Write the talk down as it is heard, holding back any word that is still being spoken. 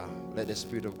Let the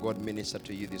Spirit of God minister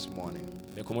to you this morning.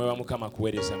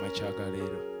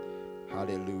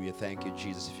 Hallelujah. Thank you,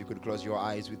 Jesus. If you could close your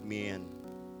eyes with me and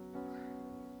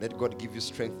let God give you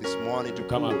strength this morning to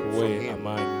come from Him,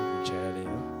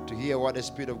 to hear what the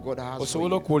Spirit of God has for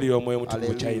you.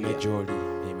 Hallelujah.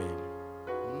 Amen.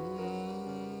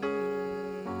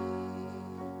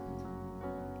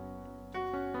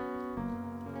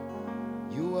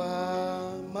 You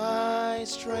are my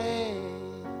strength,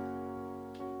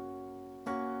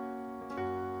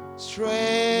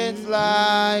 strength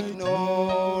like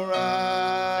no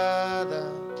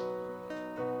other,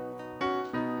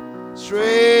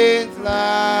 strength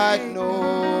like no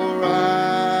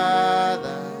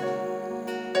other,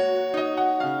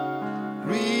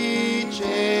 reaches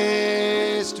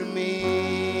to me.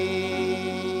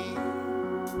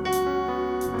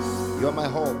 You are my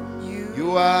hope.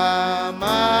 You are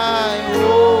my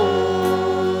hope.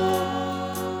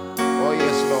 Oh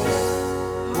yes, Lord.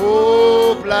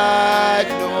 Hope like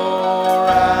no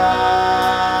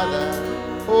other.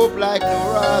 Hope like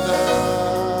no other.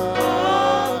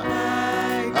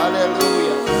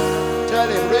 Hallelujah. Tell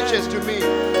Him, riches to me.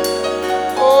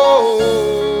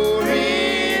 Oh,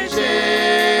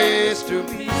 riches to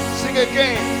me. Sing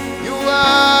again. You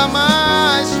are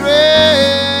my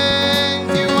strength.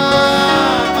 You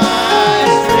are my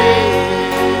strength.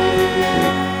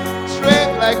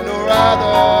 Strength like no other.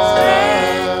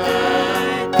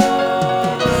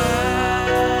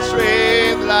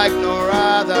 Strength like no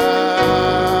other.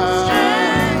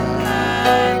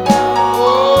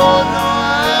 Oh, no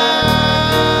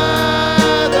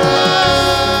other.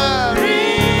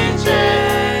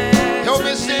 Help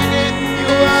me sing it.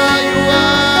 You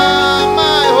are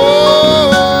my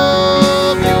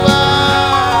hope. You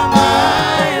are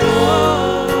my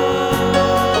hope.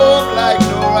 Hope like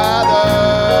no other.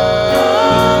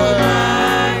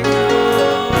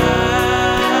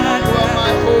 You are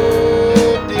my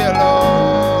hope, dear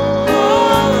Lord.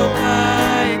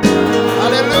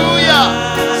 Hallelujah.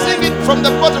 Sing it from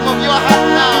the bottom of your heart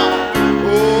now.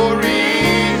 Oh,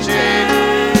 riches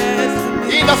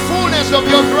in the fullness of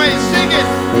your grace. Sing it.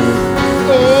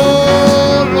 Oh,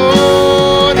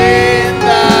 Lord, in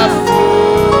the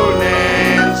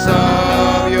fullness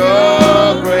of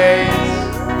your grace,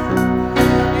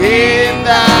 in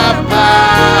the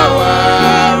power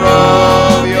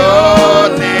of your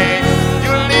name,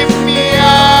 you lift me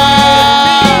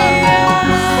up.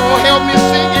 Oh, help me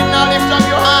sing it now. Lift up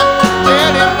your hand.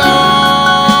 Tell Him,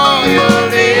 Lord, you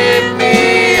lift me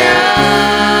up.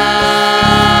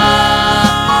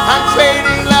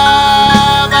 Unfailing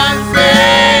love,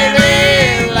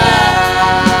 unfailing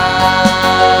love,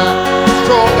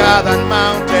 stronger than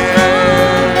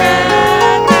mountains,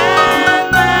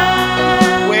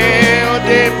 well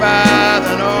deeper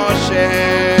than ocean,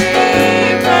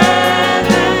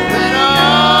 than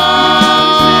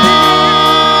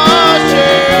ocean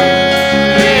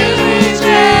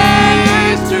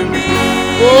reaches to me.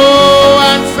 Oh,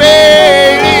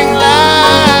 unfailing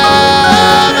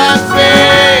love,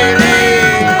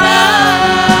 unfailing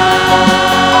love,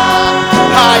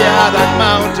 higher than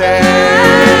mountains,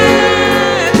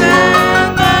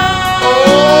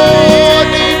 oh,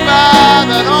 deeper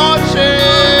than ocean.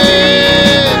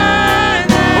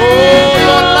 Oh,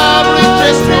 your love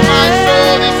reaches to my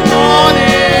soul this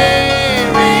morning,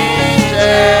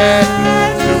 reaches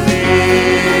to me.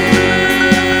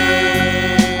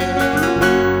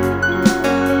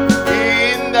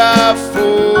 In the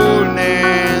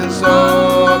fullness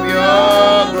of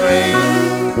your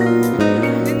grace,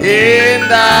 in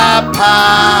the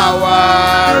power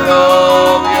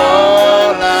of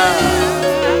your love,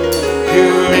 you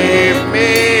lift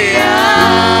me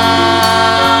up.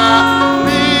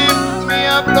 Lift me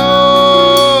up,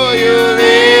 Lord, you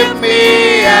lift me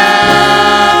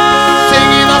up.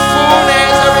 Sing in the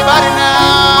fullness, everybody now.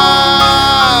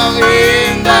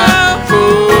 In the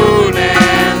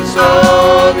fullness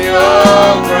of your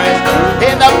grace,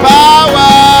 in the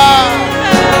power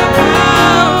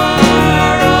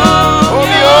of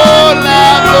your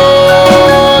love,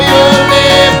 Lord, you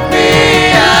lift me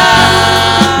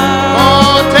up.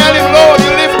 Oh, tell Him, Lord,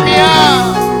 you lift me up.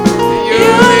 You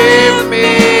lift me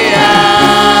up.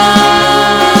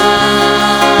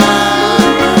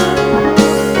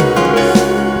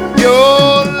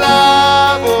 Your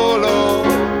love, oh Lord,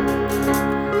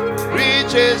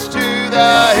 reaches to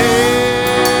the heaven.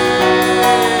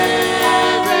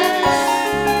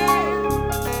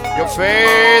 Your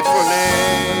faithfulness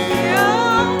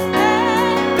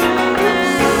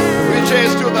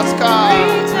reaches to the sky.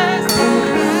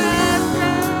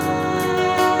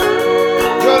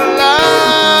 Your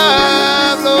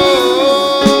love,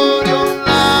 Lord, your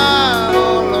love.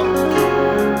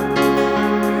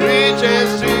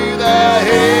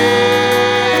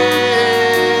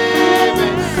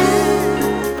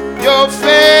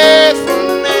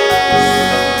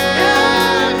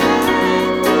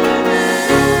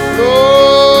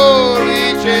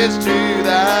 reaches to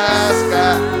the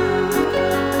sky.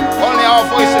 Only our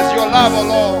voices, your love, oh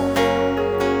Lord.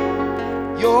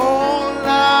 Your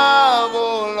love,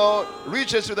 oh Lord,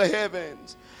 reaches to the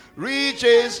heavens.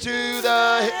 Reaches to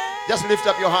the... Just lift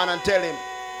up your hand and tell him.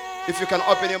 If you can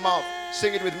open your mouth,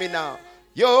 sing it with me now.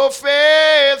 Your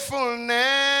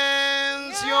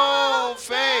faithfulness, your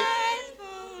faith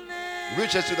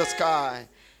reaches to the sky.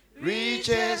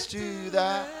 Reaches to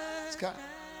the sky.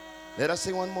 Let us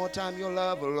sing one more time. Your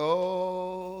love, oh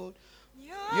Lord.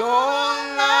 Your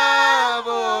love,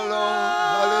 oh Lord.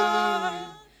 Hallelujah.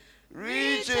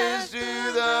 Reaches to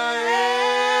the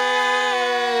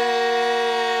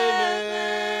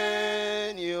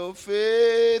heaven. Your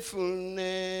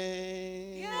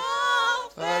faithfulness.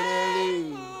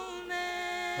 Hallelujah.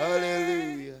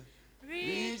 Hallelujah.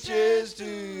 Reaches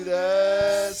to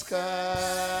the sky.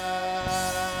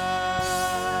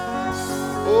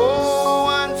 Oh,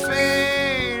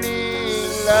 unfailing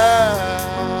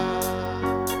love.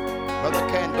 Brother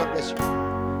Ken, God bless you.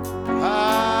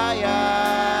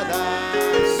 Higher than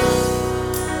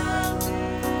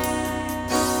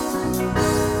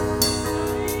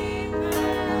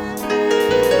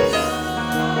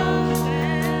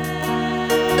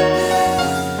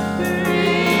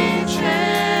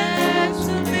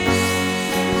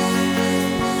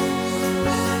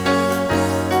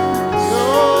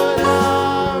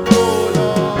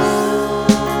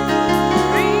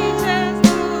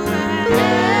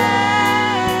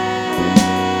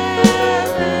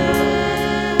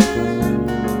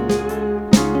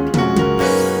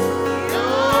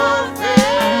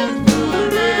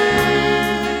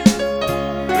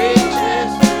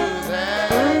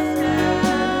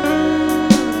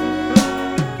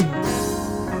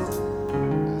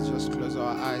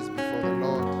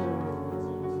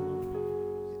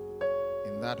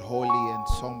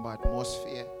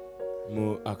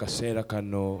akaseera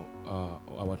kano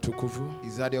awatukuvu.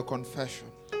 Is that your confession?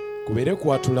 Kubeere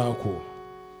kwatulako.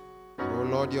 Oh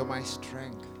Lord, you're my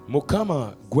strength.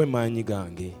 Mukama gwe maanyi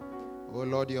gange. Oh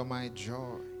Lord, you're my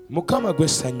joy. Mukama gwe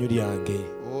ssanyu lyange.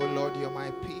 Oh Lord, you're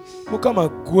my peace. Mukama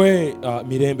gwe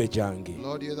mirembe gyange.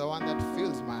 Lord, you're the one that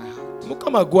fills my heart.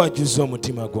 Mukama gwajjuza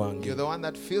omutima gwange. You're the one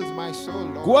that fills my soul,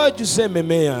 Lord. Gwajjuza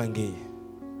emmeme yange.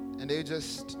 And you're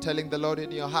just telling the Lord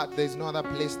in your heart, there's no other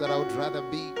place that I would rather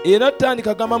be. Era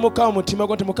tandika gamba Mukama mutima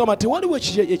gwo nti Mukama tewaliwo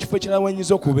ekifo ekirala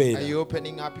wenyinza okubeera. Are you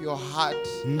opening up your heart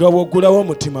nga woggulawo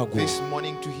omutima gwo this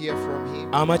morning to hear from him?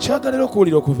 amakya leero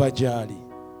okuwulira okuva gy'ali.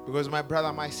 Because my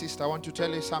brother, my sister, I want to tell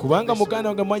you something. Kubanga muganda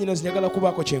wange mwanyinazi njagala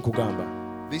kubaako kye nkugamba.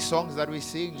 These songs that we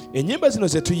sing, ennyimba zino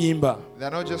ze tuyimba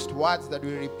they're not just words that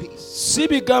we repeat. Si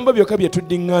bigambo byokka bye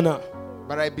tuddiŋŋana.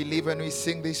 But I believe when we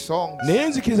sing these songs, naye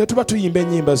nzikiriza tuba tuyimba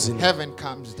ennyimba zino heaven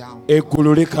comes down.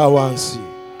 Eggulu lika wansi.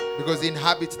 Because he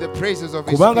inhabits the praises of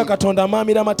his kubanga people. Katonda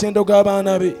amaamira amatendo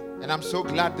g'abaana be. And I'm so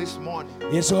glad this morning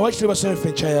yensonga lwaki tuli basomesa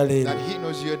enkyaya ya leero that he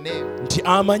knows your name. nti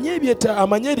amanye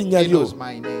erinnya He lyo, knows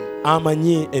my name.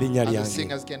 amanye erinnya As the lyange.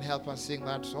 singers can help us sing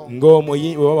that song.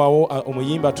 Ng'omuyimba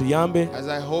omuyimba tuyambe As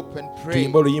I hope and pray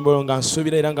tuyimbe oluyimba olwo nga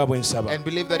nsuubira era nga bwe nsaba and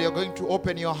believe that you're going to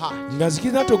open your heart. nga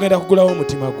nzikiriza nti ogenda kugulawo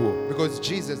omutima gwo Because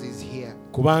Jesus is here.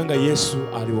 kubanga Yesu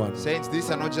ali wano. Saints,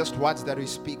 these are not just words that we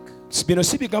speak. Bino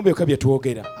si bigambo byokka bye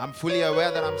twogera. I'm fully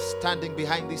aware that I'm standing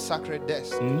behind this sacred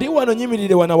desk. Ndi wano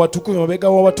nyimirire wano awatukuvu, mabega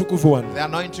w'awatukuvu wano. The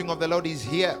anointing of the Lord is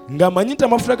here. Nga manyi nti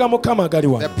amafuta ga Mukama gali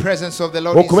wano. The presence of the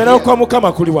Lord is okubeerawo kwa here.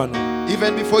 Mukama kuli wano.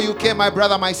 Even before you came, my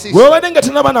brother, my sister, weewabadde nga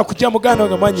tennaba nakujja muganda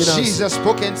wange mwanyinansi. Jesus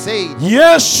spoke and said,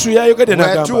 Yesu yayogedde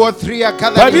where two n'agamba or three are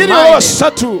gathered in babiri my oba name,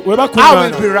 basatu we I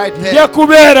bakuŋŋaana will be right there. nja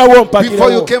kubeerawo Before you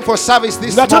mpagirawo. came for service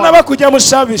this Nga tonnaba morning, kujja mu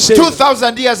saavisi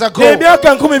 2,000 years ago,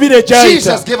 emyaka 2000 egyayita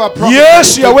Jesus gave a promise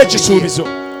Yesu that yawa he was going to be ekisuubizo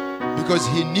here because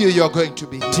he knew you're going to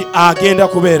be here. nti agenda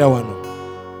kubeera wano.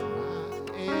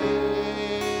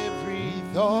 Every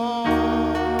thought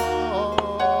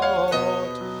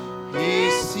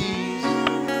he sees,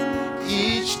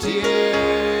 each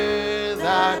tear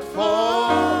that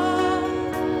falls,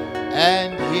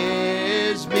 and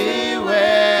hears me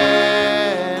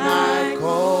when I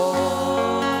call.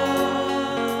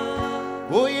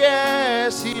 Oh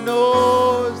yes, he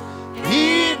knows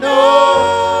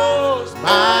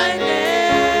my name.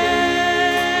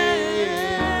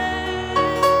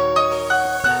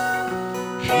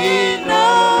 He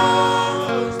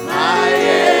knows my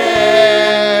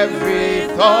every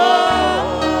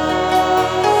thought.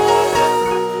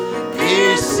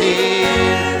 He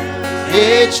sees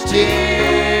each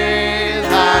tear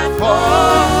that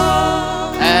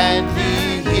falls, and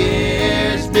he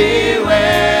hears me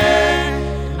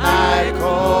when I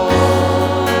call.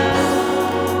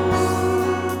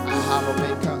 I have a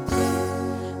maker.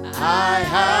 I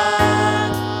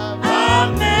have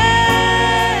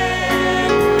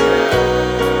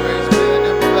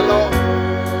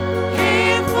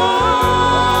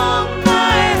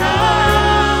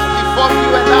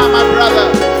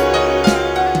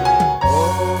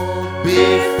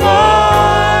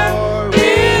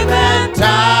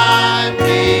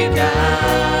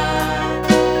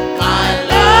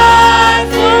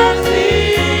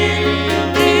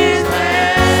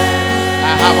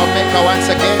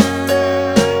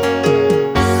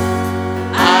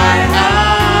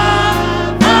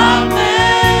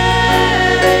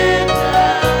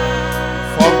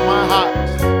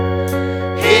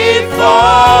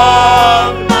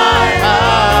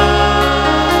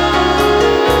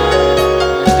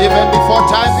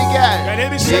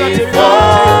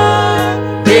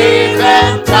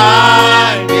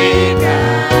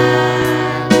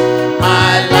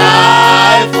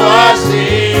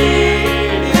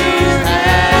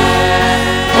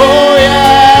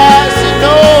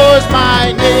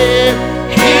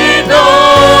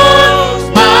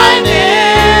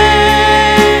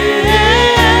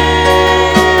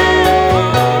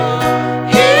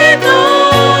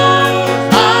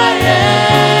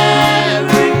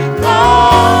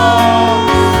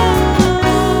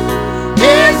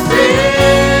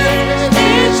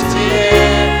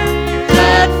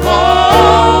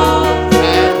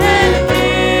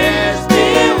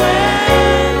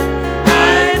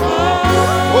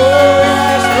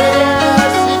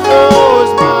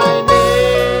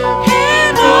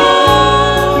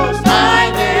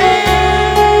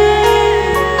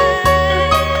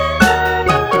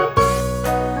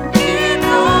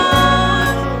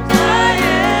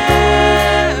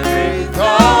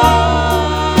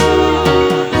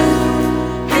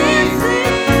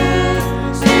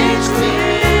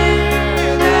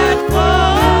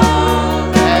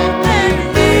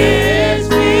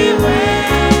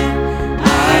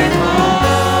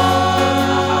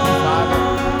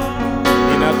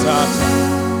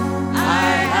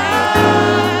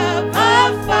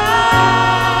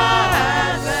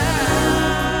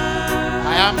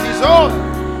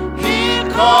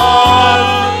all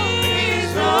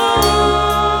things wrong.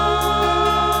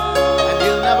 And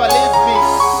He'll never leave me.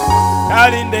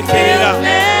 He'll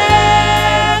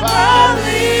never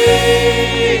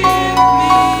leave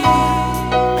me.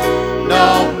 No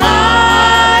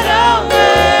matter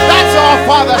where. That's our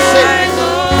Father says.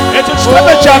 Ekyo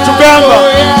kitabo kyatugamba. Oh,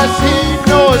 yes, He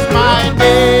knows my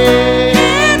name. He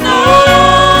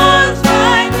knows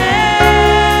my name.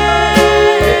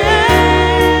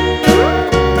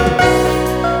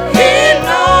 He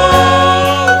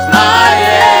knows my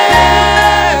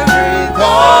every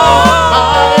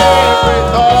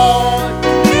thought.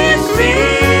 He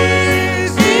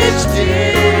sees each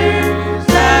tear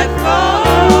that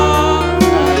falls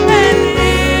and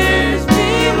hears me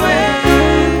when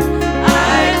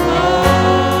I call.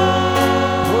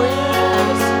 Oh,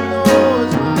 yes, He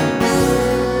knows my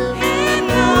name. He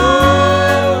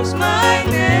knows my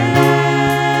name.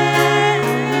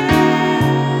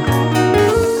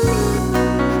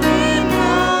 He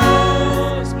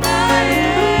knows my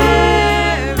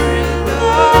every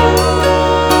thought.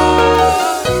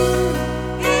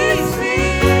 He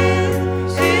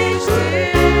sees each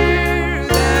tear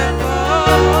that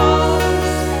falls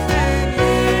and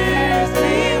hears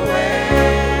me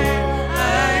when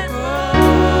I call.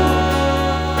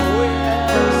 Oh,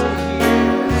 yes,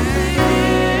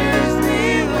 Hears me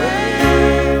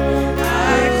when I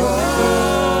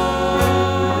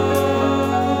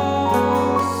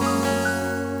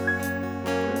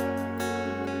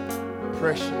He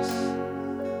precious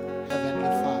Heavenly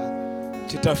Father.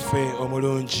 Kitaffe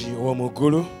omulungi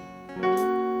ow'omuggulu,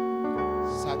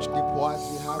 Such deep words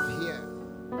we have here.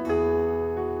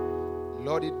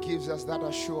 Lord, it gives us that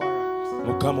assurance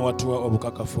Mukama watuwa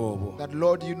obukakafu obwo that,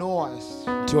 Lord, you know us.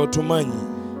 nti otumanyi.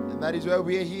 And that is why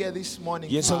we are here this morning.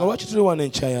 Yensonga Father. lwaki tuli wano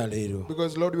enkya ya leero,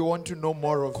 Because, Lord, we want to know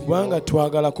more of you. kubanga Lord.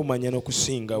 twagala kumanya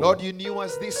n'okusingawo. Lord, you knew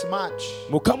us this much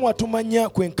Mukama watumanya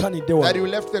kwenkanidde that wano you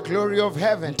left the glory of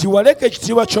heaven nti waleka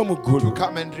ekitiibwa to ky'omuggulu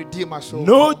come and redeem us all.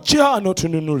 n'ojja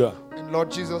n'otununula. And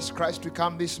Lord Jesus Christ, we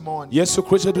come this morning Yesu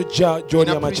Kristo tujja in gy'oli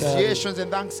amakyali appreciations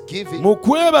and thanksgiving mu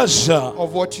kwebaza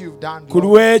of what you've done. ku Lord.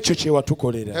 lw'ekyo kye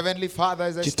watukolera. Heavenly Father,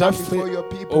 as I stand Kitaffe before your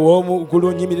people, ow'omuggulu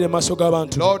onyimirire mu maaso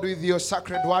g'abantu, Lord, with your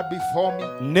sacred word before me,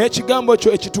 n'ekigambo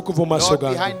kyo ekitukuvu mu maaso Lord,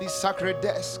 gange, behind this sacred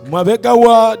desk, mabega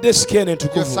wa desiki eno your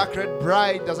entukuvu, sacred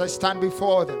bride, as I stand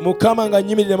before them, Mukama nga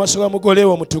nnyimirire mu maaso ga mugole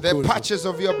wo the omutukuvu, patches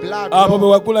of your blood, abo be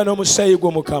Lord. wagula n'omusaayi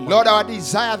gwo Mukama. Lord, our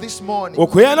desire this morning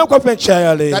Okuyana kwaffe enkya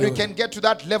ya that we leero can get to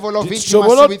that level of tusobole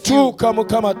intimacy with you. otuuka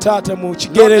Mukama Taata mu Lord,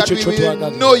 kigere that ekyo we will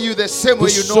ky'otwagala, know you the same way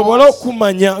you know tusobole us.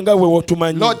 okumanya nga bwe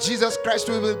wotumanyi. Lord Jesus Christ,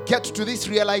 we will get to this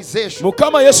realization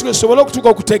Mukama Yesu tusobole okutuuka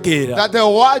okutegeera that the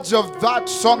words of that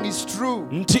song is true.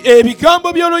 nti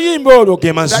ebigambo by'oluyimba olwo ge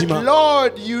That, mazima,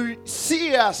 Lord, you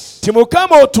see us. nti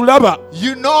Mukama otulaba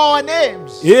You know our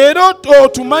names. era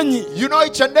otumanyi, You know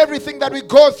each and everything that we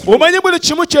go through. omanyi buli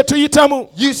kimu kye tuyitamu,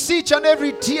 You see each and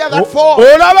every tear that falls.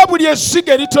 olaba buli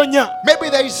essiga eritonya. Maybe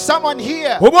there is someone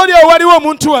here, Oba oli waliwo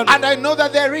omuntu wano and I know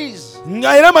that there is,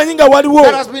 nga era manyi nga waliwo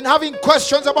that has been having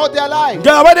questions about their life,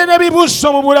 ng'abadde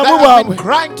n'ebibuuso mu bulamu that has been bwabwe,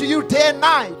 crying to you day and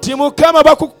night. ti Mukama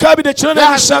bakukabira ekiro There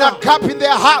has been n'emisana, a gap in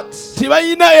their hearts. ti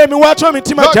balina emiwaatwa mu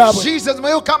mitima Lord gyabwe. Jesus, may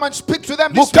you come and speak to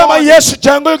them this Mukama morning, Yesu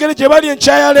kyangu oyogere gye bali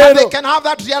enkya ya that they leero, can have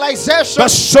that realization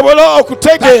basobole that I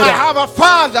okutegeera have a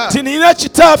Father, ti nina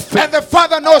kitaffe, and the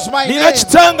Father knows my nina name.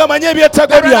 kitanga manyi ebyetaago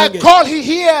That when I byange, call, He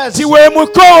hears. ti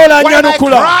weemukoola When I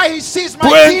anyanukula, cry, He sees my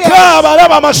bwe tears. nkaaba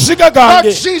alaba amasiga Lord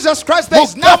gange. Jesus Christ, there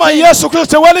is Mukama nothing Yesu Kristo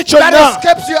tewali that kyonna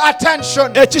escapes your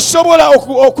attention. ekisobola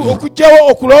okuggyawo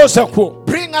okulowooza kwo.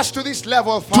 Bring us to this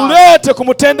level, Father, Tuleete ku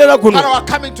mutendera that guno are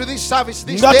coming to this service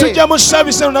this nga day. tujja mu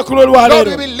saavisi olunaku Lord, we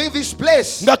lw'olwaleero, will leave this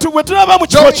place nga bwe tulaba mu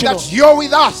kifo knowing kino that you're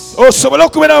with us, osobole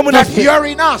okubeera wamu that naffe, you're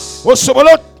in us,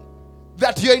 osobole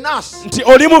that you're in us, nti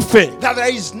oli mu ffe, that there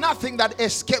is nothing that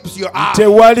escapes your eye.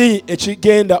 tewali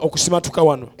ekigenda okusimatuka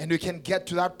wano. And we can get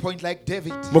to that point like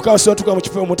David, Mukama situka mu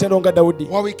kifo omutendo nga Dawudi,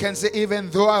 where we can say, even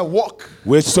though I walk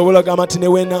weesobola gamba nti in the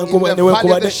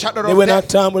valley of the shadow ne of bwe death,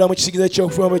 natambula mu kisigizo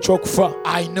ekyokufa,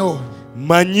 I know.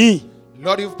 manyi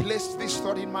Lord, you've placed this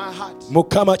thought in my heart.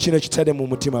 Mukama kino kitadde mu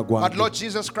mutima But gwange. Lord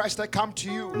Jesus Christ, I come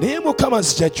to you, Naye Mukama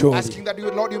nzija gy'oli asking that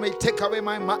you, Lord, you may take away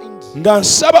my mind, nga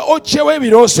nsaba oggyewo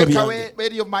ebirooso take byange, away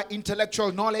any of my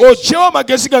intellectual knowledge. oggyewo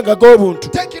amagezi gange ag'obuntu,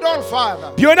 Take it all,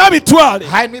 Father. byonna bitwale.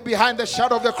 Hide me behind the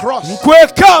shadow of the cross.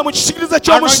 Nkweka mu kisikiriza Anoint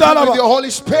me with ky'omusaalaba, your Holy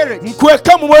Spirit.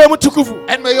 nkweka mu mwoyo mutukuvu,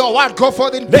 And may your word go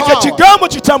forth in leka power, kigambo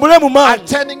kitambule mu maanyi,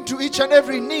 attending to each and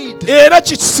every need, era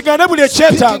kisigane buli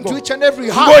speaking to ekyetaago, each and every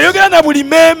heart, ng'oyogera na buli buli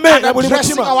meeme and na buli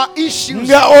addressing mutima our issues.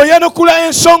 nga oyanukula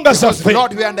ensonga Because zaffe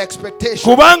Lord, we are under expectation.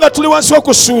 kubanga tuli wansi And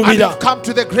w'okusuubira we've come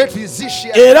to the great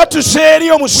physician. era tuse eri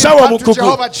We've omusawo come to omukugu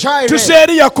Jehovah Jireh. tuse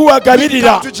eri yakuwa We've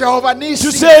gabirira come to Jehovah Nissi,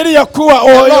 tuse eri yakuwa the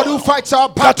Lord oyo who fights our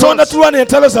katonda battles. tulwana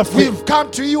entalo zaffe We've come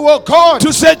to you, O God.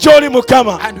 tuse gy'oli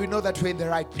mukama And we know that we're in the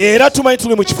right place. era tumanyi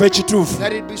tuli mu kifo ekituufu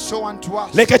Let it be so unto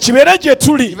us. leka kibeere gye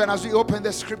tuli Even as we open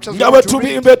the scriptures, nga Lord, to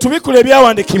read, bwe tubikula we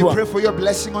ebyawandiikibwa pray for your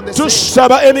blessing on the same.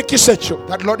 tusaba emikisa ekyo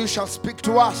That Lord, you shall speak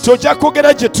to us. tojja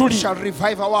kwogera gye You tuli shall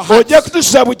revive our hearts. ojja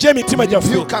kutususa bujja emitima gyaffe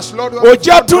Rebuke us, Lord, where we've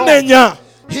ojja gone wrong. tunenya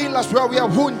Heal us where we are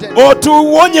wounded.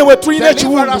 otuwonye we tulina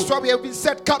Deliver us ekiwundu where we have been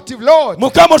set captive, Lord.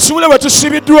 mukama otusumule we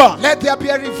tusibiddwa Let there be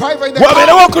a revival in the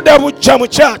wabeerewo camp. okudda bujja mu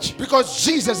kyaki Because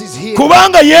Jesus is here.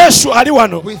 kubanga yesu ali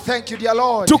wano We thank you, dear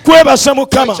Lord. tukwebaza For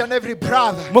mukama each and every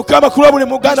brother. mukama kulwa buli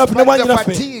muganda waffe ne Despite the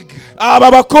mwanyinaffe fatigue. abo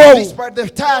abakoowu Despite the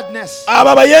tiredness. abo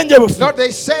abayenjebufu Lord,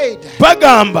 they said,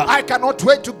 bagamba I cannot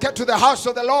wait to get to the house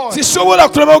of the Lord. sisobola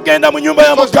kulema okugenda mu nyumba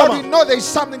ya Because Lord, we mukama know there is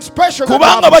something special that you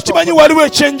kubanga have in store bakimanyi for us. waliwo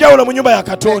ekyenjawulo mu nyumba ya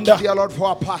Thank you, katonda dear Lord, for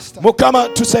our pastor. mukama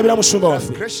tusabira musumba You have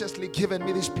waffe graciously given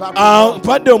me this platform.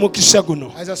 ampadde omukisa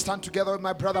guno As I stand together with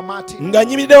my brother Martin nga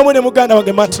nyimiridde wamu ne muganda wange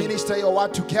to mati minister your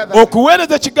word together.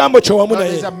 okuweereza ekigambo kyo wamu Lord,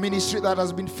 there's naye a ministry that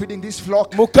has been feeding this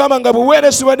flock. mukama nga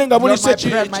buweerezi bwadde nga Lord, bulisa my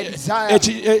prayer, my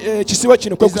desire ekisibo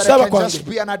kino kwe is that kusaba I can kwange just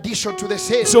be an addition to the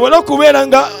saints. kisobole okubeera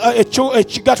nga To come and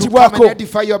ekigatibwako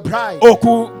edify your bride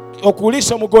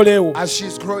okuliisa omugole wo as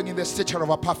she's growing in the stature of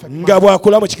a perfect nga man.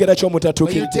 bw'akula mu kigera May you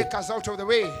ky'omutatuukiridde take us out of the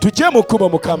way. tujje mu kkubo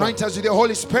mukama Anoint us with the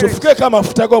Holy Spirit. tufukeeko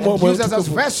amafuta And use us as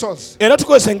g'omwomutukuvu vessels era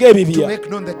tukozese to ng'ebibya make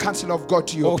known the counsel of God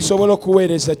to your people. okusobola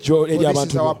okuweereza jjo eri For this abantu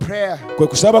is our bo prayer. kwe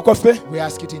kusaba kwaffe We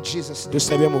ask it in Jesus' name.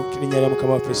 tusabye mu linnya lya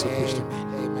mukama waffe yesu kristo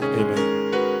Amen. Amen.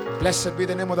 amen Blessed be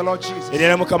the name of the Lord Jesus. erinnya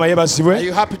lya mukama Are yeebazibwe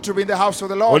you happy to be in the house of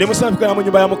the oli Lord? musana kukala mu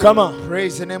nyumba ya mukama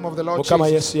Praise the name of the Lord mukama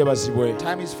Jesus. yesu yeebazibwe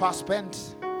Time is fast spent,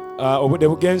 obudde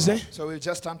bugenze so we'll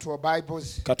just turn to our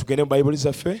Bibles. katugende mu bayibuli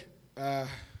zaffe I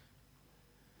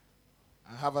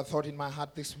have a thought in my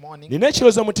heart this morning. nina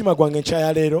ekirowoozo mu mutima gwange nkya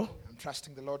ya leero I'm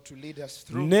trusting the Lord to lead us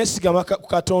through. neesigama ku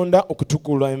katonda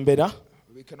okutukulula embeera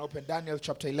We can open Daniel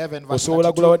chapter 11, verse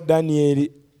osobola gulawo 32.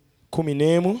 daniyeri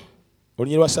 11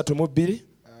 olunyiri lwa 32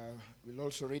 We'll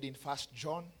also read in 1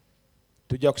 John,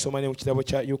 tujja kusoma ne mu kitabo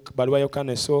kya baluwa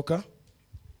yokaana esooka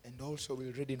and also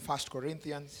we'll read in 1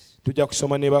 Corinthians, tujja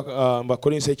kusoma ne mu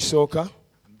bakolinso ekisooka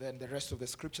and then the rest of the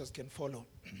scriptures can follow.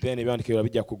 then ebyandikibwa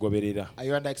bijja kugoberera Are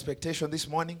you under expectation this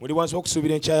morning? muli wansi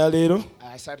w'okusuubira enkya ya leero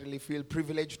I certainly feel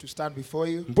privileged to stand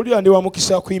before you. mpulira ndi wa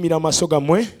mukisa kuyimira mu maaso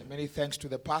gammwe And many thanks to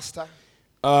the pastor.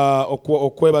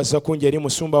 okwebaza kungi eri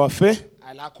musumba waffe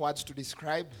I lack words to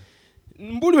describe.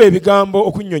 mbulwa ebigambo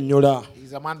okunnyonnyola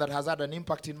He's a man that has had an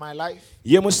impact in my life,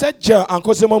 ye musajja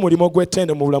ankozemu omulimo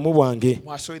gw'ettendo mu bulamu bwange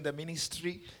more so in the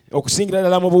ministry, okusingira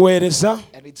ddala mu buweereza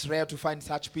and it's rare to find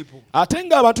such people, ate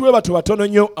ng'abantu bwe bato batono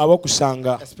nnyo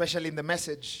ab'okusanga especially in the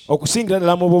message. okusingira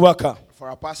ddala mu bubaka For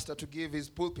a pastor to give his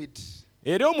pulpit,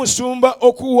 eri omusumba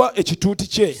okuwa ekituuti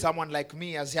kye someone like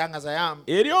me, as young as I am,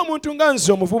 eri omuntu nga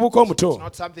nze omuvubuka omuto it's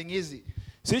not something easy.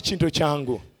 si kintu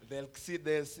kyangu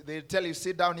They'll tell you,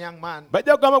 sit down, young man.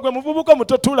 bajja kugamba gwe muvubuka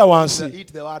omuto tuula wansi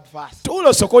Eat the word fast. tuula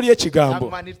osooka olya Young ekigambo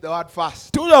man, eat the word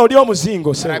fast. tuula oli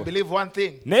omuzingo But I sebo believe one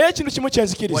thing. naye ekintu kimu When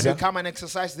kyenzikiriza we come and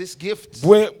exercise this gift,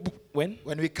 when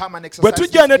when we come and bwe exercise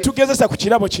tujja ne this gift, tugezesa ku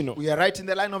kirabo kino we are right in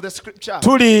the line of the scripture.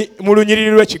 tuli mu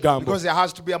lunyiriri lw'ekigambo Because there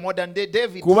has to be a modern day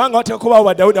David. kubanga watera kubaawo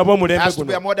badawudi There ab'omulembe has to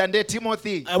be a guno modern day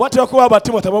Timothy. watera kubaawo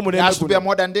batimota There ab'omulembe has to be a guno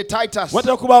modern day Titus.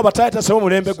 watera kubaawo batayitasi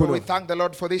ab'omulembe So guno we thank the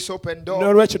Lord for this open door,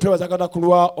 n'olwekyo twebaza katonda ku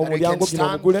lwa omulyango guno stand.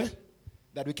 omugule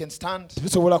that we can stand.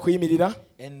 tusobola kuyimirira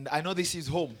And I know this is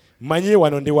home. manyi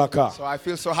wano ndi waka So I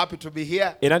feel so happy to be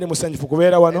here era ndi musanyufu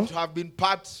kubeera wano and to have been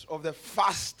part of the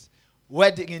first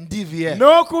wedding in DVF.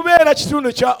 n'okubeera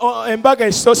kitundu kya embaga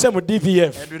esoose mu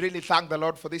dvf And we really thank the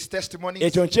Lord for this testimony.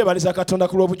 ekyo nkyebaliza katonda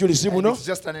ku lw'obujulizi And buno it's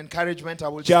just an encouragement, I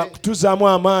will kya say, kutuzaamu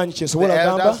amaanyi kyensobola The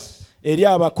gamba elders. eri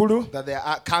abakulu that their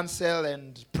counsel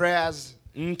and prayers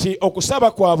nti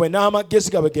okusaba kwabwe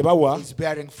n'amagezi gabwe ge bawa is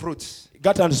bearing fruits.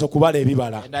 gatandise okubala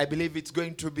ebibala And I believe it's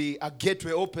going to be a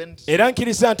gateway opened era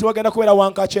nkiriza nti wagenda kubeera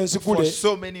wankaaki for enzigule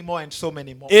so many more and so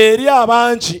many more. eri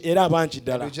abangi era abangi And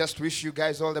ddala we just wish you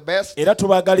guys all the best. era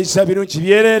tubaagaliza birungi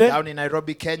byereere Down in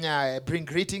Nairobi, Kenya, I bring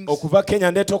greetings okuva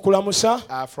kenya ndeeta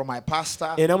okulamusa from my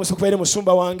pastor, enamusa okuva eri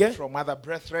musumba wange from other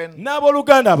brethren.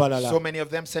 n'abooluganda abalala So many of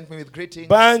them sent me with greetings.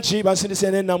 bangi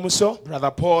bansindise n'enamuso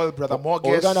Brother Paul, Brother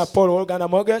oluganda Morges, paul oluganda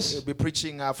moges will be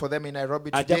preaching for them in Nairobi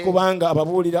ajja today. kubanga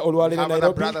ababuulira olwaleero other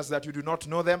Nairobi. brothers that you do not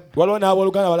know them, Waliwo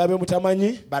n'abooluganda balabe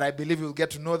mutamanyi. but I believe you'll get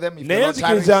to know them if the Naye Lord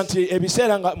nzikiriza tarries. nti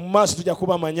ebiseera nga mu maaso tujja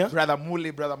kubamanya. Brother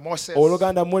Muli, Brother Moses,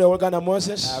 Oluganda Mule, oluganda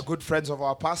Moses. good friends of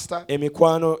our pastor.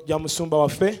 Emikwano gya musumba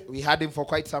waffe. We had him for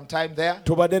quite some time there.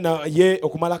 Tubadde naye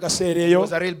okumala akaseera It eyo.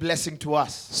 was a real blessing to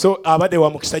us. So abadde wa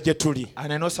mukisa gye tuli.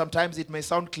 And I know sometimes it may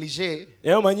sound cliche.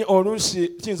 Naye omanyi oluusi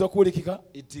kiyinza okuwulikika.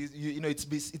 It is,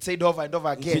 it's said over and over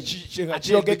again. Until it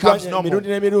Kiyogeddwa becomes emirundi normal.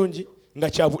 n'emirundi nga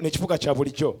nekifuuka kya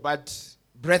bulijjo. But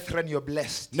brethren, you're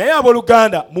blessed. Naye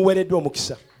abooluganda muweereddwa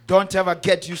omukisa. Don't ever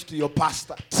get used to your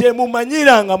pastor.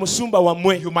 Temumanyiranga musumba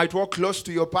wammwe. You might walk close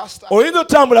to your pastor. Oyinza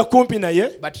otambula kumpi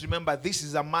naye. But remember, this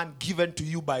is a man given to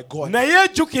you by God. Naye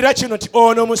jjukira kino nti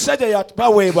ono omusajja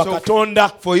yabaweebwa Katonda.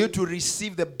 For you to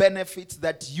receive the benefits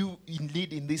that you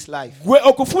lead in this life, Gwe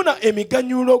okufuna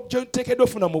emiganyulo gy'oteekeddwa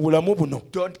ofuna mu bulamu buno.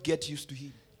 don't get used to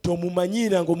him.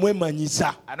 Tomumanyiranga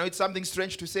omwemanyiza. I know it's something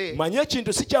strange to say. Manye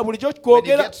ekintu si kya bulijjo When you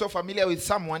kwogera. get so familiar with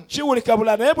someone, Kiwulika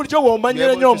bulala naye bulijjo you're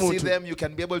bw'omanyira nnyo able to see omuntu. them, you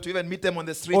can be able to even meet them on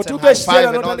the streets and Otuuka high ekiseera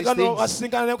five and all these n'otandika things.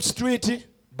 n'osinkana ne ku street.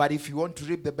 But if you want to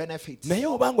reap the benefits Naye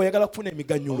oba ng'oyagala kufuna of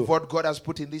emiganyulo. what God has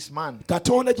put in this man,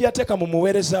 Katonda gye yateeka mu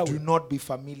muweereza do we. not be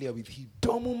familiar with him.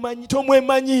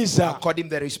 Tomwemanyiiza. Accord him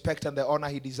the respect and the honor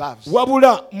he deserves.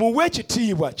 Wabula muwe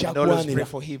ekitiibwa And always pray kyagwanira.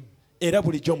 for him. Era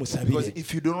bulijjo Because musabire.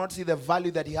 if you do not see the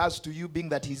value that he has to you, being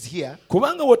that he's here,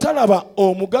 Kubanga bw'otalaba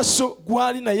omugaso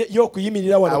gw'ali naye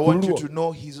y'okuyimirira I wano ku want you lulwo. to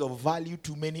know he's of value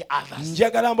to many others.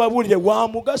 Njagala mbabuulire wa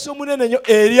mugaso munene nnyo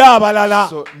eri abalala.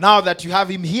 So now that you have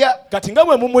him here, Kati nga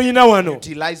bwe mumuyina wano.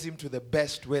 utilize him to the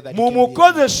best way that you can be.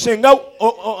 Mumukozese nga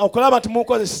okulaba nti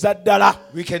mumukozesa ddala.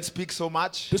 We can speak so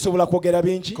much. Tusobola kwogera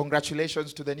bingi.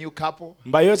 Congratulations to the new couple.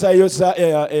 Mbayozayoza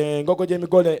engogo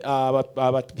gy'emigole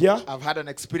abapya. I've had an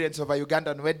experience of a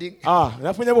Ugandan wedding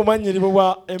Nafunye bumanyirivu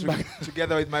bwa embaga.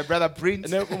 together with my brother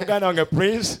Prince. Ne ku muganda wange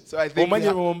Prince. So I think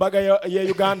Bumanyirivu mu mbaga ye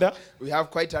Uganda. we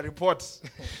have quite a report.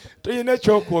 Tulina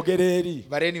ekyokwogera eri.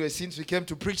 But anyway, since we came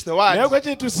to preach the Naye word, kwe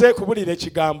kituse kubulira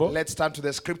ekigambo. let's turn to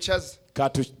the scriptures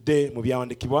Katudde mu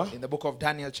byawandiikibwa. in the book of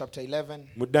Daniel chapter 11.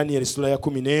 Mu Daniel sura ya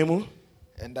 11.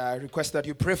 And I request that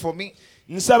you pray for me.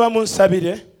 Nsaba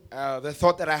munsabire. The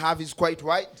thought that I have is quite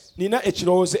wide. Nina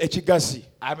ekirowoozo ekigazi.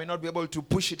 I may not be able to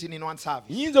push it in one service.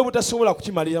 Nyinza obutasobola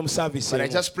kukimalira mu saavisi But I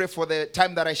emu. just pray for the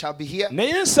time that I shall be here.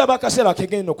 Naye nsaba akaseera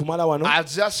kegenda okumala wano. I'll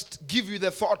just give you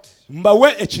the thought.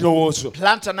 Mbawe ekirowoozo.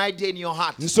 Plant an idea in your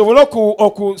heart. Nsobole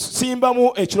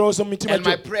okusimbamu ekirowoozo mu mitima And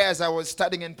my gyo. prayer as I was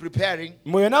studying and preparing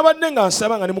Mwe nabadde nga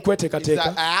nsaba nga ne mu is that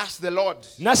kweteekateeka. I asked the Lord,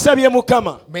 Nasabye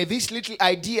Mukama. may this little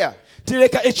idea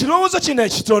Tireka ekirowoozo kino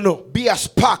ekitono. be a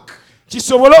spark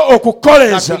Kisobole that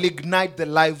okukoleza. will ignite the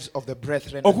lives of the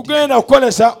brethren. and Okugenda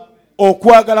okukolesa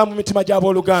okwagala mu mitima So I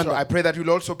gy'abooluganda. pray that you'll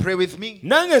also pray with me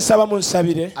Nange nsaba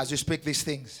munsabire as you speak these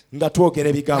things. nga twogera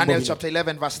ebigambo Daniel bino. chapter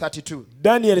 11 verse 32.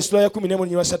 Daniel sura ya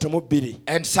 11:32.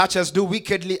 And such as do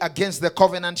wickedly against the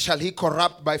covenant shall he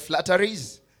corrupt by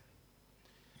flatteries.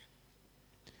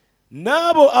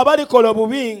 N'abo abalikola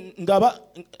obubi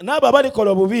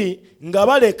nga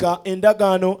baleka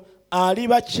endagaano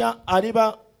aliba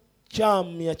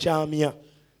kyamya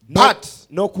But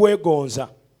n'okwegonza.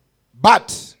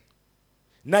 But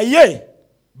Naye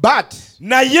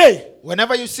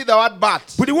whenever you see the word but,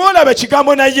 buli w'olaba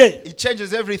ekigambo naye it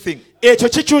changes everything. ekyo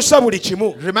kikyusa buli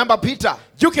kimu. Remember Peter,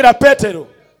 Jjukira Peetero.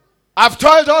 I've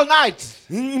toiled all night.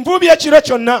 Nvubye ekiro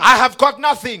kyonna. I have got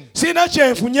nothing. Sina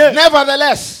kyenfunye.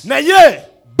 Nevertheless, Naye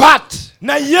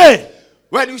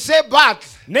when you say but,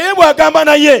 naye bw'agamba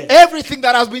naye everything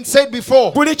that has been said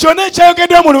before buli kyonna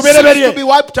ekyayogeddwa mu seems to be lubereberye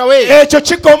wiped away. ekyo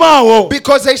kikomaawo.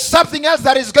 Because there's something else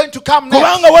that is going to come next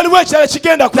Kubanga waliwo ekirala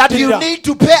kigenda that you kuddirira need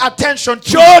to pay attention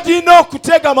to. ky'olina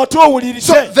okutega amatu So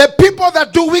owulirize. the people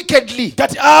that do wickedly,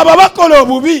 Kati abo bakola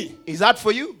obubi is that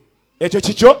for you? ekyo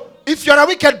kikyo. If you're a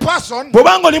wicked person,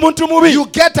 Bw'obanga oli muntu mubi you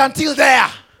get until there.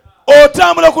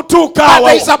 otambula okutuuka But awo.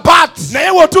 there is a but. Naye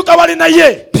bw'otuuka wali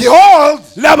naye Behold,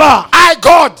 laba I,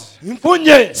 God,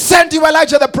 nfunye. send you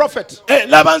Elijah the prophet.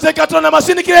 Laba nze Katonda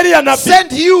masindikira Eriya nabbi.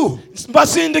 Send you.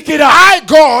 Mbasindikira. I,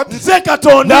 God, Nze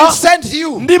Katonda will send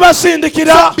you.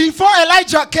 ndibasindikira. Before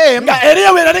Elijah came, Nga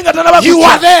Eriya bwe nali nga tanaba you kujja,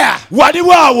 were there.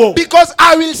 waliwo awo. Because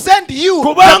I will send you the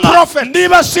Kubanga prophet.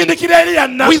 ndibasindikira Eriya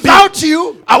nabbi. Without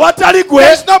you, Awatali gwe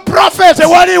there's no prophet.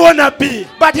 tewaliwo nabbi.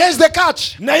 But here's the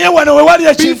catch. Naye wano we wali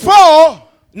ekintu Before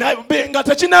nga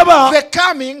tekinaba the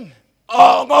coming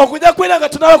okujja kwera nga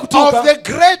tunaba of kutuuka. the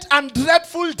great and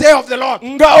dreadful day of the Lord.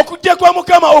 Nga okujja kwa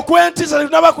Mukama okw'entiisa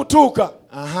tetunaba kutuuka.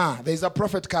 There's a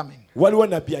prophet coming. Waliwo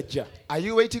nabbi ajja. Are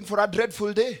you waiting for a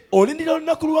dreadful day? olindira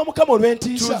olunaku lwa Mukama To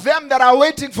olw'entiisa them that are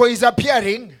waiting for his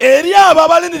appearing, eri abo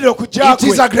abalindira okujja it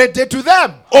is kwe a great day to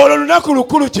them. olwo lunaku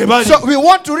lukulu gye bali. So we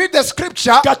want to read the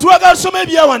scripture, katwagala tusome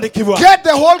ebyawandiikibwa get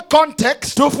the whole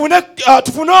context, tufune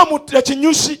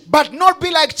ekinyusi, but not be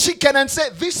like chicken and say,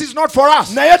 this is not for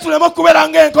us. naye tuleme kubeera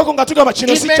ng'enkoko nga tugamba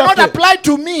kino It si may not kyaffe. apply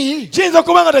to me, kiyinza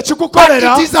okuba nga but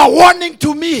tekikukolera it is a warning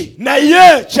to me.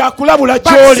 naye kyakulabula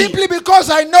But gy'oli. simply because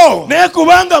I know naye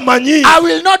kubanga manyi I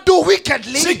will not do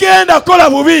wickedly, sigenda kukola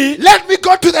bubi, let me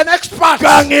go to the next part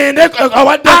kangende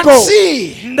awaddeko and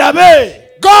see. ndabe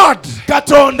God,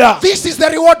 Katonda this is the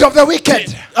reward of the wicked.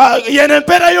 yene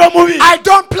empeera y'omubi. I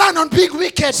don't plan on being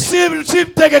wicked. So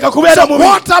sitegeka kubeera mubi,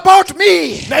 what about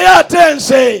me? naye ate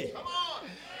nze.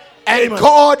 And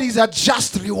God is a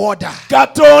just rewarder.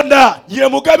 Katonda ye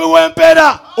mugabi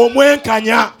w'empeera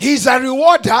omwenkanya. He's a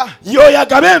rewarder y'oyo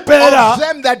agaba empeera of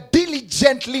them that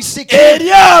diligently seek Him. eri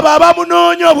abo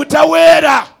abamunoonya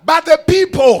obutaweera. But the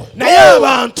people naye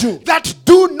abantu that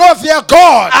do know their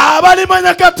God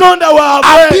abalimanya Katonda are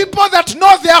waabwe, people that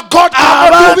know their God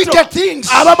cannot do wicked things.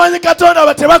 abamanyi Katonda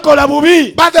abo tebakola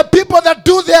bubi, But the people that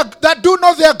do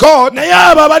know their God, naye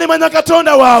abo abalimanya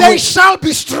Katonda they waabwe shall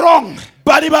be strong.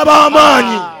 baliba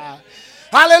b'amaanyi.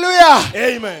 Hallelujah.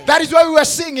 Amen. That is why we were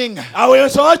singing. awo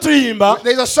ensonga tuyimba,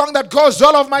 There's a song that goes,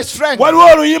 all of my strength waliwo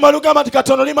oluyimba lugamba nti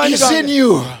Katonda oli maanyi is in gange,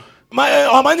 you.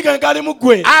 amaanyi gange gali mu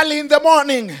ggwe. Early in the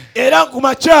morning, Era ku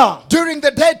makya, during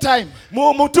the daytime,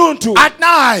 mu mutuntu, at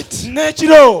night,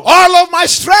 n'ekiro, all of my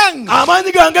strength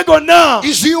amaanyi gange gonna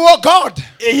is you, O God.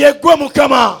 ye ggwe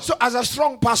Mukama. So as a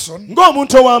strong person,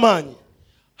 Ng'omuntu ow'amaanyi,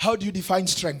 how do you define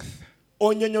strength?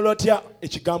 onnyonnyola otya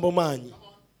ekigambo maanyi?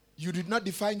 You did not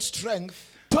define strength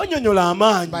Tonyonnyola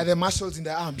amaanyi. by the muscles in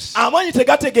the arms. Amaanyi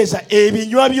tegategeeza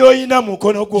ebinywa by'olina mu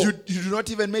mukono gwo. You do not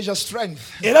even measure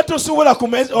strength Era tosobola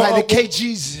by the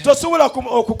kgs. tosobola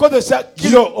okukozesa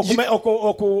kilo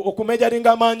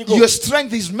okumejaringa amaanyi go. Your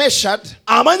strength is measured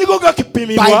Amaanyi go by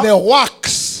gakipimibwa the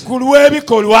works ku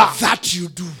lw'ebikolwa. that you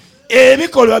do.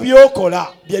 Ebikolwa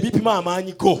by'okola bye bipima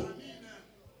amaanyi go.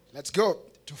 Let's go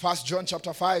to 1 John chapter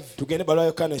 5, Tugende balwa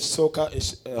Yokaana ekisooka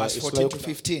verse 14 to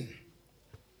 15.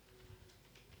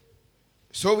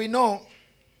 So we know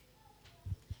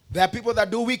there are people that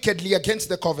do wickedly against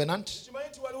the covenant, Kimanyi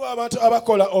nti waliwo abantu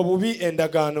abakola obubi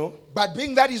endagaano, but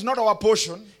being that is not our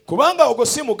portion, kubanga ogwo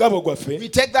si mugabo gwaffe, we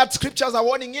take that scripture as a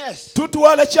warning, yes,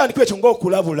 tutwala kyandiko ekyo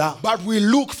ng'okulabula, but we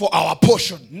look for our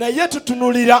portion. naye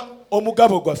tutunulira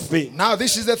omugabo gwaffe. Now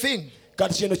this is the thing.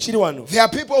 Kati kino kiri wano. There are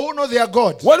people who know their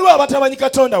God. Waliwo abatamanyi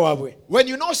Katonda waabwe. When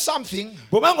you know something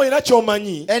Bw'obanga olina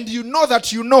ky'omanyi and you know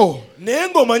that you know, naye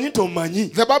ng'omanyi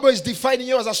tomanyi, the Bible is defining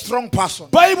you as a strong person.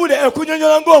 Bayibuli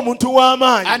ekunyonyola ng'omuntu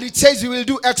w'amaanyi, And it says you will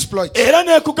do exploits. era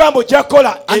n'ekugamba ojja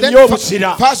kukola And then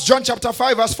ebyobusira. 1 John chapter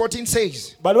 5 verse 14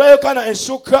 says, Balwa Yokaana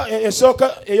esooka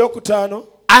ey'okutaano.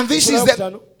 and this is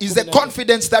the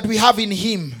confidence that we have in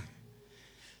Him,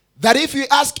 that if we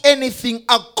ask anything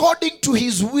according to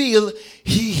His will,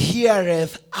 He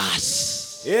heareth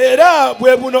us. Era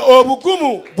bwe buno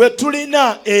obugumu bwe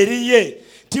tulina eri ye,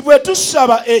 ti bwe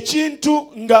tusaba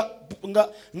ekintu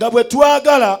nga bwe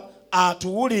twagala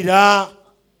atuwulira.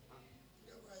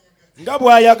 Nga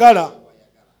bw'ayagala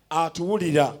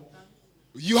atuwulira.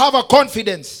 You have a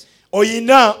confidence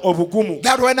Oyina obugumu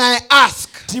that when I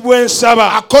ask ti bwe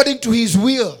nsaba according to His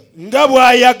will, nga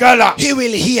bw'ayagala He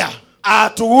will hear.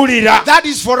 atuwulira. That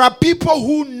is for a people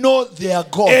who know their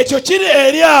God. Ekyo kiri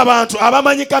eri abantu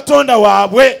abamanyi Katonda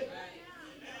waabwe.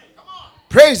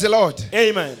 Praise the Lord.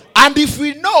 Amen. And if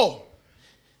we know,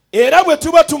 Era bwe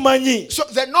tuba tumanyi, so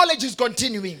the knowledge is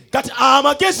continuing. kati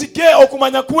amagezi ge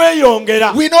okumanya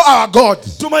kweyongera. We know our God.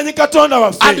 Tumanyi Katonda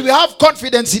And we waffe. have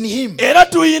confidence in Him. Era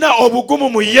tuyina obugumu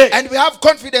mu ye. And we have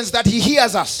confidence that He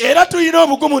hears us. Era tuyina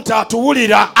obugumu nti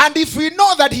atuwulira. And if we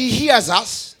know that He hears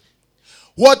us,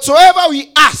 whatsoever we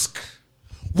ask,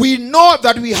 we know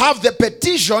that we have the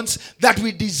petitions that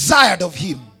we desired of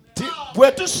Him.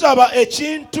 Bwe tusaba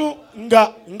ekintu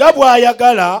nga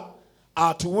bw'ayagala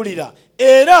atuwulira.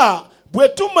 Era bwe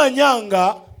tumanya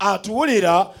nga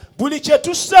atuwulira, buli kye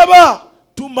tusaba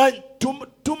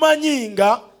tumanyi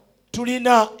nga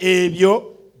tulina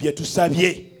ebyo bye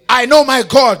tusabye. I know my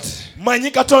God.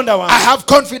 Manyi Katonda wange. I have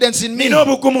confidence in me. Nina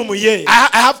obugumu mu ye. I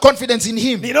have confidence in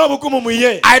Him. Nina obugumu mu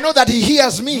ye. I know that He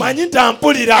hears me. Manyi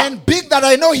ntampulira. And big that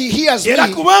I know He hears me. Era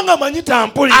kubanga manyi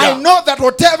tampulira. I know that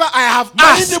whatever I have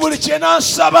Manyi nti asked, buli kye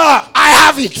nansaba I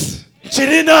have it.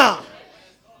 kirina.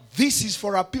 This is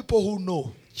for a people who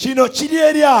know. Kino kiri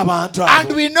eri abantu And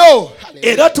abo. we know.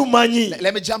 Era tumanyi.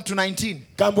 Let me jump to 19.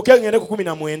 Kambuke ngende ku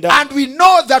 19. And we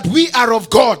know that we are of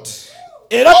God.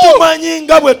 Era tumanyi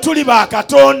nga bwe tuli ba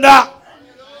Katonda.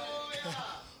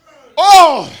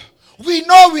 Oh, we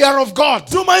know we are of God.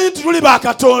 tumanyi nti tuli ba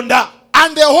Katonda.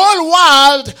 And the whole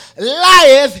world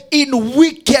lieth in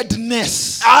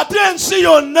wickedness. Ate ensi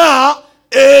yonna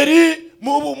eri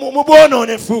mu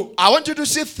bwonoonefu. I want you to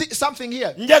see something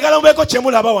here. Njagala mubeeko kye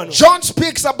mulaba wano. John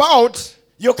speaks about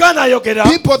Yokaana ayogera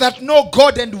people that know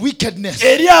God and wickedness.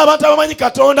 eri abantu abamanyi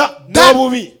Katonda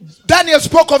n'obubi. Daniel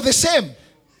spoke of the same.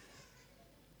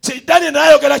 Daniel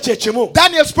naye ayogera kye kimu.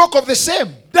 Daniel spoke of the same.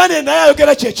 Daniel naye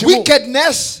ayogera kye kimu.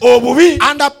 Wickedness Obubi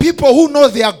under people who know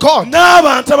their God.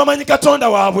 n'abantu abamanyi Katonda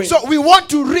waabwe. So we want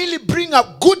to really bring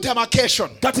a good demarcation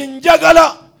Kati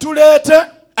njagala tuleete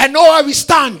and know where we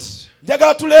stand.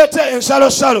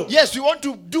 ensalosalo. Yes, we want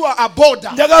to do a border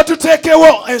Njagala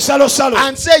tuteekewo ensalosalo.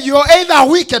 and say you're either a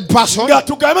wicked person, Nga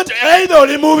tugambe nti either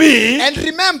oli mubi and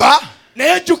remember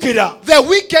naye jjukira the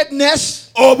wickedness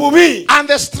obubi and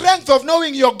the strength of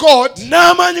knowing your God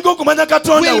n'amaanyi g'okumanya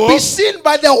Katonda will wo be seen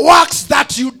by the works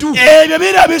that you do. ebyo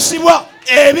birabisibwa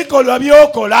ebikolwa So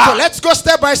by'okola. let's go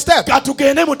step by step.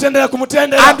 Katugende mutendera ku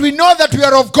mutendera. And we know that we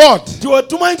are of God.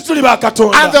 Tumanyi nti tuli ba And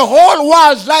Katonda. the whole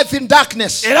world lies in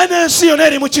darkness. Era n'ensi yonna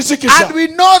eri mu kizikiza. And we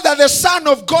know that the Son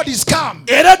of God is come.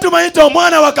 Era tumanyi nti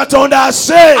omwana wa Katonda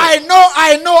ase. I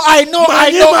know.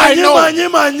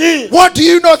 Manyi. What do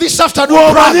you know this afternoon,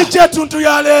 Omanyi brother? kyetuntu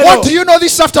ya leero. What do you know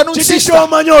this afternoon, Kiki sister?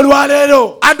 ky'omanyi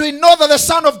olwaleero. And we know that the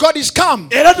Son of God is come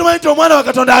Era tumanyi nti omwana wa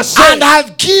Katonda ase. and has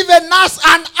given us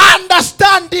an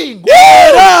understanding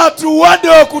Era atuwadde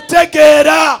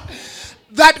okutegeera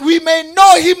that we may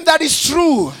know him that is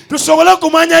true. tusobole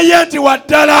kumanya ye nti wa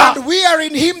ddala. And we are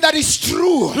in him that is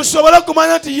true. Tusobole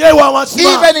kumanya nti ye wa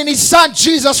mazima. Even in his Son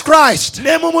Jesus Christ.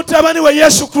 Ne mu mutabani we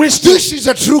Yesu Kristo. This is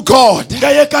a true God Nga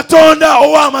ye Katonda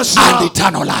ow'amazima. and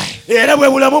eternal life. Era bwe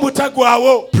bulamu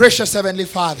butagwawo. Precious Heavenly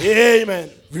Father, Amen.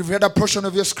 we've read a portion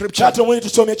of your scripture. Taata omwenyi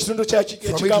tusomye ekitundu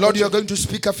From it, Lord, you're going to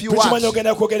speak a few tukimanyi words.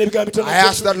 ogenda kwogera ebigambo bitono. I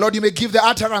ask that, Lord, you may give the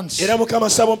utterance. Era Mukama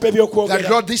nsaba ompe That, ebyokwogera.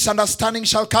 Lord, this understanding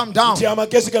shall come down. Nti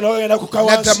amagezi gano gagenda kuka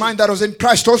Let the wansi. mind that was in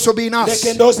Christ also be in Leka us.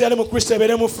 endowooza yali mu Kristo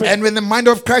ebeere mu ffe. And when the mind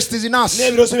of Christ is in us,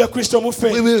 N'ebirowoozo bya Kristo mu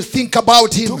ffe. we will think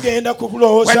about him. Tugenda When we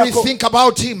kulowoozako. think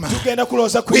about him, Tugenda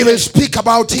kulowooza ku we ye. will speak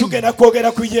about him. Tugenda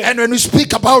kwogera ku ye. And when we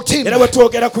speak about him, Era bwe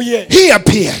twogera ku ye. he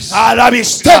appears.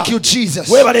 Alabisa. Thank you, Jesus.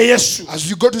 Weebale Yesu. As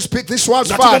you go to speak these words,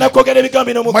 Nga tugenda Father, kwogera ebigambo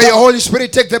bino mu may your Mukama. Holy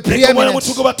Spirit take the Leka Omwana preeminence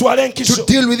Mutukuvu batwale to enkiso.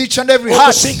 deal with each and every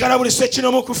heart. Okusinkana buli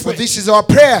ssekino mu For kuffe. this is our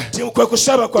prayer. Ti kwe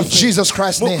kusaba In kwaffe. Jesus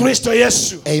Christ's Mu name. Kristo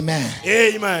Yesu. Amen.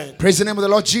 Amen. Praise the name of the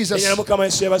Lord Jesus. Ennyala Mukama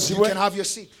Yesu You yeebazibwe. can have your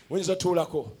seat. Muyinza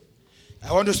otuulako.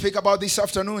 I want to speak about this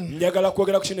afternoon. Njagala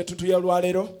kwogera ku kino etuntu ya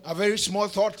lwaleero. A very small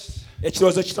thought.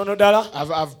 Ekirowoozo kitono ddala.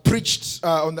 I've preached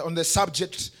on the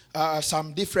subject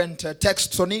some different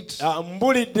texts on it.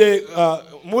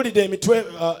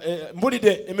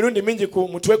 Mbulidde emirundi mingi ku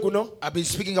mutwe guno. I've been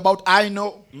speaking about I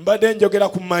know. Mbadde njogera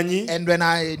ku mmanyi. And when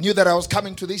I knew that I was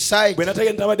coming to this side, Bwe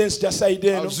nategedde nabadde nzija sayidi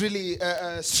I eno. was really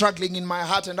struggling in my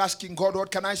heart and asking God, what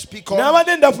can I speak on?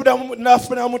 N'abadde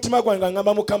nafuna mu mutima gwange nga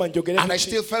ngamba Mukama njogere And I ku ki.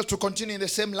 still felt to continue in the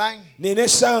same line. Nina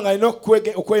essanga nina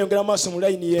okweyongera maaso mu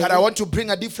layini But I yeemu. want to bring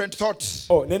a different thought.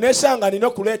 Nina essanga nina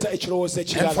okuleeta ekirowoozo And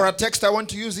for ekirala. a text, I want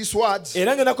to use these words.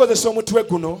 Era ngenda kukozesa omutwe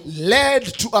guno. Led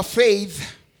to a faith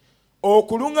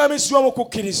Okuluŋŋamizibwa mu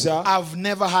kukkiriza I've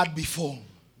never had before.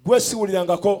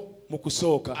 gwesiwulirangako mu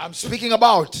kusooka. I'm speaking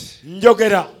about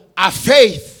Njogera a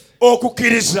faith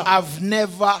okukkiriza I've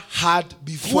never had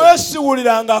before.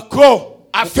 gwesiwulirangako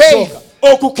A mu faith kusooka.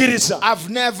 Okukkiriza I've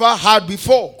never had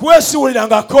before.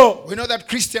 gwesiwulirangako. We know that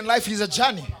Christian life is a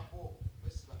journey.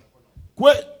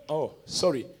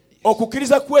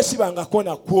 Okukkiriza kwesibangako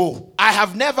nakwo. I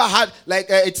have never had,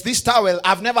 it's this towel.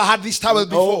 I've never had this towel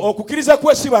before. Okukkiriza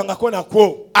kwesibangako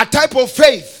nakwo. A type of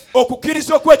faith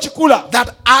Okukkiriza okw'ekikula that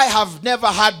I have never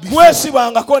had before.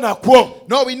 kwesibangako nakwo.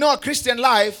 No, we know a Christian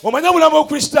life Omanye obulamu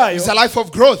bw'Okristaayo is a life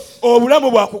of growth.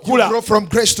 obulamu bwa You kukula. grow from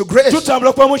grace to grace.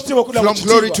 Tutambula okuva mu kitiibwa okudda mu From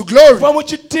glory kitiibwa. to glory. Okuva mu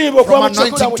kitiibwa From okuva mu kisa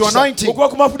anointing okudda mu to kisa. anointing. Okuva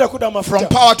ku mafuta okudda mu From mafuta.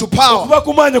 power to power. Okuva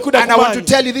ku maanyi okudda And ku I want to maanyi.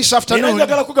 tell you this Era afternoon,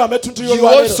 njagala kugamba etuntu you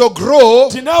y'olwaleero. also grow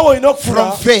Ti naawe olina from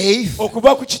okufuna faith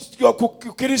okuva ku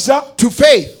kukkiriza to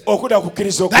faith. okudda ku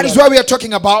kukkiriza That is okulala. what we are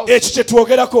talking about. Ekyo kye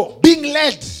twogerako. Being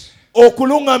led.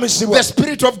 Okuluŋŋamizibwa. The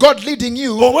Spirit of God leading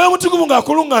you Omwoyo Omutukuvu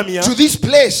ng'akuluŋŋamya to this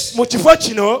place mu kifo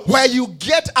kino where you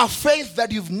get a faith that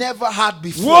you've never had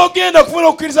before. w'ogenda okufuna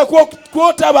okukkiriza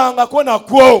kwotabangako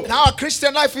nakwo. Now, a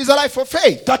Christian life is a life of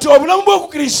faith. Kati obulamu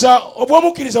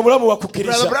obw'omukkiriza bulamu bwa Brother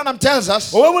kukkiriza. Branham tells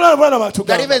us Obw'omulala that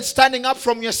atugamba even standing up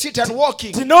from your seat and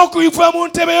walking, ti n'okuyiva mu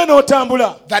ntebe yo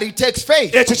n'otambula, that it takes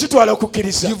faith. ekyo kitwala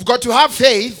okukkiriza. You've got to have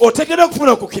faith Otegeddwa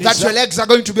okufuna that your okukkiriza legs are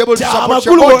going to be able to ti support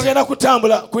your amagulu body. g'ogenda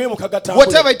kutambula kuyimuka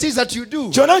whatever it is that you do,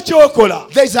 kyonna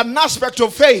kyokola there is an aspect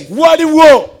of faith.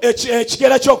 waliwo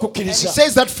ekigera And it ky'okukkiriza.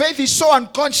 says that faith is so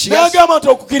unconscious, n'agamba nti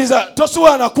okukkiriza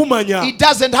tosobola na kumanya, it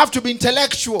doesn't have to be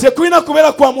intellectual. tekulina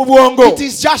kubeera kwa mu bwongo, It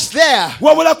is just there.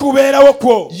 wabula kubeerawo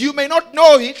kwo. You may not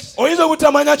know it, Oyinza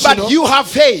obutamanya kino, but you have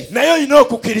faith. naye olina You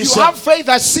okukkiriza. have faith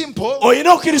as simple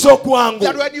Olina okukkiriza okwangu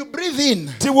that when you breathe in,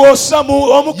 nti bw'ossa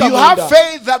omuka you have munda,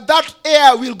 faith that that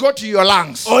air will go to your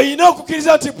lungs. olina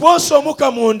okukkiriza nti bw'ossa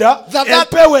omuka munda, That-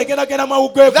 empewo egendagenda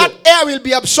mawugwe go, That air will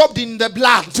be absorbed in the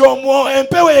blood. nti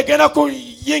empewo egenda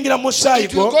kuyingira mu musaayi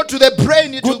It will gwo, go to the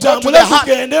brain, it will go to gutambule the heart.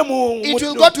 kugende mu It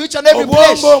will go to each and every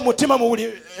place. obwongo, omutima, mu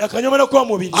buli akanyomero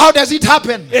k'omubiri. How does it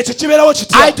happen? Ekyo kibeerawo I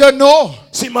kitya don't know.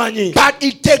 simanyi, But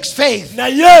it takes faith.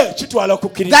 naye kitwala That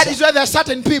okukkiriza. is why there are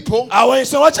certain people, Awo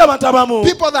ensonga ki abantu abamu,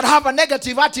 people that have a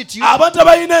negative attitude, abantu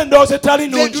abalina endowooza etali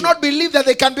they do nnungi, not believe that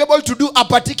they can be able to do a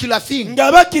particular thing.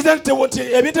 nga bakkiriza nti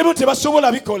ebintu ebimu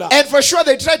tebasobola bikola, And for sure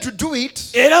they try to do it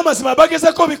era amazima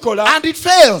bagezeko bikola and it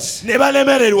fails. ne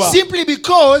balemererwa. Simply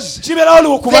because Kibeerawo they did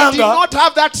lwokubanga not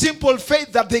have that simple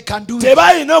faith that they can do it.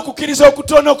 tebalina okukkiriza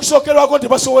okutono okusookerwako nti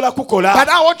basobola kukola. But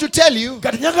I want to tell you,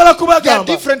 Kati njagala there are kubagamba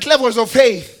different levels of faith.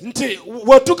 nti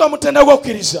bw'otuuka mu ttenda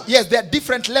gw'okukkiriza, Yes, there are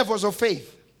different levels of faith.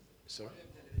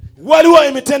 waliwo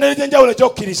emitendera egy'enjawulo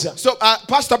egy'okukkiriza. So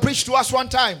Pastor preached to us one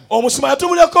time Omusima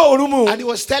yatubuleko olumu, and he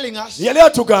was telling us yali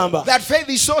atugamba that faith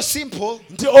is so simple.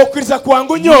 nti okukkiriza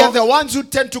kwangu We nnyo, are the ones who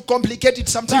tend to complicate it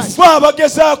sometimes. ffe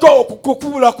abagezaako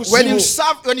okukubula When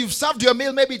kusibu, you've served your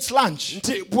meal, maybe it's lunch.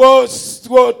 nti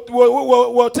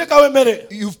bw'oteekawo emmere,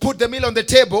 You've put the meal on the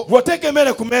table. bw'oteeka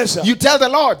emmere ku meeza, You tell the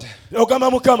Lord, ogamba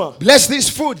Mukama, bless this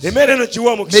food. emmere eno giwe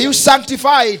May omukisa, you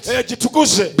sanctify it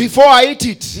gitukuze before I eat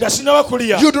it. nga sinaba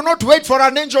kulya. You do not wait for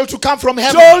an angel to come from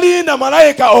heaven. Tolinda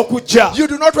malayika okujja, You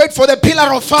do not wait for the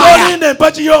pillar of fire tolinda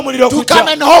empagi y'omuliro to come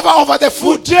okujja, and hover over the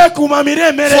food kuteekumamira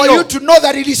emmere for you yo, to know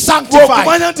that it is sanctified.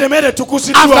 bw'okumanya nti emmere After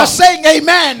etukuziddwa. saying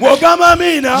amen, Bw'ogamba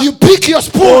amiina, you pick your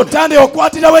spoon. otande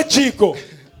okwatirawo ekiiko.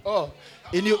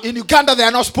 In Uganda, there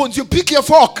are no spoons. You pick your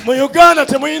fork Mu Uganda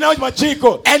temulinawo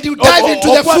makiiko, and you dive into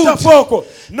the okwata food. fooko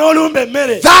n'olumba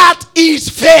emmere. That is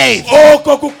faith.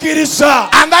 Okwo kukkiriza.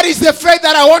 And that is the faith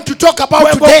that I want to talk about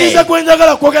Kwe kukkiriza today. kwe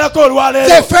njagala kwogerako The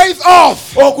olwaleero. faith of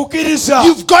Okukkiriza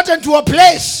you've gotten to a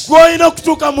place gw'olina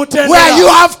okutuuka mu where you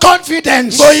ttendera have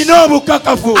confidence ng'olina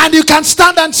obukakafu, and you can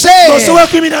stand and say, ng'osobola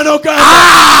okuyimira n'ogamba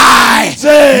I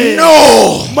nze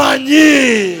know.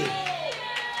 manyi.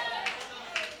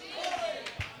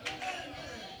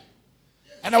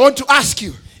 And I want to ask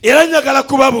you, Era njagala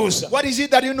kubabuuza, what is it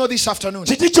that you know this afternoon?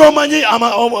 kiki ky'omanyi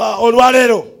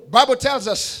olwaleero? Bible tells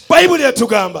us Bayibuli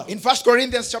etugamba in 1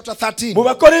 Corinthians chapter 13, mu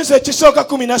Bakolinso ekisooka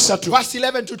 13, verse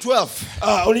 11 to 12.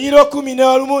 olunyiriro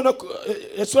 11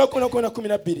 essula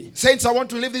 12. Saints, I want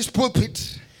to leave this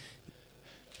pulpit.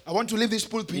 I want to leave this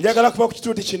pulpit Njagala kuba ku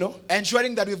kituuti kino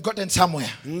ensuring that we've gotten somewhere.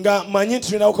 nga manyi nti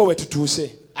tulinawoko we tutuuse,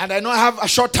 And I know I have a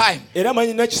short time. era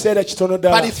manyi n'ekiseera kitono But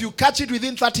ddala. if you catch it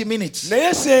within 30 minutes,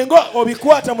 Naye senga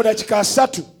obikwata mu dakika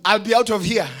 3, I'll be out of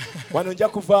here. wano nja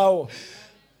kuvaawo.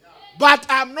 But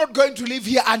I'm not going to leave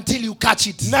here until you catch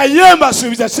it. Naye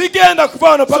mbasuubiza sigenda kuva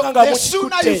wano paka nga The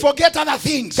sooner you mukikutte. forget other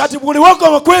things, Kati buli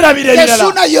wokoma kwerabira the ebirala,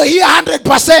 sooner you're here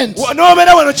 100%.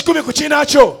 n'obeera wano 10 ku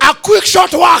kiinaakyo, A quick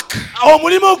short walk.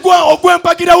 omulimu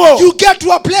ogw'empagirawo You get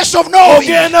to a place of knowing.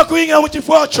 ogenda kuyingira mu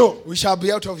kifo kyo. We shall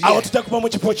be out of Awo here. tujja kuva mu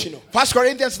kifo kino. 1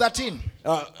 Corinthians 13,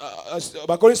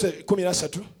 Bakolinso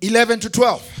 13 11 to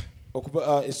 12.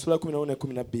 okuva essula 11 ne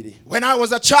 12. When I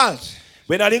was a child,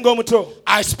 Bwe nali ng'omuto,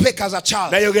 I spake as a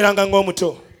child. nayogeranga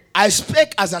ng'omuto, I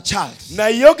spake as a child.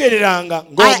 nayogereranga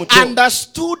I ng'omuto,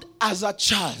 understood as a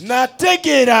child.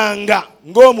 nategeeranga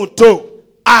ng'omuto,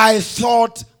 I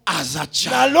thought as a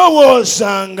child.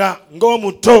 nalowoozanga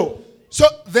ng'omuto. So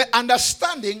the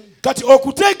understanding Kati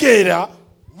okutegeera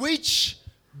which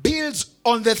builds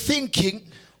on the thinking,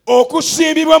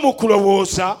 okusimbibwa mu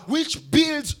kulowooza, which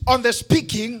builds on the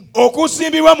speaking,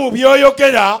 okusimbibwa mu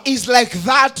byoyogera, is like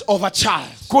that of a child.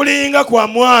 kulinga kwa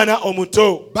mwana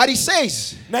omuto. But he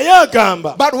says, Naye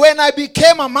agamba, but when I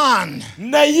became a man,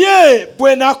 naye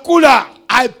bwe nakula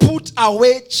I put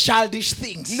away childish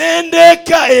things.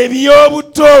 nendeeka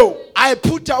eby'obuto, I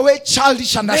put away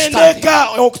childish understanding.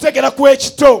 nendeeka okutegeera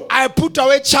kw'ekito, I put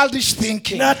away childish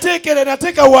thinking.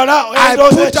 nateeka wala I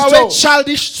endowooza put away ekito,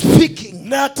 childish speaking.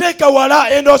 n'ateeka wala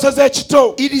endowooza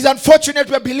z'ekito. It is unfortunate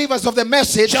we're believers of the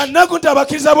message, Kyannaku nti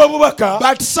abakkiriza b'obubaka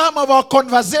but some of our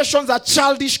conversations are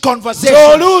childish conversations.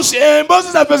 oluusi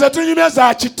emboozi zaffe ze tunyumya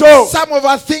za kito. Some of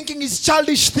our thinking is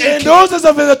childish thinking. Endowooza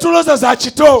zaffe ze tulooza za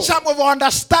kito. Some of our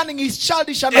understanding is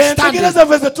childish Entegera understanding.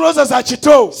 zaffe ze tulooza za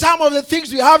kito. Some of the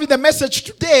things we have in the message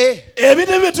today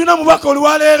Ebintu bye tulina mu bubaka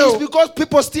olwaleero is because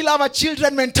people still have a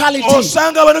children mentality.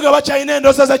 osanga abantu nga bakyalina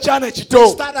endowooza za kyana ekito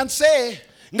Start and say,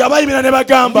 nga bayimira ne we are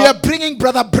bagamba bringing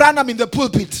Brother Branham in the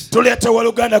pulpit. tuleete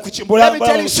waluganda ku Let me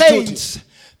tell you, kimbulamba saints,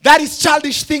 that is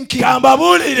childish thinking.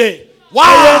 kambabuulire Wow.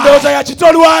 eyo endowooza ya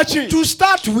kito lwaki To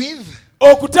start with,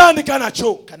 okutandika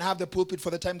nakyo can I have the pulpit for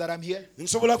the time that I'm here?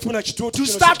 nsobola kufuna kituutu To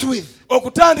kino start with,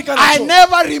 okutandika I nakyo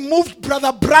never removed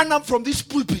Brother Branham from this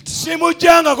pulpit.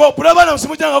 simujjangako bulabana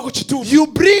simujjanga ku kituutu You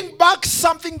bring back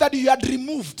something that you had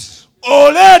removed.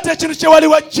 oleeta ekintu kye wali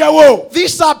wajjawo.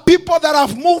 These are people that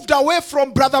have moved away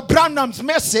from Brother Branham's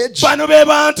message, Bano be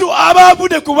bantu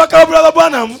abaavudde ku bubaka bwa Brother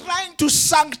Branham trying to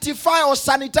sanctify or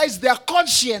sanitize their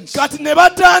conscience kati ne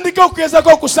batandika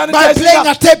okugezaako by playing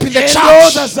a tape in the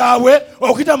endowooza church. zaabwe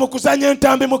okuyita mu kuzanya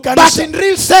entambi mu But kanisa. in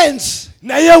real sense,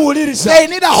 Naye wuliriza they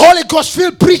need a Holy Ghost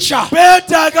filled preacher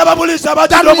beetaaga ababuliza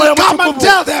that abajjula omwoyo will come and mutukuvu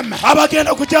tell them,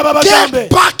 abagenda kujja babagambe get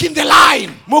back in the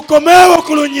line. mukomeewo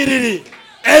ku lunyiriri.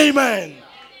 Amen.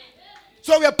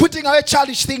 So we are putting away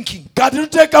childish thinking. Kati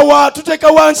tuteeka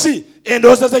wansi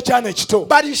endowooza z'ekyana ekito.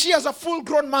 But you see, as a full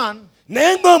grown man,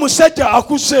 Naye ng'omusajja you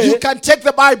akuze can take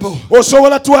the Bible.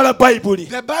 osobola twala bayibuli.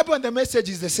 The Bible and the message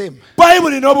is the same.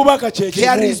 Bayibuli n'obubaka kye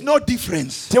There is kimu. no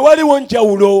difference. Tewaliwo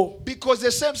njawulo. Because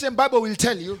the same Bible will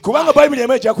tell you. Kubanga bayibuli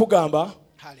emu ejja kugamba.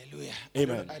 Hallelujah.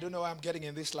 Amen. I don't know why I'm getting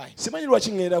in this line. Simanyi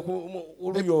lwaki ŋŋenda ku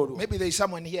oluyi olwo. Maybe there is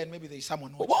someone here and maybe there is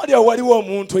someone who. Oba olyawo waliwo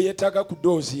omuntu eyeetaaga ku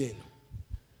ddoozi eno.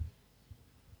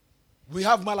 We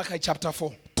have Malachi chapter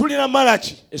 4. Tulina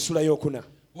Malaki essula y'okuna.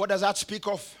 What does that speak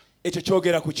of? Ekyo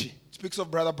kyogera ku ki? It speaks of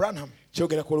Brother Branham.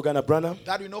 Kyogera ku oluganda Branham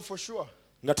That we know for sure.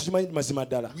 nga tukimanyi mazima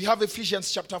ddala. We have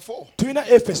Ephesians chapter 4. Tulina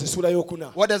Efeso essula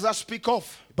y'okuna. What does that speak of?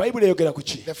 Bayibuli eyogera ku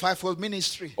ki? The fivefold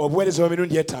ministry. Obuweereza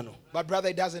bw'emirundi etaano. But brother,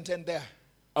 it doesn't end there.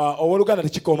 Owooluganda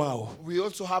tekikoma awo. We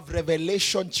also have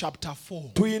Revelation chapter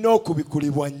 4. Tulina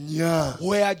okubikulibwa nnya.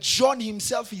 Where John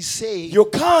himself is saying,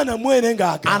 Yokaana mwene and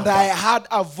ng'agamba. I heard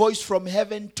a voice from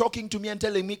heaven talking to me and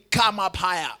telling me, come up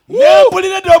higher. Ne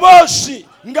mpulira eddoboozi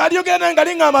ng'alyogera naye nga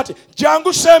liŋŋamba nti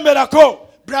jangu semberako.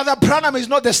 Brother Branham is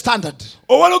not the standard.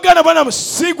 Owooluganda Branham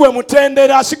si gwe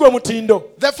mutendera si gwe mutindo.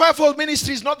 The fivefold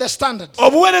ministry is not the standard.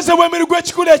 Obuweereza bw'emiru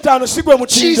gw'ekikulu etaano si gwe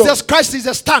mutindo. Jesus Christ is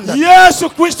the standard. Yesu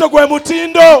Kristo gwe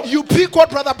mutindo. You pick what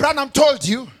Brother Branham told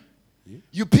you.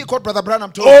 You pick what Brother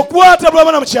Branham told you. Okwata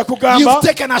bw'abana mu kyakugamba. You've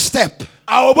taken a step.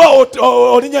 Awo oba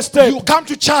olinya step. You come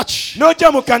to church.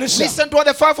 N'ojja mu kanisa. Listen to what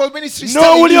the fivefold ministry is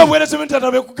telling N'owulira you. obuweereza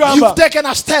bw'entaano bekugamba. You've taken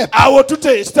a step. Awo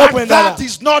tute step But endala. that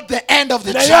is not the end of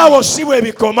the Naye journey. awo si bwe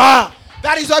bikoma.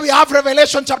 That is why we have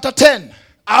Revelation chapter 10.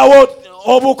 Awo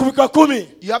obukubika 10.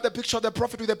 You have the picture of the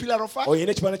prophet with the pillar of fire.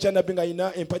 Oyina ekifaananyi kya nnabbi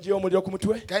ng'ayina empagi y'omuliro ku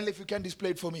mutwe. Kindly, if you can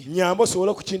display it for me. Nyamba osobole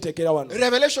okukinteekera wano.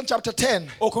 Revelation chapter 10.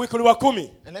 Okubikulibwa 10.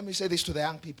 And let me say this to the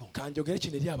young people. Kanjogere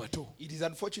kino eri abato. It is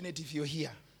unfortunate if you're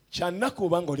here Kyannaku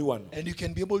oba ng'oli wano. and you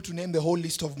can be able to name the whole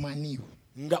list of manu.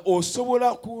 Nga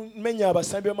osobola kumenya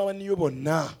abasambi b'amamaniyo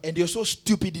bonna. And you're so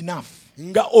stupid enough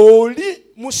Nga oli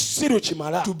musiru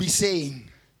kimala. to be saying,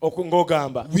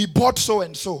 Ng'ogamba. we bought so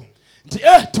and so Nti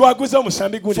twaguza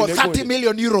omusambi gundi for ne 30 gundi.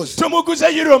 million euros. Tumuguza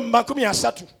euro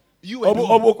 30. You and who?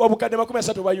 Obukadde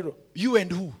 30 obwa euro. You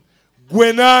and who?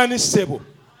 Gwe naani ssebo?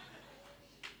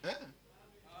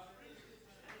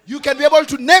 You can be able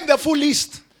to name the full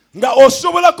list. Nga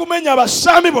osobola kumenya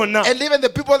abasambi bonna. And even the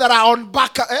people that are on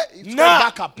backup. It's called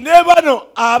backup. Ne bano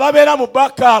ababeera mu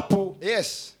backup.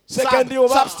 Yes. Second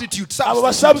oba Substitute. abo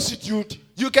ba substitute.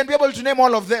 You can be able to name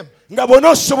all of them. Nga bonna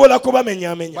osobola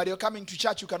kubamenyaamenya. But you're coming to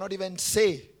church, you cannot even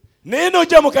say. Naye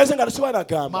n'ojja mu kanisa nga tosobola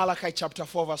nagamba. Malachi chapter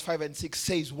 4 verse 5 and 6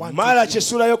 says 1, 2, Malaki 3.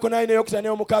 essula y'okuna n'eyokutaano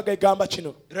n'omukaaga egamba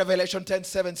kino. Revelation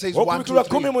 10:7 says 1, 2, Okubikirwa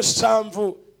 3.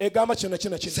 17 egamba kino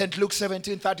kino. St. Luke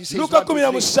 17:30 says Luka 1, 2,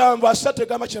 3. 17:3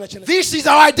 egamba kino kino. This is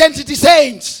our identity,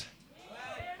 saints.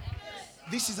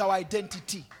 This is our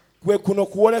identity. Kwe kuno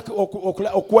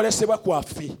okuwolesebwa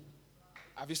kwaffe.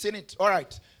 Have you seen it? All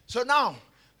right. So now,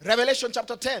 Revelation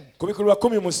chapter 10. Kubikirwa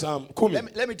 10.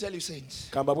 Let me tell you, saints.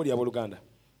 Kamba buli abooluganda.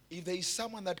 If there is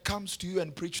someone that comes to you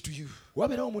and preach to you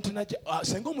Wabeerawo omuntu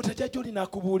senga omuntu ajja gy'oli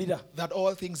n'akubuulira. that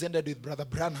all things ended with Brother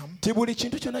Branham, Ti buli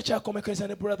kintu kyonna kyakomekereza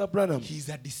ne Brother Branham. he's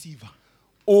a deceiver.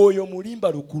 Oyo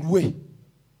mulimba lukulwe.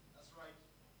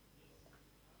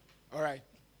 All right.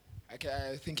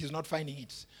 I think he's not finding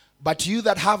it. But you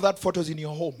that have that photos in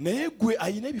your home, naye gwe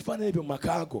ayina ebifaananyi ebyo mu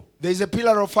maka go. there is a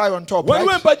pillar of fire on top, Waliwo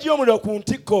right? empagi y'omuliro ku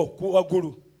ntikko ku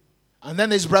waggulu. And then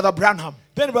there's Brother Branham.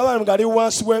 Then Brother Branham ng'ali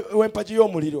wansi w'empagi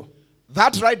y'omuliro.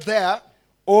 That right there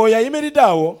Oyo ayimiridde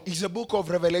awo is the book of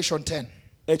Revelation 10.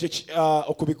 ekyo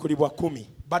okubikkulibwa 10.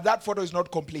 But that photo is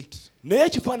not complete. Naye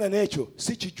ekifaananyi ekyo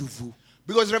si kijuvu.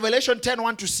 Because Revelation 10,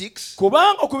 1-6,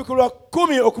 Kubanga okubikkulibwa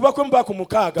 10 okuva ku mpaka ku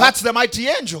 6, that's the mighty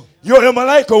angel. y'oyo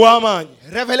malayika ow'amaanyi.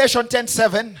 Revelation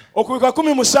 10:7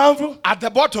 Okubikkulibwa 17 at the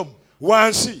bottom.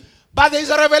 wansi. But there is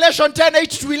a Revelation 10,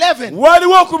 8-11.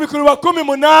 Waliwo okubikkulibwa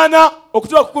 18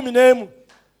 okutuuka ku 11.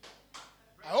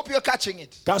 I hope you're catching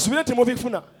it. Kansubire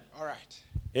temubifuna. All right.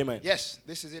 Amen. Yes,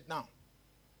 this is it now.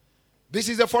 This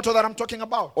is the photo that I'm talking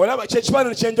about. Olaba kye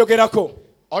kifaananyi kye njogerako.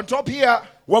 On top here,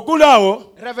 Waggulu awo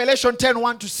Revelation 10,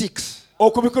 1-6.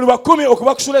 okubikkulibwa 10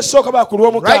 okuva ku sula esooka baa ku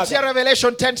Right here, lw'omukaaga.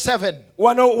 Revelation 10:7.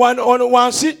 Wano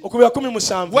wansi okubikkulibwa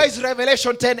 17. Where is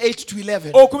Revelation 10,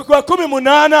 8-11? Okubikkulibwa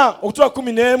 18 okutuuka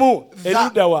 11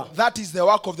 erudda wa. That is the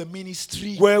work of the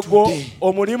ministry Gwegwo today.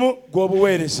 omulimu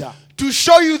gw'obuweereza. To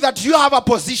show you that you have a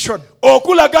position.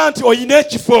 Okulaga nti oyina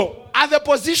ekifo. And the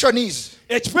position is,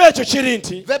 Ekifo ekyo kiri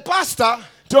nti the pastor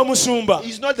nti omusumba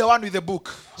is not the one with the book.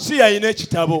 si yalina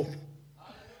ekitabo.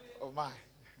 Oh my.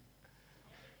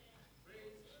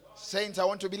 Saints, I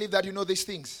want to believe that you know these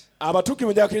things.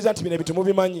 Abatuukirivu njakkiriza nti bino ebintu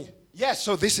mubimanyi. Yes,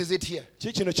 so this is it here.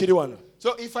 Kino kiri wano.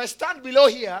 So if I stand below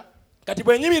here, Kati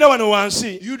bwe nyimira wano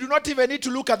wansi you do not even need to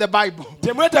look at the Bible.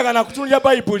 temwetaaga na kutunulira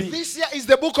Bayibuli. This here is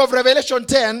the book of Revelation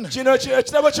 10 Kino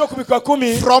ekitabo ky'okubikkulibwa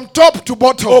 10 from top to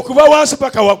bottom. okuva wansi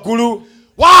paka waggulu.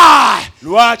 Why?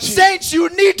 Lwaki? Saints, you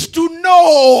need to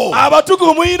know.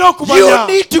 Abatukuvu muyina You okumanya.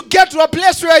 need to get to a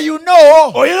place where you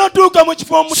know Oyina otuuka mu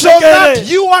kifo so that mutegeere.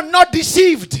 you are not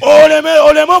deceived.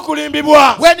 Oleme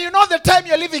okulimbibwa. When you know the time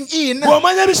you're living in,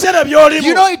 Bw'omanya ebiseera you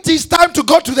by'olimu. know it is time to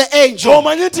go to the angel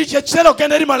Omanyi nti kyekiseera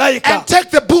okugenda eri malayika. and take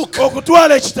the book.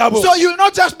 Okutwala ekitabo. So you'll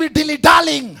not just be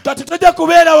dilly-dallying. Kati tojja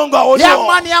kubeerawo nga Young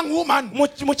man, young woman.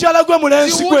 mukyala gwe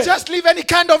mulenzi You gwe. won't just live any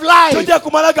kind of life. Tojja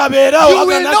kumala gabeerawo You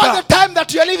will know aganaga. the time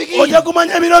that you're living Ojja in.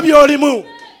 kumanya ebiro by'olimu.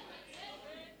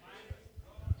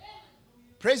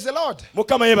 Praise the Lord.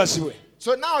 Mukama yeebasibwe.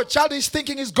 So now childish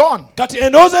thinking is gone. Kati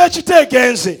endowooza y'ekito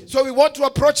egenze. So we want to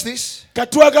approach this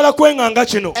Kati twagala kwenganga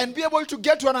kino. and be able to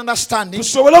get to an understanding.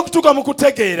 Tusobole okutuuka mu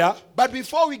kutegeera. But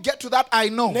before we get to that, I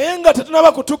know. Naye nga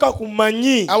tetunaba kutuuka ku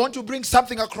manyi. I want to bring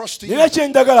something across to you. Nina kye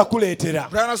njagala kuleetera.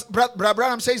 Brother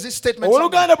Branham says this statement somewhere.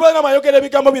 Owooluganda Branham ayogera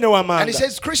ebigambo bino And he wamanga.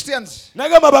 says, Christians,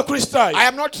 Nagamba abakristaayo. I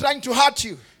am not trying to hurt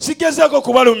you. Sigezaako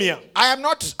kubalumya.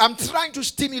 I'm trying to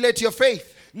stimulate your faith.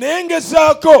 Naye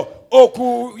ngezaako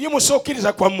okuyimusa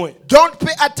okkiriza kwammwe. Don't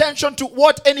pay attention to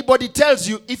what anybody tells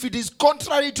you if it is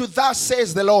contrary to thus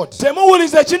says the Lord.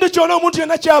 Temuwuliza ekintu kyonna omuntu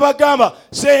yenna ky'abagamba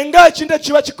senga ekintu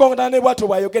kiba kikongana ne bw'atyo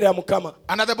bw'ayogerera Mukama.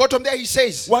 And at the bottom there he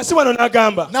says, Wansi wano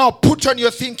n'agamba now put on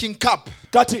your thinking cap.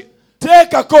 kati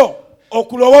teekako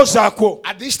okulowooza kwo.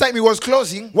 At this time he was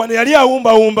closing, Wano yali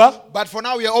awumbawumba but for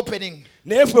now we are opening.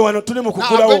 naye ffe wano tuli mu Now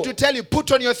I'm going to kugulawo. tell you,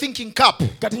 put on your thinking cap.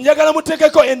 Kati njagala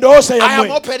muteekeko endowooza I am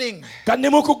yammwe. opening. Kati ne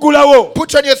mukugulawo.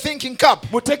 Put on your thinking cap.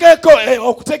 Muteekeko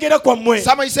okutegeera kwammwe.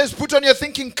 Somebody says, put on your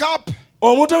thinking cap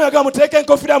Omuntu omuyagala muteeke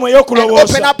enkofiira mwe and open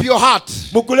ey'okulowooza. up your heart.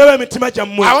 Mugulewo emitima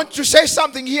gyammwe. I want to say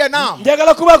something here now.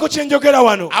 Njagala kubaako kye njogera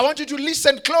wano. I want you to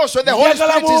listen close when the Holy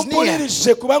Njagala Spirit is near.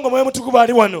 mumpulirize kubanga Omwoyo Mutukuvu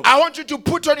ali wano. I want you to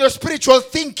put on your spiritual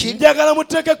thinking, Njagala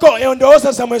muteekeko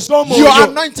endowooza zammwe your ez'omwoyo.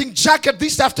 anointing jacket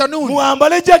this afternoon,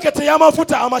 Mwambale jaketi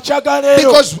ey'amafuta amakya ga leero.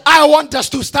 because I want us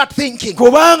to start thinking.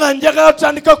 Kubanga njagala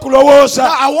tutandika Now kulowooza.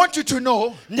 I want you to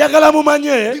know, Njagala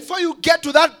mumanye before you get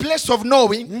to that place of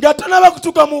knowing, nga tonaba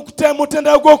kutuuka mu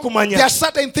mutendera gw'okumanya. there are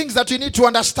certain things that you need to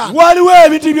understand. Waliwo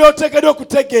ebintu by'oteekeddwa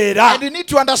okutegeera. And you need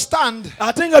to understand,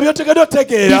 Ate nga by'oteekeddwa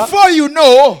okutegeera. before you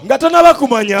know, Nga tonaba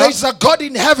kumanya. there is a God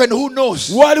in heaven who knows.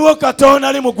 Waliwo Katonda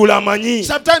ali mu ggulu amanyi.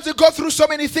 Sometimes we go through so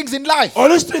many things in life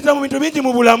Oluusi tuyita mu bintu bingi mu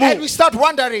and bulamu. we start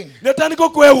wondering, Ne tutandika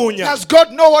okwewuunya. does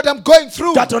God know what I'm going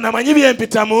through? Katonda amanyi bye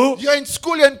mpitamu. You're in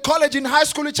school, you're in college, in high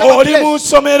school, whichever Oli mu place.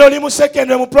 ssomero, oli mu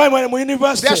secondary, mu primary, mu There are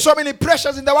university. so many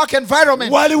pressures in the work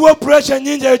environment. Waliwo pressure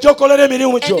nyingi ekyokolera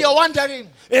emirimu And kyo. you're wondering,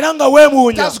 Era nga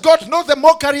weemuunya. does God know the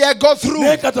mockery I go through?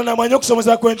 Naye Katonda amanyi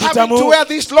okusomeza kwe Having to mpitamu. wear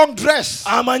this long dress.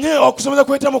 Amanyi okusomeza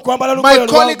kwe mpitamu kwambala My lugoye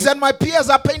colleagues luwanvu. and my peers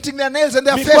are painting their nails and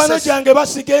their Mikwano faces. gyange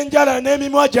basiga enjala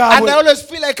n'emimwa And I gyabwe. always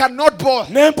feel like an oddball.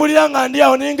 Ne mpulira nga ndi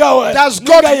awo Does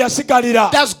God- ninga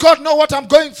yasigalira. Does God know what I'm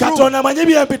going through? Katonda amanyi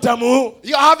bye mpitamu.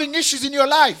 You're having issues in your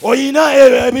life. Oyina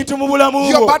ebintu mu bulamu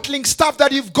You're bwo. battling stuff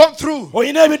that you've gone through.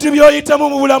 Oyina ebintu by'oyitamu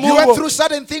mu bulamu You went bwo. through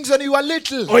certain things when you were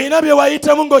little. Oyina bye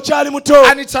wayitamu ng'okyali muto.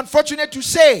 And it's unfortunate to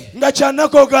say nga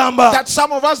kyanako ogamba that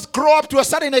some of us grow up to a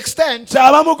certain extent,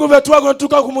 abamu ku be twagala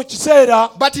tutuuka ku mu kiseera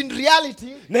but in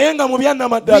reality, naye nga mu we are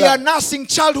byannamaddala nursing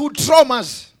childhood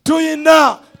traumas.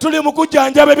 tuli mu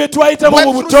kujjanjaba bye twayitamu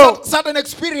mu Went through buto certain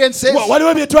experiences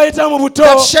waliwo bye twayitamu mu buto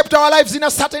that shaped our lives in a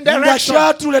certain nga direction.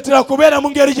 kyatuleetera kubeera mu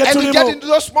ngeri gye And you get tulimu into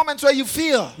those moments where you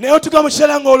feel, naye otuka mu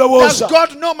kiseera does ng'olowooza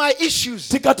God know my issues?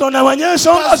 ti katonda amanye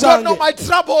ensonga Does God know zange my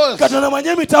troubles? katonda amanye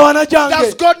emitawaana Does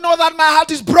gyange God know that my heart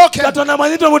is broken? katonda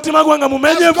amanye nti omutima gwange Does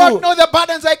mumenyevu God know the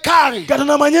burdens I carry?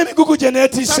 katonda amanye emigugu gye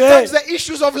Sometimes neetise the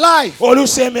issues of life,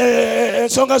 oluusi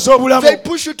ensonga z'obulamu they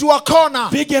push you to a corner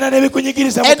bigenda ne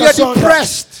bikunyigiriza mu and you're kasonda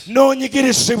depressed.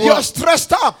 n'onyigirizibwa You're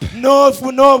stressed up.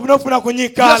 n'ofuna You're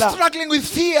kunyiikaala struggling with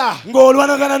fear.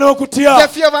 ng'olwanagana The n'okutya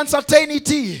fear of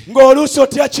uncertainty. ng'oluusi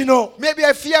otya kino Maybe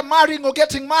I fear marrying or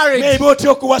getting married. maybe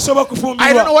otya okuwasa oba I don't know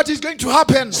kufumbirwa what is going to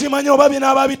happen. simanyi oba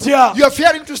binaaba bitya You're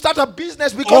fearing to start a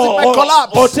business because it might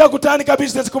collapse. otya kutandika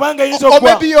bizinesi kubanga eyinza Or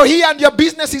okugwa maybe you're here and your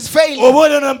business is failing. oba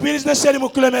oli na bizinesi eri mu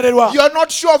kulemererwa You're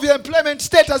not sure of your employment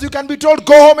status. You can be told,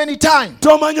 go home anytime.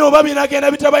 tomanyi oba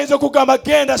binagenda bitabayinza okugamba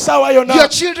genda saawa Your yonna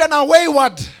children are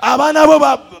wayward. abaana bo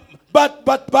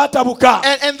batabuka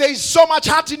And there is so much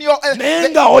hurt in your... naye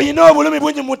nga olina obulumi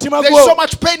bungi mu mutima There's so gwo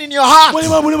much pain in your heart.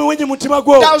 mulimu obulumi bungi mu mutima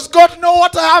gwo Does God know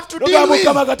what I have to deal Lugamba with?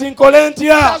 mukama kati nkole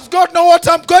ntya Does God know what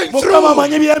I'm going mukama through?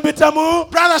 amanyi byembitamu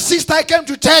Brother, sister, I came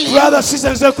to tell you, brother sister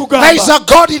nze there is kugamba a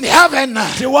God in heaven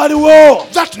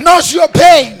tewaliwo that knows your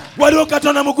pain, waliwo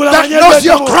katonda mukulu that amanye knows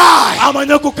your ebyetamu, cry,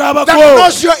 amanye okukaaba that kwo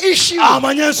knows your issue.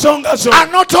 amanye ensonga zo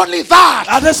And not only that,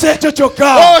 ate si ekyo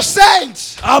kyokka oh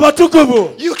saints,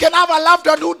 abatukuvu you can have a loved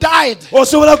one who died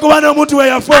osobola kuba n'omuntu we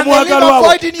yafa and they leave a omwagalwawo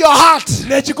void in your heart.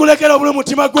 nekikulekera obuli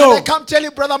mutima And gwo they come tell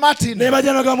you, Brother Martin, ne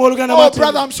bajja nogamba oluganda oh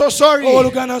brother, I'm so sorry.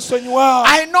 oluganda nsonyiwa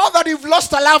I know that you've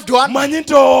lost a loved one, manyi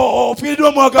nti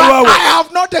ofiiriddwa but omwagalwawo I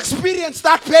have not experienced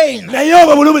that pain. naye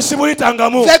obwo bulumi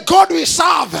sibuyitangamu The God we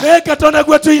serve naye katonda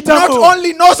gwe not tuyitamu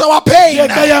only knows our pain,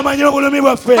 yekka yamanyi obulumi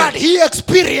bwaffe but he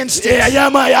experienced it.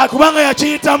 kubanga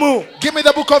yakiyitamu Give me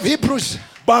the book of Hebrews.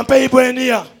 bampe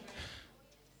ibuleniya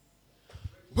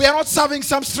We are not serving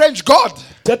some strange God.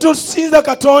 tetusinza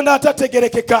katonda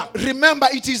atategerekeka Remember,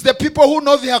 it is the people who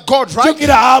know their God, right?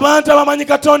 jjukira abantu abamanyi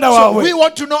katonda So we waabwe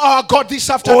want to know our God this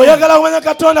afternoon. oyagala kumanya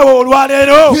katonda we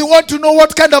olwaleero We want to know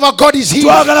what kind of a God is he.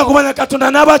 twagala kumanya katonda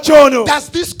n'abakyono Does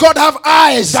this God have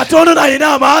eyes? katonda ono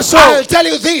alina amaaso I'll tell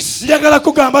you this. njagala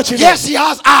kugamba kino Yes, he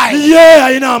has eyes. ye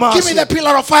alina Give me amaaso the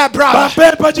pillar of fire, brother.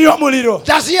 bampe empagi y'omuliro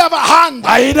Does he have a hand?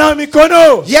 alina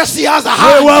mikono Yes, he has a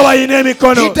hand. weewaawo alina He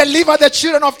emikono delivered the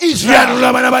children of Israel yanunula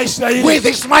abaana ba isirayiri with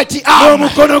his mighty arm.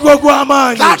 n'omukono gwe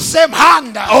ogw'amaanyi That same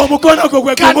hand omukono gwo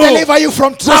gwe can gumu deliver you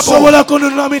from trouble. gusobola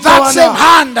kununula That same mitawana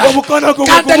hand omukono gwo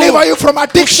can gwe deliver gumu you from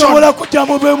addiction. gusobola kujja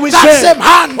mu bwemise That same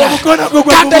hand omukono gwo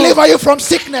gwe can gumu deliver you from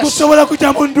sickness. gusobola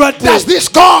kujja mu ndwadde Does this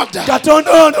God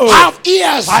katonda ono have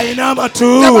ears? alina The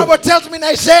amatu Bible tells me in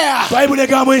Isaiah bayibuli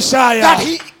egamba mu isaaya that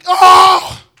he,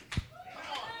 oh,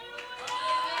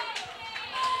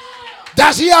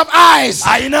 does he have eyes?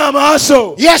 alina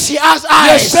amaaso Yes, he has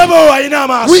eyes. yesebo alina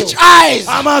amaaso Which eyes?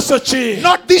 amaaso ki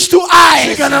Not these two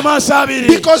eyes. sigana maaso abiri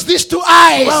Because these two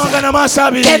eyes kubanga na maaso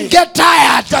can abiri get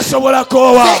tired. gasobola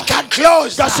koowa They can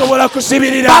close. But gasobola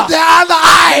kusibirira the other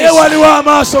naye eyes, waliwo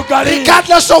amaaso gali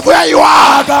regardless of where you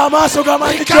are, aga amaaso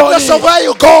gamanyi regardless of kyoli where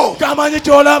you go, gamanyi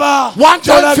kyolaba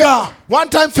one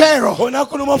time Pharaoh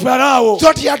olunaku lumu falaawo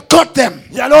thought he had got them.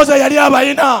 yalooza yali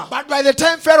abalina But by the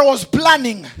time Pharaoh was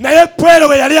planning naye pwero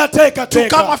bwe yali to come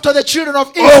ateekateeka after the children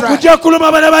of Israel, okujja kuluma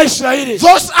abaana ba isirayiri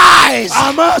those eyes,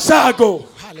 amaaso ago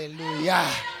hallelujah,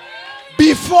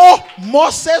 before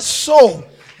Moses saw,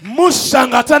 musa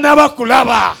nga tanaba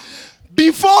kulaba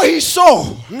before he saw,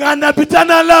 nga nabbi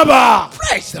tanalaba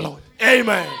praise the Lord.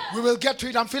 amen We will get to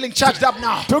it. I'm feeling charged up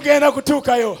now. tugenda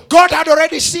kutuukayo God had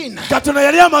already seen, katonda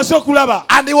yali amaze okulaba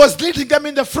and he was leading them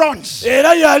in the front. era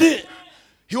yali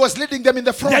He was leading them in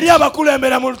the front. yali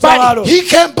abakulembera mu But lutabaalo he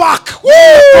came back.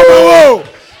 komawo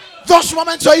Those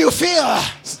moments where you feel,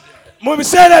 mu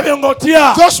biseera ebyo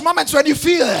ng'otya those moments when you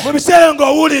feel, mu biseera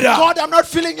ng'owulira God, I'm not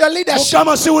feeling your leadership.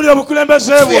 mukama siwulira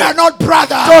obukulembeze bwe Fear not,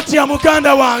 brother. totya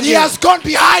muganda He wange has gone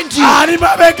behind you. ali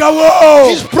mabegawo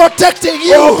He's protecting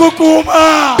you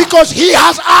okukuuma because he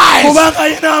has eyes. kubanga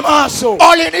alina amaaso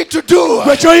All you need to do,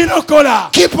 gwe kyolina okukola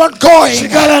keep on going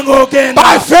sigala ng'ogenda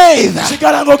by faith,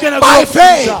 sigala ng'ogenda By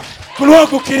kulw'okukkiriza ku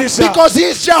lw'okukkiriza because he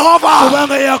is Jehovah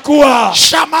kubanga yakuwa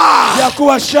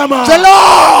Shammah, shama the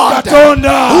Lord,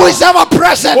 katonda who is ever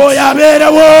present. oyo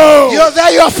abeerewo You're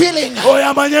there, you're feeling, oyo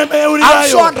amanye I'm so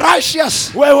emewulirayo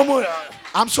unrighteous. weewumula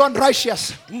I'm so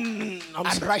unrighteous.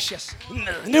 and righteous.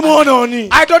 Ndi mwonooni.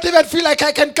 I don't even feel like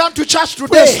I can come to church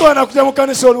today. Tesobola kuja mu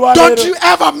kkanisa olwaleero. Don't you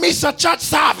ever miss a church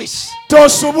service.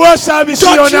 Tosubwa saabisi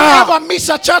Don't you yonna. ever miss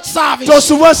a church service.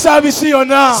 Tosubwa saabisi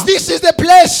yonna. This is the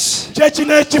place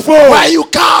Kyekino ekifo where you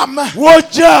come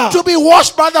wojja to be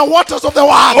washed by the waters of the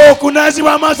word.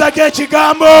 okunaazibwa amazzi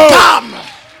ag'ekigambo. Come.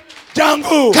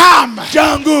 Jangu. Come.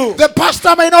 Jangu. The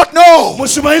pastor may not know.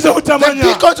 Musumanyize The butamanya.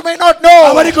 deacons may not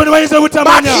know. Abaliko ne bayinza But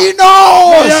butamanya. he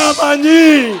knows. Naye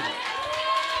amanyi.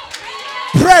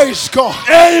 Praise God.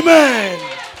 Amen.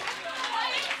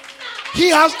 He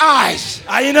has eyes.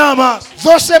 Ayina amaaso.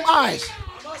 Those same eyes.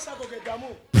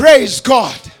 Praise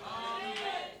God.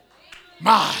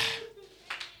 My.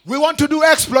 We want to do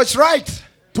exploits, right?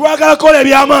 Twagala kukola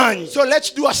eby'amaanyi. So let's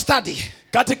do a study.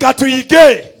 Kati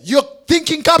katuyige. Your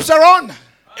thinking caps are on.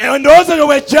 Endowooza yo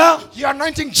bw'ejja. Your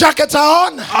anointing jackets are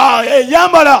on.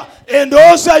 Yambala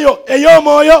endowooza yo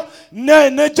ey'omwoyo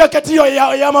ne jaketi yo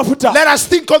ey'amafuta. Let us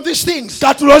think on these things.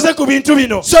 Katulooze ku bintu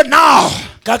bino. So now,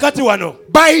 Kakati wano.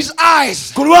 by his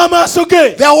eyes, Ku lw'amaaso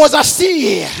ge. there was a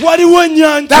sea Waliwo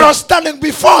ennyanja. that was standing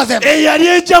before them.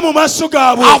 Eyali ejja mu maaso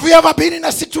gaabwe. Have you ever been in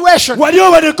a situation? Wali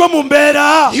obaddeko mu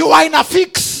mbeera. You are in a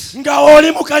fix. Nga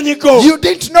oli mu kanyigo. You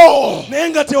didn't know Naye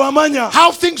nga tewamanya.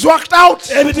 how things worked out.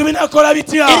 Ebintu binakola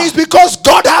bitya. It is because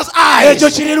God has eyes. Ekyo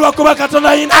kirirwa kuba Katonda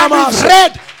alina And with amaaso.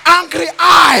 red, angry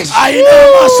eyes. Alina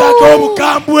amaaso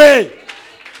ag'obukambwe.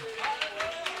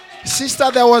 Sister,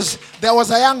 there was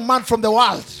a young man from the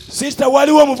world Sister,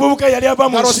 waliwo omuvubuka eyali ava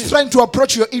mu that was nsi. trying to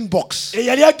approach your inbox.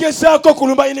 Eyali agezaako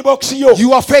kulumba inbox yo.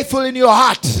 You are faithful in your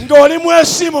heart. Ng'oli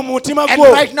mwesimu mu mutima And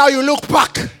gwo. right now you look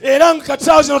back. Era nga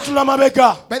katisaawo zino tula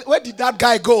mabega. But where did that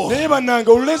guy go? Naye bannange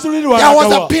olulezi luli There was a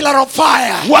lwalagawa. pillar of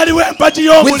fire Waliwo empagi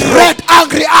with y'omuliro. red,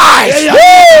 angry eyes. Eyali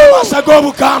amaaso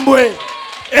ag'obukambwe.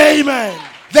 Amen.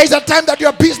 There's a time that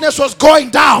your business was going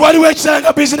down. Waliwo ekiseera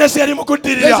nga bizinesi yali mu There's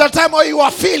kuddirira. a time where you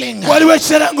are feeling Waliwo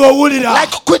ekiseera ng'owulira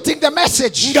like quitting the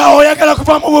message. nga oyagala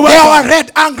kuva mu There bubaka. were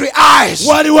red, angry eyes.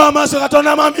 Waliwo amaaso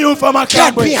Katonda amamyufu Get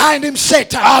amakambwe. behind him,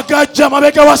 Satan. Agajja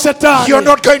mabega wa Setaani. You're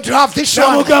not going to have this one.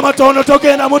 Namugamba tono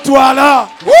togenda mutwala.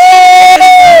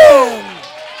 Woo!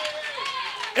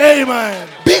 Amen.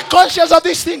 Be conscious of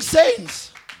these things,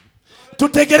 saints.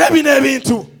 Tutegere bino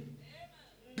ebintu.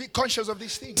 Be conscious of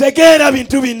these things. Tegeera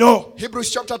bintu bino.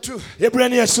 Hebrews chapter 2.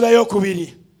 Eburaniya essula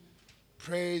y'okubiri.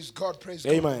 Praise God, praise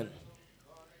God. Amen.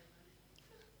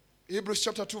 Hebrews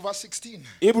chapter 2, verse 16.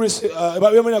 Hebrews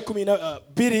Eburaniya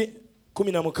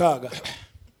 2:16.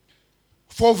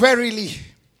 For verily,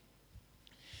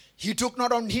 he took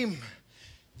not on him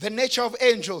the nature of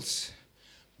angels,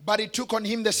 but he took on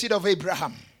him the seed of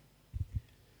Abraham.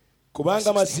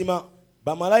 Kubanga mazima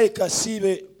bamalayika si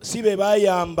be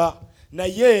bayamba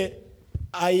naye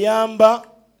ayamba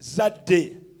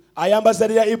zadde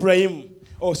lya Ibrahimu.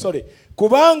 Oh sorry.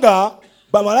 Kubanga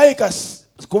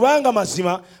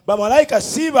mazima bamalayika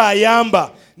si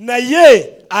bayamba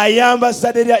naye ayamba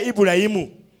zadde lya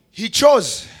Ibrahimu. He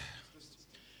chose.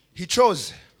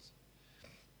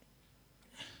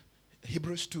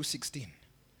 Hebrews 2:16.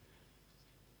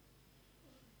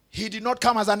 He did not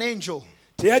come as an angel,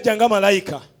 Teyajja nga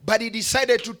malayika. but he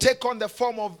decided to take on the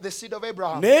form of the seed of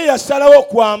Abraham. Naye yasalawo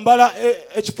kwambala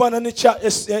ekifaananyi kya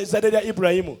ezzadde lya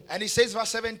Ibrahimu. And he says, verse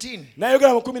 17,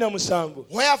 N'ayogera mu 17.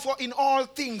 wherefore in all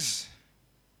things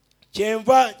Kye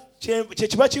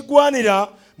kiba kigwanira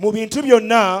mu bintu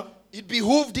byonna it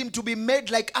behooved him to be made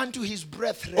like unto his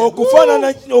brethren.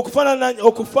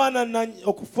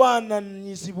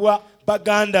 okufaananyizibwa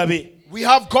baganda be. We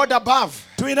have God above,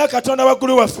 Tulina Katonda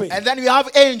waggulu waffe. and then we have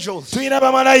angels, Tulina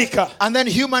bamalayika. and then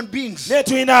human beings. Ne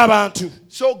tulina abantu.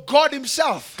 So God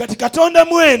himself Kati Katonda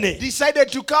mwene decided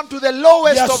to come to the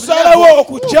lowest of yasalawo levels.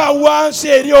 okujja wansi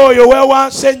eri oyo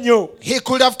wewansi ennyo. He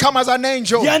could have come as an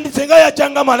angel, Yanditse nga yajja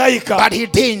nga malayika. but he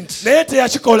didn't. Naye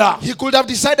teyakikola. He could have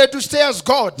decided to stay as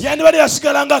God, Yandibadde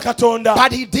yasigala nga Katonda.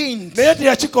 but he didn't. Naye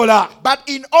teyakikola. But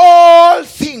in all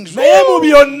things, Naye mu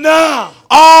byonna,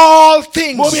 all mu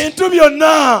things, bintu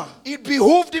byonna, it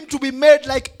behooved him to be made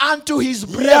like unto his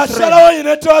brethren. yasalawo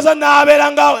yinetwaza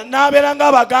n'abeera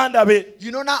nga baganda be. You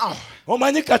know now,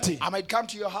 Omanyi kati I might come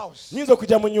to your house, nyinza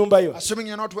okujja mu nnyumba yo assuming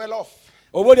you're not well off,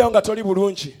 oba oliawo nga toli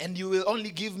bulungi and you will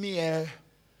only give me a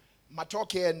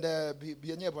matoke and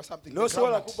bienyevo or something.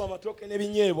 n'osobola groundnut. kubba amatooke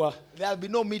n'ebinyeebwa There'll be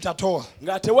no meat at all.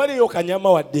 nga tewaliyo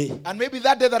kanyama wadde. And maybe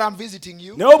that day that I'm visiting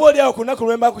you, naye oba oliawo ku lunaku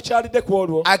lwe mba kukyalidde ku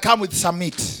olwo I come with some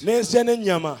meat, n'enzija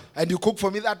n'ennyama and you cook for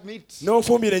me that meat.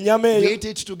 n'onfumbira ennyama We eyo eat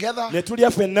it together, ne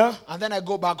tulya ffenna and then I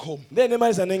go back home. naye ne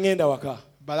maliza ne ŋŋenda waka.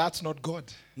 But that's not God.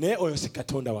 Naye oyo si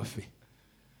Katonda waffe.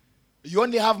 You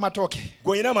only have matoke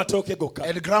Gw'olina amatooke gokka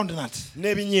and groundnut.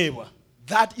 n'ebinyeebwa.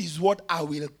 that is what I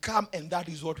will come and that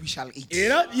is what we shall eat.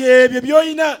 Era byebyo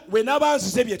by'olina we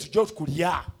n'abanzize bye tujja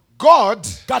kulya. God,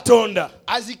 Katonda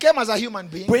as he came as a human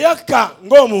being, bwe yakka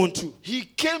ng'omuntu, he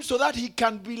came so that he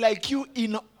can be like you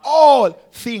in all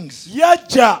things.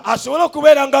 yajja asobole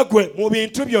okubeera nga gwe mu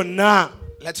bintu byonna.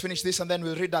 Let's finish this and then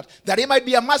we'll read that. That he might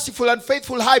be a merciful and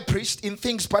faithful high priest in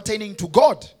things pertaining to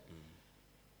God,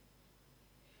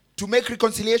 to make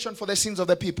reconciliation for the sins of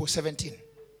the people. 17.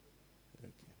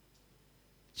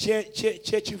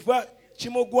 Kyekiva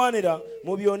kimugwanira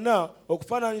mu byonna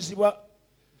okufaananyizibwa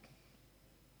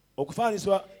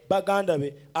baganda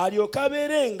be,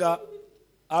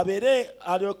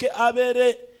 alyoke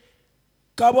abeere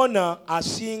kabona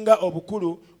asinga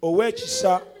obukulu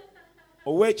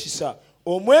ow'ekisa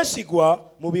omwesigwa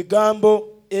mu bigambo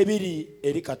ebiri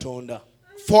eri Katonda.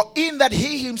 For in that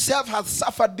he himself hath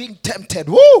suffered being tempted.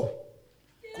 Woo!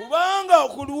 Kubanga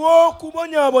kulwo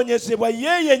kubonyaabonyezebwa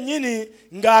ye yennyini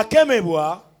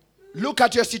ng'akemebwa. Look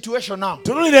at your situation now.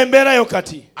 Tunulira embeera yo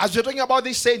kati. As we're talking about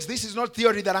these saints, this is not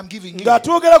theory that I'm giving you. Nga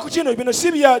twogera ku kino bino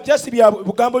si bya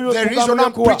bugambo The reason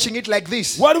I'm preaching it like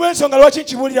this waliwo ensonga lwaki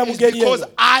nkibuulira mu is ngeri because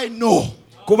eno. I know.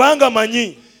 Kubanga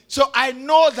manyi. So I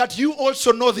know that you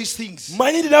also know these things.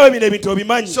 Manyi nawe bino ebintu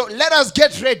obimanyi. So let us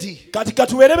get ready. Kati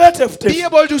katubeere beeteefuteefu. Be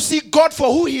able to see God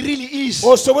for who he really is.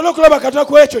 Osobole okulaba Katonda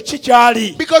ku ekyo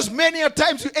kikyali. Because many a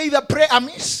times we either pray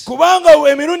amiss Kubanga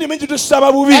emirundi mingi tusaba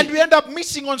bubi. and we end up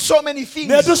missing on so many Ne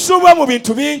things tusuubwa mu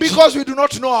bintu bingi. because we do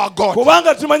not know our God.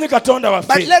 Kubanga tumanyi Katonda But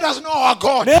waffe. let us know our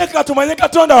God. Naye katumanye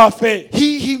Katonda waffe.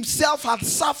 He himself hath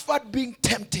suffered being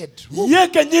tempted. Ye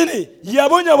kennyini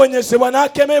yabonyabonyezebwa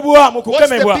n'akemebwa mu What's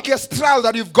the kukemebwa. biggest trial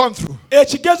that you've gone through?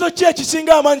 Ekigezo ki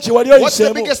ekisinga amaanyi kye wali What's the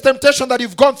oyiseemu? biggest temptation that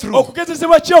you've gone through?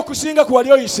 Okugezesebwa ki okusinga ku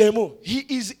wali oyiseemu? He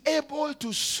is able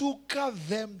to succor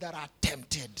them that are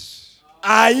tempted.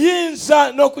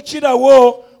 Ayinza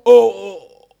n'okukirawo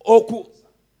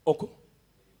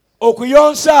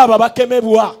okuyonsa abo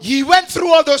abakemebwa. He went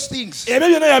through all those things Ebyo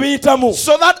byonna yabiyitamu.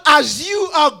 so that as you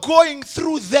are going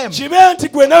through them, Kibe nti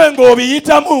gwe nawe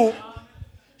ng'obiyitamu,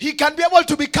 he can be able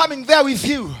to be coming there with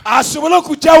you. asobole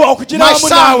okujjawo okugira My wamu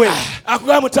son, naawe.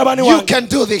 Akugamba mutabani You wange, can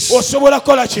do this. osobola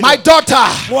kukola kino. My daughter,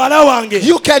 Muwala wange,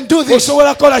 you can do this.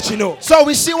 osobola kukola kino. So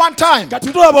we see one time,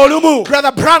 Kati tulaba olumu,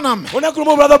 Brother Branham olunaku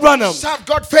lumu Brother Branham served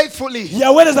God faithfully.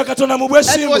 yaweereza Katonda mu And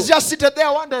he was bwesimbu. just seated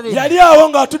there wondering, Yali awo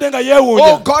ng'atudde nga oh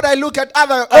yeewuunya. God, I look at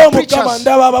other Mukama preachers,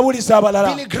 ndaba ababulizi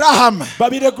abalala. Billy Graham,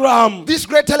 Babire Graham. this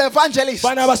great televangelist.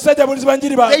 Bano abasajja ababulizi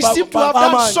banjiri They seem to have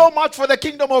done b'amaanyi. so much for the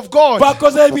kingdom of God.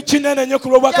 Bakoze ebikinene nnyo ku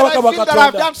Yet lw'obwakabaka I bwa feel that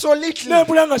I've Katonda. done so little.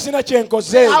 N'empulira nga sina kye They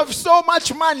nkoze. have so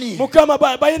much money. Mukama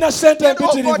balina ssente And oh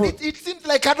God, empitirivu. it seems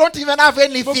like I don't even have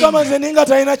anything. Mukama nze ninga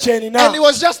talina kye And he nina.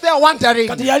 was just there wondering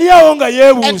Kati yali awo nga and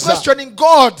yeebuuza. questioning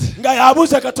God. Nga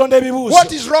yabuuza Katonda ebibuuzo.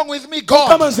 What is wrong with me,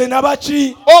 Mukama God? nze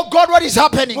nabaki? Oh God, what is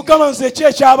happening? Mukama nze ki Oh,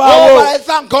 but ekyabaawo? I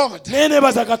thank God. Naye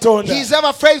neebaza Katonda. He's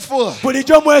ever faithful.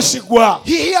 Bulijjo mwesigwa.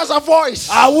 He hears a voice.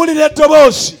 Awulira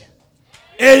eddoboozi.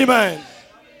 Amen.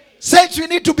 Saints, we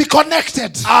need to be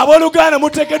connected. Abooluganda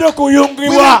muteekeddwa We will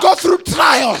okuyungibwa. go through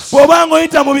trials. Bw'oba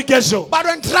ng'oyita mu bigezo. But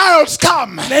when trials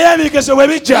come, Naye ebigezo bwe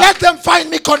bijja. let them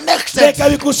find me connected. Leka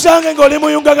bikusange ng'oli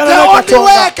muyungagana The ne only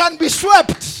way I Katonda. can be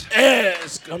swept,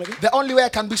 Yes. the only way I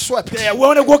can be swept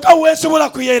Wone gwokka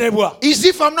wensobola kuyerebwa. is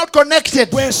if I'm not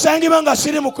connected. Bwe nsangibwa nga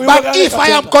siri mu But kuyungagana ne if I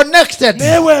am Katonda. connected,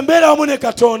 Naye bwe mbeera wamu ne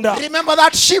Katonda. remember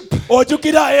that ship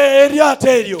Ojjukira eryato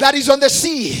eryo. that is on the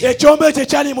sea. Ekyombo ekyo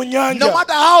ekyali mu No nnyanja.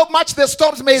 matter how much the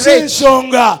storms may Si rage,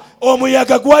 nsonga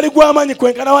omuyaga gwali gw'amaanyi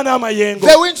kwenkanawa n'amayengo.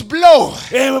 the winds blow,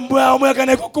 Omuyaga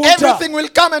ne gukuuta. everything will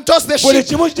come and toss the Buli ship.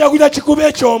 kimu kijja kujja kikuba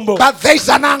ekyombo. But there's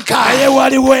an Naye anchor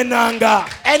waliwo ennanga.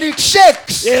 and it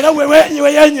shakes. Era The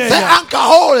weyenyenya. anchor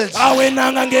holds. Awo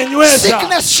ennanga ng'enyweza.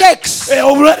 Sickness shakes.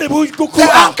 Obulwadde The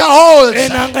bukukuba. anchor holds.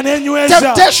 Ennanga n'enyweza.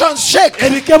 Temptations shake.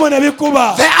 Ebikemo ne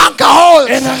bikuba. The anchor holds.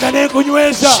 Ennanga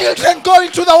n'ekunyweza. Children go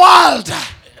into the world.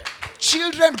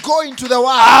 Children go into the world.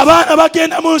 Abaana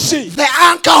bagenda mu nsi. The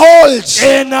anchor holds.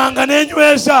 Ennanga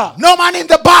n'enyweza. No money in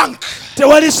the bank.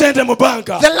 Tewali sente mu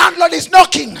banka. The landlord is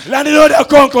knocking. Landlord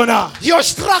akonkona. You're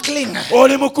struggling.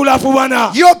 Oli mu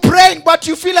kulafubana. You're praying, but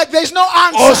you feel like there's no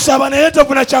answer. Osaba naye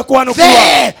tofuna kyakwanukibwa.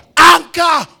 The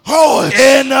anchor holds.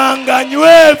 Ennanga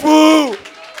nywevu.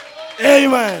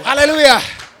 Amen. Hallelujah.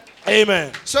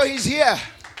 Amen. So he's here.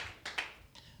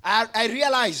 I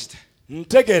realized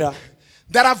Ntegera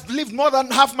that I've lived more than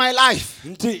half my life.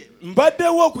 nti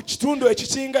mbaddewo ku kitundu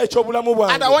ekisinga eky'obulamu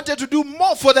And I bwange. wanted to do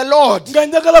more for the Lord. Nga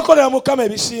njagala kukolera Mukama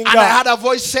And I ebisinga. had a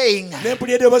voice saying, Ne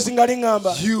mpulira eddoboozi nga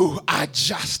liŋŋamba. you are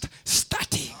just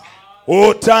starting.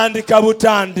 Otandika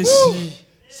butandisi.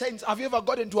 Saints, have you ever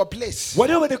got into a place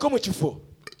Wali obeddeko mu kifo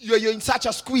you're in such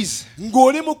a squeeze.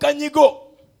 ng'oli mu kanyigo.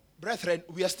 Brethren,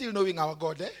 we are still knowing our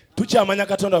God. Tukyamanya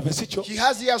Katonda waffe si kyo. He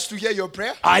has ears to hear your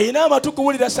prayer. Alina amatu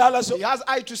kuwulira saala zo. He has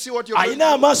eyes to see what you're going Alina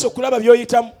through. amaaso okulaba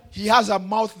by'oyitamu. He has a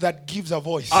mouth that gives a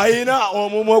voice. Alina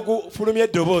omumwa ogufulumya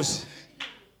eddoboozi.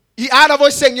 He had a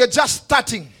voice saying, you're just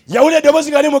starting. Yawulira eddoboozi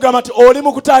nga limugamba nti oli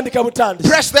mu kutandika butandisi.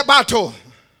 Press the battle.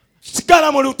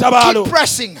 Sigala mu lutabaalo. Keep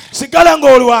pressing. Sigala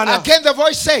ng'olwana. Again the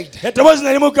voice said, eddoboozi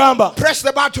ne limugamba. press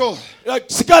the battle.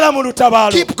 Sigala mu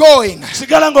lutabaalo. Keep going.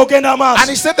 Sigala ng'ogenda amaaso. And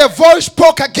he said the voice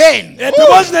spoke again.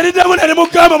 eddoboozi ne liddamu ne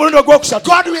limugamba mulundi ogwokusatu.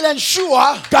 God will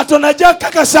ensure Katonda ajja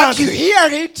kakasa you nti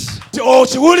hear it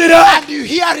okiwulira and you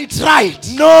hear it right.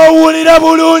 n'owulira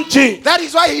bulungi. That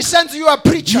is why he sends you a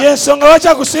preacher y'ensonga lwaki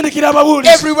akusindikira ababuulizi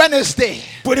every Wednesday,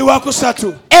 buli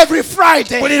wakusatu, every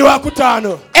Friday, buli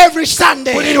lwakutaano, every buli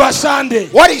Sunday. lwasande.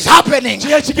 What is happening?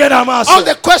 Kiye kigenda All amaaso.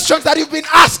 the questions that you've been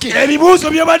asking. ebibuuzo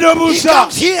by'obadde He obuuza.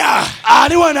 comes here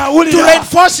Ali wano to awulira.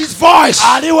 reinforce his voice.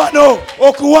 Ali wano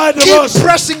okuwa Keep eddoboozi.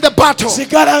 pressing the battle.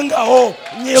 Sigala nga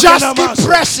Just ogenda keep amaaso.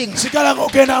 pressing. Sigala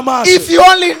ng'ogenda amaaso. If you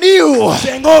only knew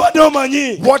Senga obadde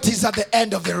omanyi what is at the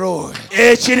end of the road.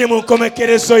 ekiri mu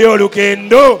nkomekerezo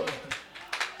y'olugendo.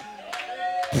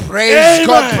 Praise Amen.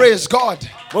 God, praise God.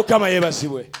 Mukama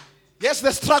yeebazibwe. Yes,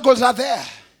 the struggles are there.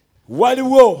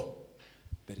 Waliwo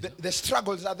The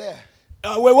struggles are there.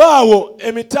 weewaawo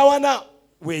emitawana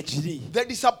weegiri. The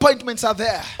disappointments are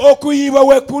there. Okuyiibwa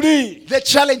weekuli. The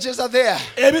challenges are there.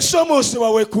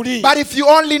 Ebisomoosebwa weekuli. But if you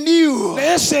only knew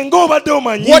Naye senga obadde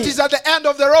omanyi what is at the end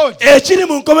of the road, ekiri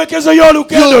mu nkomekezo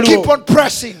y'olugendo you'll keep lwo, on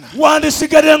pressing.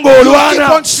 wandisigadde You'll keep ng'olwana,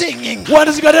 on singing.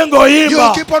 wandisigadde You'll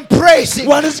ng'oyimba, keep on praising.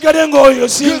 wandisigadde You'll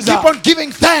ng'oyosinza, keep on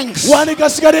giving thanks.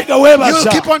 wandikasigadde nga You'll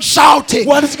weebaza, keep on shouting.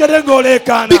 wandisigadde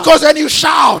ng'oleekaana. Because when you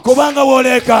shout, Kubanga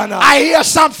bw'oleekaana, I hear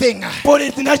something.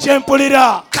 politina kye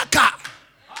mpulira Kaka,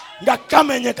 nga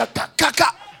kamenye kaka.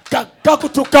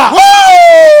 kakutuka.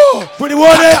 Woo! Buli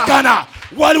bw'oleekaana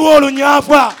waliwo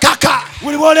olunyaafwa. Kaka,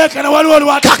 Buli bw'oleekaana waliwo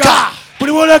olwatika. Kaka.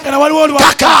 Buli bw'oleekaana waliwo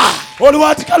olwatika. kaka.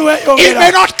 Olwatika It may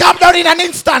lweyongera. not come down in an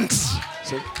instant.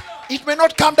 It may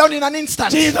not come down in an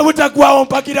instant. Kiyinza butaggwawo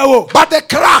mpakirawo. But the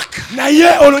crack Naye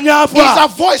is olunyaafwa a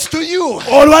voice to you.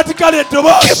 olwatika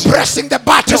ly'eddoboozi. Keep pressing the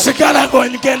battle. Sigala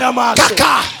ng'ogenda maaso.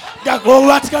 Kaka, Nga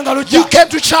olwatika nga you lujja. came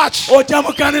to church. Ojja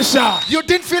mu kanisa. You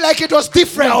didn't feel like it was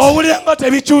different. Owulira nga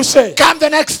tebikyuse. Come the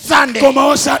next Sunday.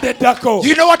 Komawo sande eddako.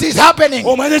 You know what is happening?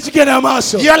 Omanye kigenda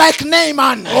maaso. You're like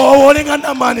Naaman. Olinga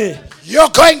Namani. You're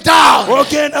going down.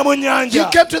 Ogenda mu You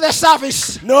nyanja. came to the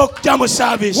service, N'okujja mu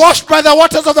saavisi. washed by the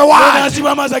waters of the word.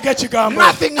 N'onaazibwa amazzi ag'ekigambo.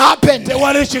 Nothing happened.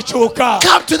 Tewali kikyuka.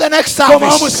 Come to the next Komawo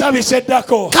mu service. saavisi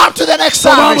eddako. Come to the next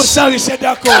Komawo mu service. saavisi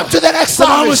eddako. Come to the next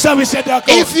Komawo mu service. saavisi eddako.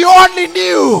 If you only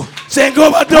knew. Senga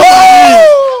obadde omanyi.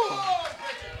 Oh!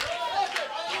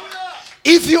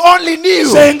 If you only knew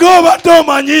Senga obadde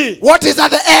omanyi. what is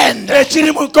at the end.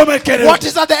 Ekiri mu nkomekerero. What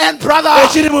is at the end, brother?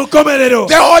 Ekiri mu nkomerero.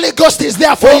 The Holy Ghost is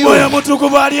there for Omwoyo you.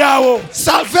 mutukuvu ali awo.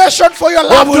 Salvation for your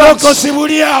loved ones. Obulokozi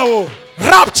buli awo.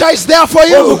 Rapture is there for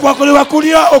you. Okukwakulibwa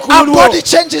kuli awo ku A bulwo. body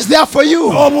change is there for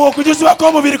you. Okujuzibwako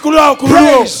omubiri kuli awo ku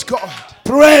bulwo. Praise God.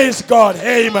 Praise God.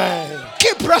 Amen.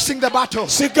 Keep pressing the battle.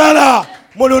 Sigala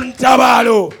mu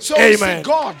lutabaalo. So you see, Amen.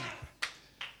 God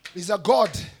is a God.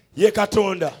 Ye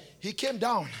Katonda. He came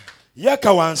down. Yaka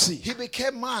wansi. He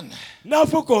became man.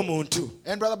 N'afuuka omuntu.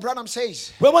 And Brother Branham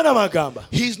says, Bwe mwana magamba.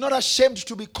 he's not ashamed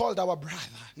to be called our brother.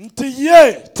 Nti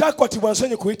ye takwatibwa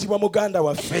nsonyi kuyitibwa muganda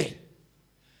waffe.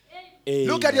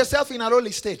 Look at yourself in a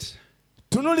lowly state.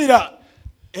 Tunulira.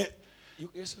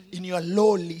 In your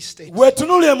lowly state.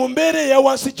 Wetunulire mu mbeera eya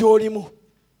wansi gy'olimu.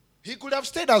 He could have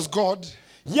stayed as God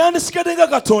Yandisigadde nga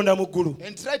Katonda mu ggulu.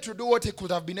 and tried to do what he could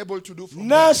have been able to do from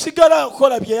there. N'asigala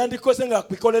okukola bye yandikoze nga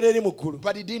bikolera eri mu ggulu.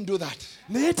 But he didn't do that.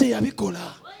 Naye teyabikola.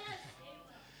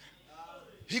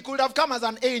 He could have come as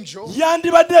an angel,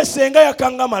 Yandibadde esenga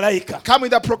yakanga malayika. come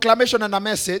with a proclamation and a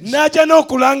message, N'ajja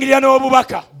n'okulangirira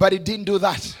n'obubaka. but he didn't do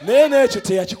that. Naye n'ekyo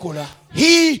teyakikola.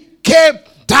 He came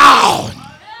down.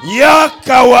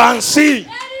 Yaka wansi.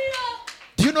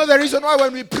 Do you know the reason why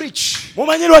when we preach,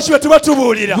 Mumanyi lwaki bwe tuba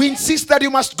tubuulira. we insist that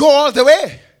you must go all the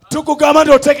way? Tukugamba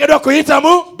nti oteekeddwa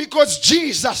kuyitamu. Because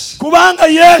Jesus Kubanga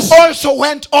Yesu. also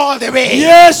went all the way.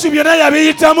 Yesu byonna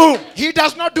yabiyitamu. He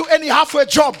does not do any halfway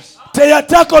jobs.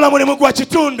 Teyatakola mulimu gwa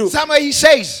kitundu. Somewhere he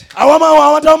says,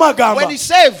 Awantu when amagamba. he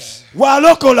saves,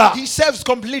 W'alokola. he saves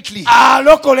completely.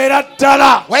 Alokolera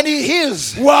ddala. When he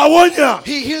heals, W'awonya.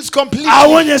 he heals completely.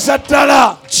 Awonyesa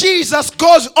ddala. Jesus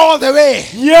goes all the way.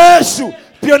 Yesu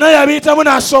byonna yabiyitamu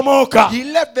n'asomooka. He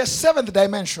left the seventh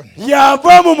dimension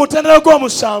Yava mu mutendera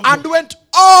gw'omusanvu. and went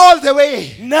all the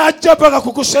way n'ajja paka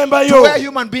to kukusembayo where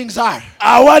human beings are.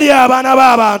 awali abaana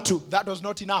b'abantu. That was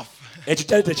not enough. Ekyo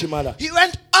kyali tekimala. He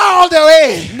went all the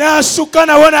way N'asukka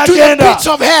nawo to the n'agenda pits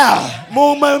of hell.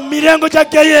 mu miryango gya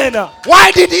Geyeena. Why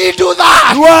did he do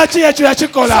that? Lwaki ekyo So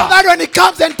yakikola? that when he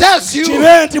comes and tells you,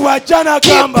 Kibe nti bw'ajja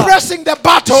keep n'agamba pressing the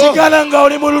battle, sigala nga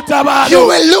oli mu you lutabaalo,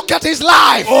 will look at his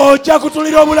life ojja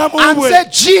kutulira obulamu and bwe say,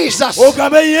 Jesus,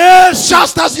 ogambe Yesu,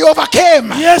 just as you overcame,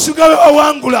 Yesu nga bwe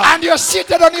wawangula and you're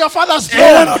seated on your father's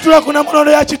era throne, n'otula ku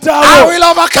namulondo ya I kitaawo, will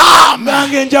overcome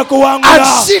nange nja and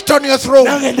kuwangula, sit on your throne.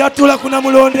 nange nja tula ku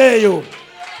namulondo eyo.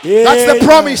 That's the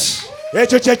promise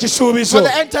Ekyo kye for kisuubizo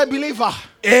the end-time believer.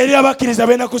 eri abakkiriza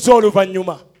b'ennaku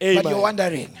z'oluvannyuma. But you're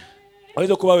wondering,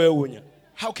 Oyinza okuba weewuunya,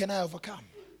 how can I overcome?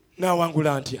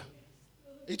 naawangula ntya?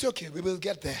 It's okay, we will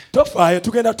get there. Tofaayo,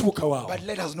 tugenda tuuka waawo. But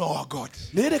let us know our God.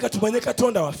 Naye leka tumanye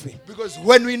Katonda waffe, Because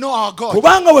when we know our God,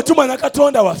 kubanga bwe tumanya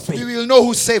Katonda waffe we will know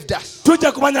who saved us.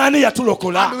 tujja kumanya ani And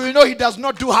yatulokola, we will know he does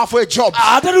not do halfway jobs.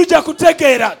 ate tujja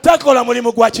kutegeera takola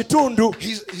mulimu gwa kitundu,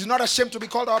 He's not ashamed to be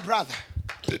called our brother.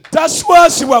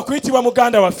 taswasibwa kuyitibwa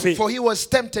muganda waffe, For he was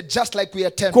tempted just like we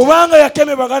are tempted. kubanga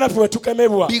yakemebwa nga naffe bwe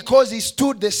tukemebwa, Because he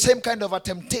stood the same kind of a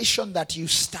temptation that you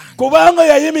stand. kubanga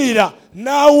yayimirira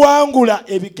n'awangula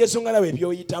ebigezo nga nawe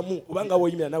ebyoyitamu, kubanga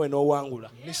bw'oyimirira nawe n'owangula.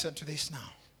 Listen to this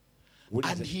now.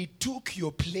 And he took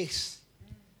your place,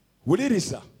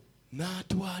 Wuliriza,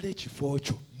 n'atwala ekifo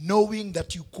kyo, knowing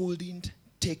that you couldn't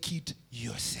take it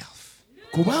yourself.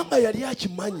 kubanga yali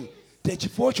akimanyi nti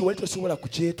ekifo kyo wali tosobola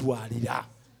kukyetwalira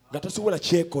nga tosobola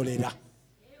kyekolera.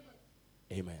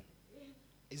 Amen.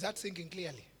 Is that thinking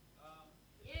clearly?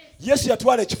 Yesu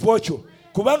yatwala ekifo kyo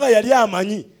kubanga yali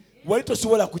amanyi wali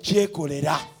tosobola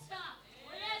kukyekolera.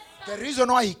 The reason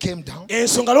why he came down,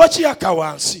 Ensonga lwaki yaka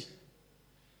wansi,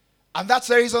 and that's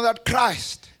the reason that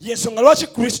Christ, yensonga lwaki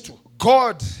Kristo,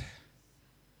 God,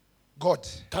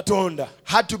 Katonda,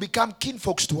 had to become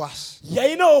kinfolks to us.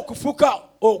 yalina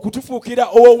okutufuukira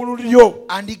ow'olulyo,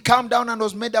 And he came down and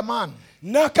was made a man.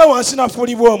 n'aka wansi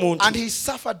n'afuulibwa omuntu, And he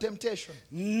suffered temptation.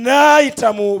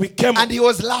 n'ayita mu bikemu, And he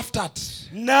was laughed at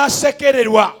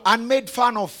n'asekererwa, and made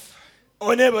fun of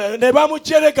ne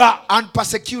bamujerega, and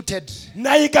persecuted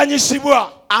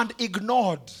n'ayiganyisibwa, and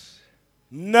ignored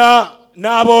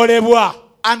n'aboolebwa,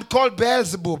 and called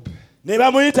Beelzebub ne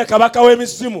bamuyita kabaka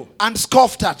w'emizimu, and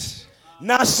scoffed at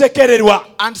n'asekererwa,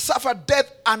 and suffered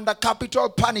death under capital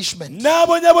punishment.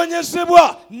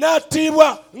 n'abonyabonyezebwa,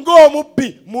 n'attibwa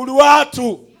ng'omubbi mu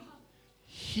lwatu.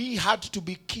 He had to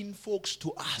be kinfolks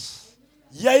to us.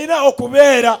 Yalina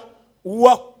okubeera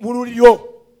mu lulyo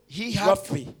He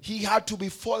lwaffe, had to be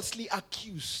falsely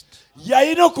accused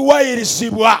yalina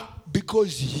okuwayirizibwa,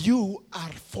 because you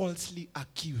are falsely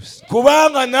accused.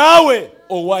 kubanga naawe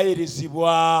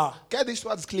owayirizibwa. Get these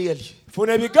words clearly.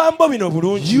 Funa ebigambo bino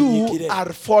bulungi, You binyikire.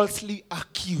 are falsely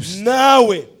accused.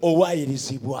 Naawe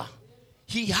owayirizibwa.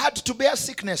 He had to bear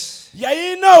sickness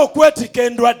Yalina okwetika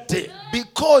endwadde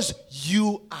because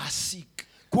you are sick.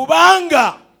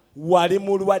 kubanga wali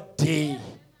mulwadde.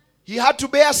 He had to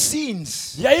bear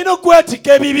sins Yalina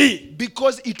okwetika ebibi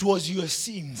because it was your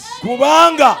sins.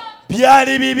 kubanga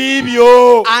byali bibi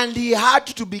byo. And he had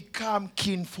to become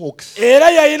kinfolks. Era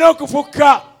yalina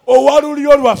okufuka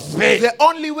owalulyo lwaffe. The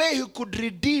only way he could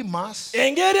redeem us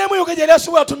Engeri emu yokka gyali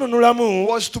asobola tununulamu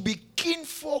was to be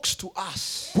kinfolks to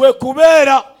us. kwe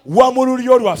kubeera wa mu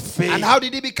lulyo lwaffe. And how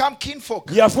did he become kinfolk?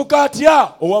 Yafuka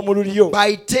atya owa mu lulyo?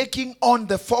 By taking on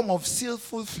the form of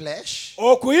sinful flesh,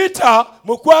 Okuyita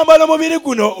mu kwambala omubiri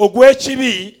guno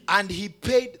ogw'ekibi, and he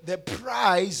paid the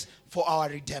price for our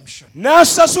redemption.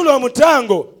 n'asasula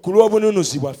omutango ku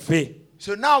lw'obununuzi bwaffe.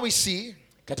 So now we see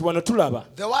Kati wano tulaba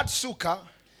the word sukkah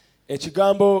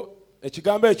ekigambo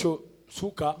ekyo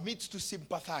suka means to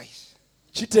sympathize.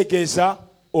 kitegeeza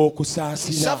He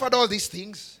okusaasira. suffered all these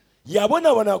things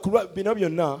Yabonabona ku lwa bino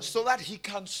byonna so that he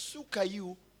can succor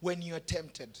you when you are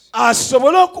tempted.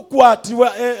 asobole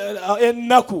okukwatibwa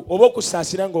ennaku oba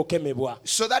okusaasira ng'okemebwa,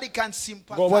 So that he can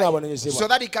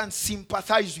Ng'obonaabonanyizibwa.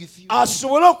 sympathize with you.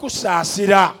 asobole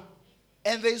okusaasira.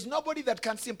 And there is nobody that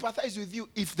can sympathize with you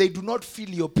if they do not feel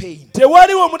your pain.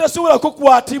 Tewaliwo omuntu asobola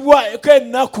kukwatibwako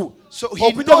ennaku So he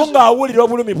okujjako knows- ng'awulira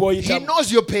obulumi He bw'oyitamu.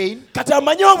 knows your pain. Kati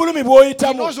amanyi obulumi He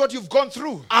bw'oyitamu, knows what you've gone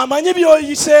through. amanyi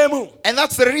by'oyiseemu. And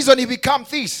that's the reason he becomes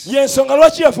this. Y'ensonga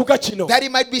lwaki yafuka kino, That he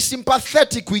might be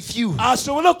sympathetic with you.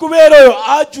 asobole okubeera oyo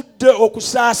ajjudde okudde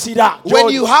okusaasira when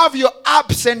you have your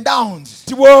ups and downs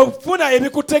tibwofuna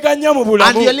ebikuteganya mu and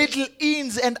bulamu your little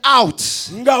ins and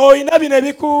outs, nga olina bino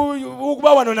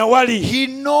ebikuba wano na wali, he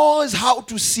knows how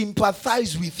to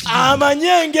sympathize with you. amanyi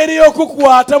engeri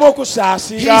y'okukwatamu He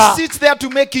okusaasira. sits there to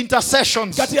make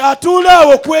intercessions. Kati atuula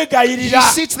awo He okwegayirira,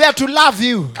 sits there to love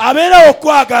you. abeera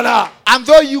okwagala, And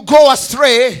though you go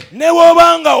astray, ne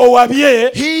bw'obanga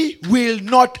owabye, he will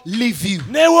not leave you.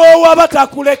 ne bw'owaba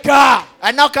takuleka.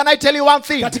 And now can I tell you one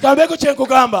thing? Kati kambeeko kye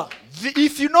nkugamba,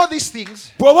 If you know these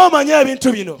things, bw'oba omanyi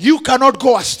ebintu bino you cannot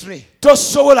go astray.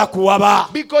 tosobola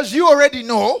kuwaba, Because you already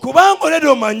know, kubanga oledi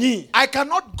omanyi I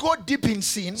cannot go deep in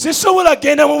sin. sisobola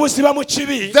genda mu buziba mu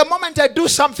kibi. The moment I do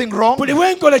something wrong, Buli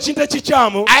bwe nkola ekintu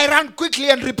ekikyamu I run quickly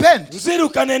and repent.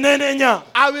 nziruka ne neenenya.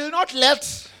 I will not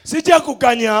let Sijja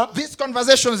kuganya these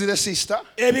conversations with the sister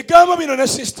ebigambo bino ne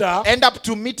sisita end up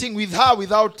to meeting with her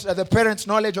without the parents'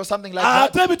 knowledge or something like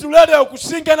that. ate bitulere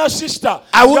okusinkana sisita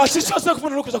I won't- nga sisoose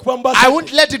kufuna olukusa kuba mu I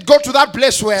won't let it go to that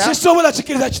place where sisobola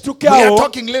kikiriza kituuke we are awo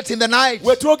talking late in the night.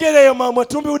 we twogereyo mwe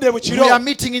tumbiwudde mu We are kiro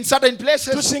meeting in certain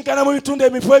places tusinkana mu bitundu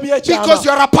ebifo because ebyekyama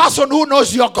you are a person who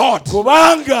knows your God.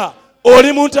 kubanga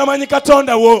oli muntu amanyi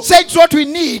katonda wo. Saints, what we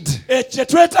need Kye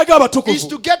twetaaga is abatukuvu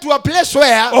to get to a place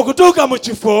where okutuuka mu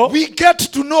kifo we get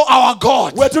to know our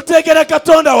God. we tuteegera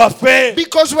katonda waffe,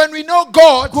 Because when we know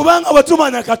God, kubanga bwe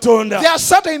tumanya katonda there are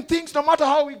certain things, no matter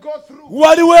how we go through,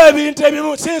 waliwo ebintu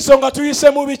ebimu si nsonga tuyise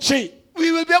mu biki, we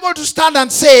will be able to stand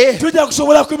and say, tujja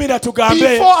kusobola kumira tugambe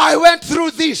before I went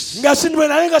through this, nga bwe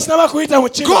nali nga sinaba kuyita mu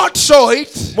kino, God saw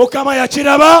it, mukama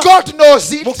yakiraba, God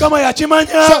knows it. mukama So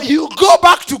yakimanya. you go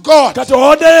back to God Kati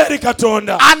oddeyo eri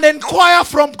katonda and inquire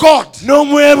from God,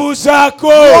 n'omwebuuzaako,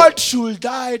 what should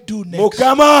I do next?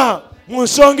 mukama mu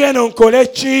nsonga eno nkole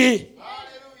ki?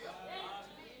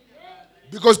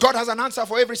 Because God has an answer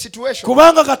for every situation.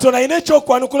 Kubanga katonda alina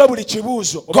ekyokwanukula buli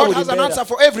kibuuzo oba God buli has an answer mbeera.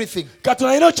 for everything.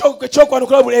 Katonda alina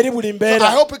ekyokwanukula eri buli So I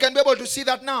mbeera. hope we can be able to see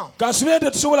that now. Kansubire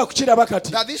nti tusobola kukiraba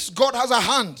kati. That this God has a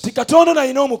hand. Ti katonda ono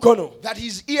alina omukono. That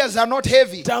his ears are not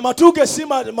heavy. Ti amatu ge si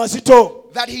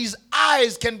mazito. That his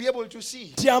eyes can be able to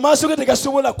see. Ti amaaso ge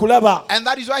tegasobola kulaba. And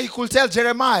that is why he could tell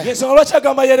Jeremiah. Yensonga lwaki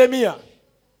agamba Yeremiya.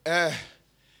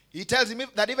 He tells him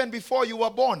that even before you were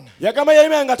born. Yagamba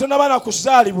Yeremiya nga tonnaba na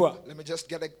kuzaalibwa. Let me just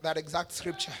get that exact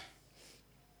scripture.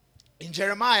 In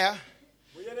Jeremiah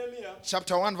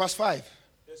chapter 1 verse 5.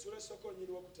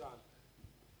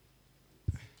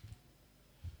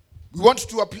 We want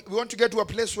to get to a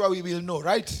place where we will know,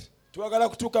 right? Twagala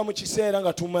kutuuka mu kiseera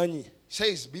nga tumanyi.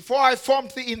 Says, before I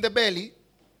formed thee in the belly,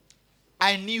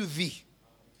 I knew thee.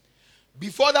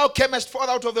 Before thou camest forth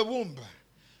out of the womb,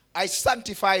 I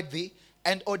sanctified thee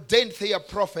and ordained thee a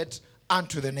prophet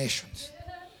unto the nations.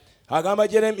 Agamba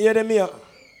Yeremiya.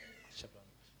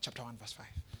 Chapter 1 verse 5.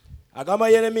 Agamba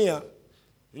Yeremiya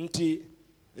nti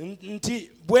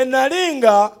bwe nali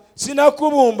nga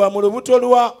sinakubumba mu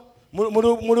lubuto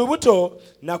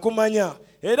nakumanya,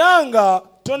 era nga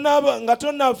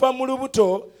tonnava mu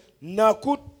lubuto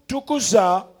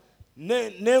nakutukuza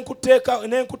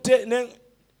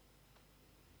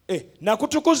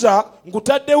nakutukuza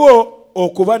nkutaddewo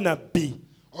okuba nabbi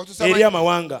eri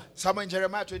amawanga. Somewhere in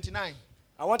Jeremiah 29.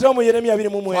 Awantawo mu Yeremiya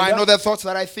For I know 29. the thoughts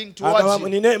that I think towards you,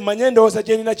 Manye endowooza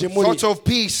gye nina gye muli, thoughts of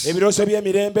peace ebirooso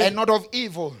by'emirembe and not of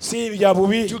evil, si bya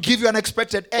bubi, to give you an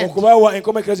expected end. okubawa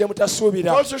enkomekereza It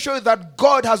emutasuubira. also shows that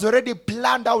God has already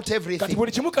planned out Kati everything.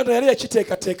 buli kimu Katonda yali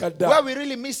yakiteekateeka Where dda. we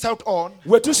really miss out on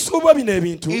We tusuubwa bino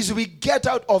ebintu is we get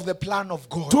out of the plan of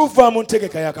God. tuva mu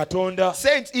ntegeka ya Katonda.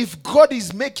 Saints, if God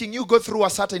is making you go through a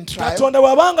certain trial, Katonda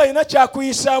bw'abanga alina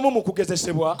kyakuyisaamu mu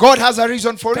kugezesebwa, God has a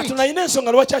reason for it. Katonda alina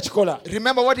ensonga lwaki akikola.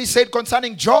 Remember what he said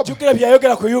concerning Job. Jjukira bye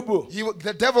yayogera ku Yobu.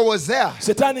 The devil was there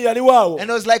Setaani yaliwo and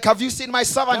awo. was like, have you seen my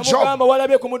servant Job? Namugamba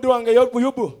walabye ku muddu wange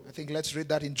Yobu. I think let's read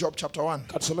that in Job chapter 1.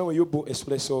 Katusome mu Yobu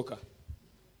essula esooka.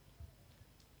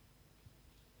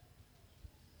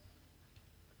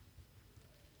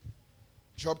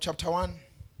 Job chapter 1.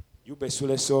 Yobu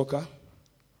essula esooka.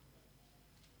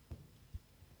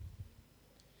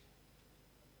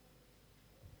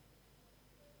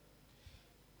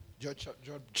 Job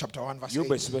chapter 1 verse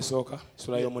Yobu 8. essula esooka.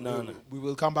 Essula y'omunaana. We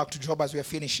will come back to Job as we are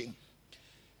finishing.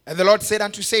 And the Lord said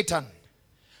unto Satan,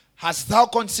 hast thou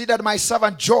considered my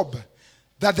servant Job,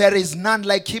 that there is none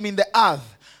like him in the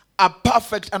earth, a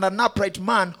perfect and an upright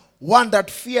man, one that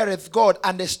feareth God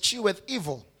and escheweth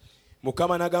evil?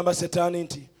 Mukama n'agamba Setaani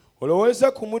nti,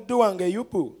 olowooza ku muddu wange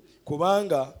Yobu,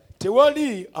 kubanga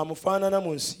tewali amufaanana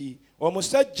mu nsi,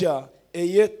 omusajja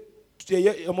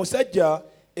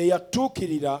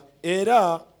eyatuukirira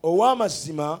era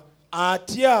ow'amazima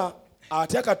atya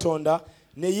Katonda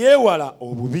ne yeewala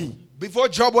obubi. Before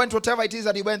Job went whatever it is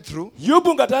that he went through,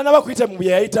 Yubu nga tanaba kuyita mu bye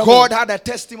yayitamu, God had a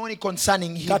testimony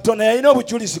concerning him. Katonda yalina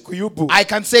obujulizi ku Yubu. I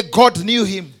can say God knew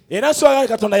him. Era nsobola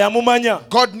Katonda yamumanya.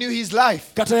 God knew his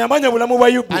life. Katonda yamanya bulamu bwa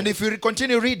Yubu. And if you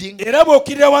continue reading, Era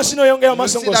bw'okkirira wansi n'oyongera you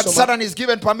amaaso see that ng'osoma, Satan is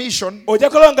given permission ojja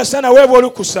kulaba nga Satan aweebwa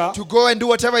olukusa to go and do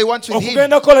whatever he wants with him.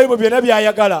 okugenda kukola ebyo byonna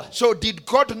by'ayagala. So did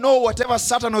God know whatever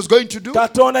Satan was going to do?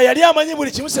 Katonda yali amanyi buli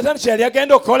kimu Setaani kye yali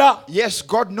agenda okukola. Yes,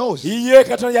 God knows. Iye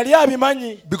Katonda yali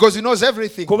abimanyi Because he knows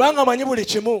everything. kubanga amanyi buli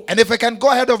kimu. And if I can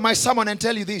go ahead of my sermon and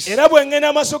tell you this. Era bwe ngenda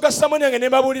amaaso ga Samoni yange ne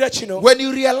mbabuulira kino, When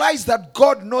you realize that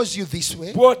God knows you this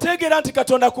way, bw'otegeera nti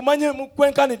Katonda akumanyi mu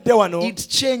kwenkanidde wano, it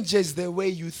changes the way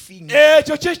you think.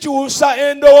 ekyo kikyusa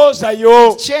endowooza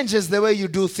yo, It changes the way you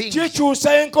do things.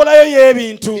 kikyusa enkolayo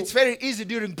y'ebintu. It's very easy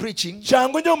during preaching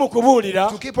Kyangu nnyo mu kubuulira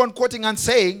to keep on quoting and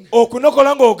saying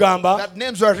okunokola ng'ogamba that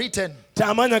names were written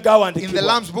amanya in the gawandiikibwa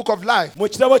Lamb's book of life mu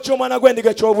kitabo ky'omwana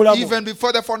gw'endiga ky'obulamu, even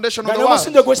before the foundation of nga the world.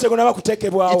 n'omusingo gw'ekise gunaba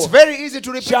kuteekebwawo. It's very easy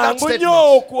to repeat that Kyangu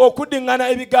nnyo statement.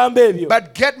 okuddiŋŋana ebigambo ebyo,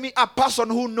 But get me a person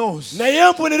who knows, naye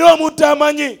nfunire omuntu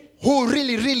amanyi, who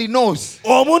really knows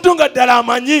omuntu nga ddala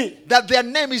amanyi, that their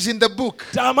name is in the book.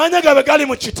 tamanya gabe gali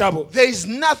mu kitabo. There is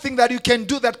nothing that you can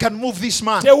do that can move this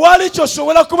man. Tewali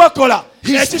ky'osobola kubakola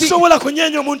He's ekisobola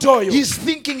kunyeenya omuntu oyo. His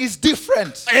thinking is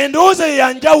different. Endowooza ye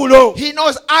ya njawulo. He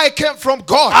knows I came from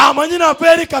God Amanyi nava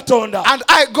eri Katonda and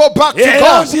I go back to era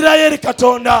God. nzirayo eri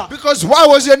Katonda, Because why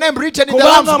was your name written in the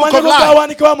Lamb's kubanga book amanyi of go life?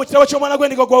 gawandiikibwa mu kitabo ky'omwana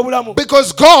gw'endiga gw'obulamu.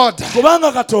 Because God,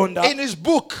 Kubanga Katonda in his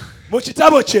book, mu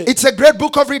kitabo kye, it's a great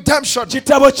book of redemption.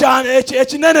 kitabo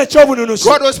ekinene eky'obununuzi,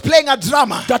 God was playing a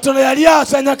drama. Katonda yali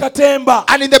asanya katemba.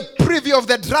 And in the preview of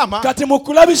the drama, Kati mu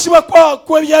kulabisibwa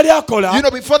kw'ebyali akola, you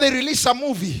know, before they release a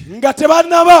movie, nga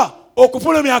tebannaba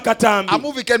okufulumya a akatambi.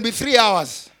 movie can be 3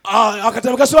 hours.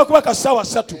 Akatambi kasobola kuba ka ssaawa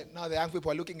 3. Now the young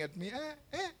people are looking at me.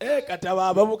 Kati abo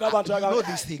abavubuka abantu You know bagamba,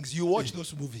 these things. You watch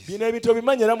those movies. bino ebintu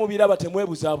obimanyi era mubiraba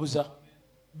temwebuzaabuza.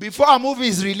 Before a movie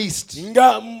is released,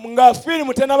 nga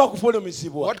firimu tenaba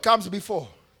kufulumizibwa, what comes before?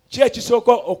 ki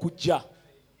ekisooka okujja?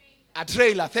 A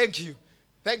trailer. Thank you.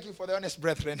 Thank you for the honest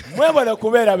brethren. Mwebale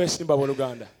kubeera abeesimba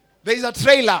booluganda. There is a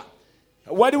trailer,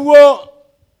 Waliwo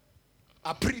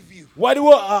a preview.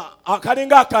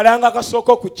 akalinga akalanga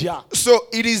kasooka okujja. So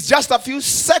it is just a few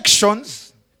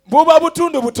sections Buba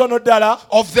butundu butono ddala,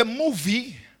 of the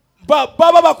movie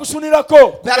baba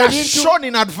bakusunirako that are ebintu, shown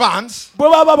in advance bwe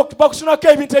baba bakusunako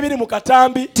ebintu ebiri mu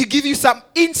katambi to give you some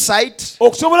insight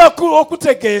okusobola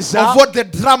okutegeeza of what the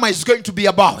drama is going to be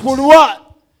about. kulwa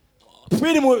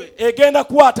firimu egenda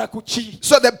kwata ku ki.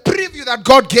 So the preview that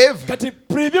God gave Kati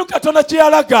preview Katonda kye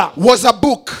yalaga was a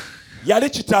book. yali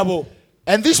kitabo.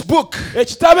 And this book,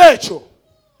 Ekitabo ekyo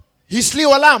he slew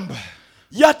a lamb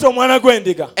yatta omwana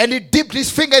gw'endiga, and he dipped his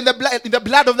finger in the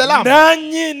blood of the lamb.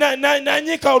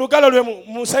 n'anyiika olugalo lwe mu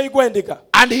musayi gw'endiga,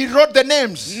 And he wrote the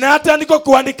names n'atandika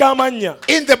okuwandiika amannya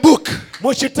in the book.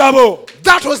 mu kitabo.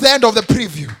 That was the end of the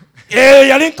preview.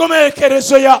 Yali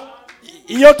nkomerekerezo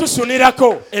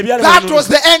y'otusunirako That was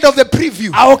the end of the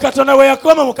preview. awo Katonda we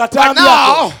yakoma mu katambi But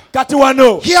now, ako. Kati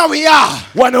wano here we are,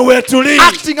 wano weetuli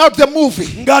acting out the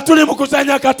movie. nga tuli mu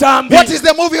kuzanya katambi. What is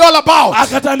the movie all about?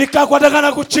 Akatambi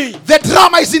kakwatagana ku ki? The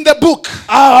drama is in the book.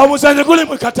 Omuzanyo guli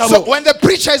mu So katabo. when the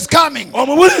preacher is coming,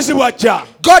 Omubulizi bw'ajja,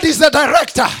 God is the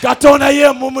director, Katonda ye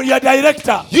ya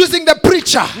director, using the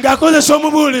preacher, ng'akozesa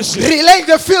omubulizi relaying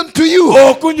the film to you.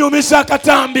 okunyumisa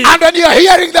akatambi. And when you're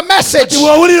hearing the message,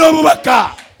 Bw'owulira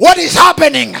obubaka, what is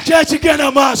happening?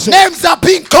 kyekigenda maaso, Names are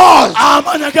being called.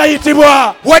 amanya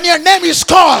gayitibwa. When your name is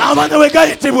called, Amanya we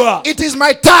gayitibwa, it is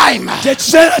my time.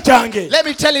 kyekiseera kyange. Let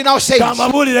me tell you now, saints,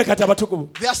 Kamabuulire kati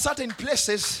abatukuvu, there are certain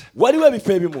places waliwo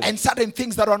ebifo ebimu and certain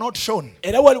things that are not shown.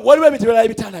 era waliwo ebintu ebirala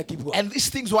ebitaalagibwa, And these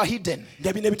things were hidden.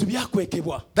 nga bino ebintu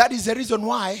byakwekebwa. That is the reason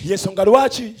why Yensonga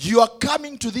lwaki your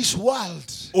coming to this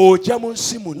world ojja mu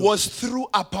nsi muno. was through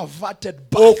a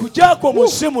perverted birth. Okugyako mu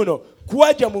nsi muno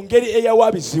kwajja mu ngeri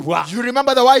eyawaabizibwa. You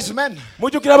remember the wise men?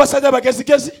 Mujjukira abasajja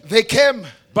abagezigezi? They came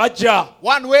Bajja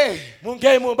one way, mu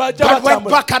ngeri bajja but went batambula.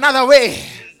 back another way.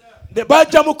 Ne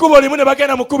bajja mu kkubo limu ne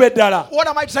bagenda mu kkubo eddala. What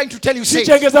am I trying to tell you, saints?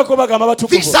 Kikyengeza kubagamba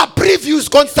These batukuvu. are previews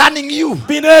concerning you.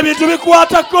 Bino ebintu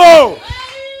bikwatako.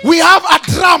 We have a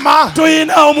drama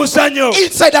Tuyina omuzanyo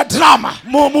inside a drama.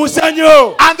 mu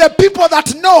muzanyo. And the people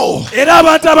that know, Era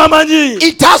abantu abamanyi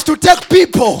it has to take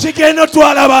people kigenda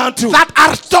otwala abantu. that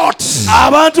are taught,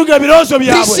 Abantu ng'ebirowoozo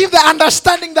byabwe receive the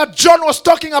understanding that John was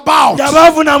talking about, nga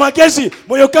baafuna amagezi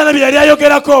mu Yokaana bye yali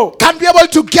ayogerako, can be able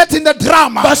to get in the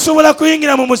drama, basobola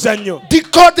kuyingira mu muzanyo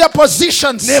decode their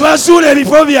positions. ne bazuula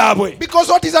ebifo byabwe. Because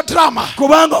what is a drama?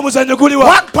 Kubanga omuzanyo guliwa.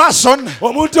 One person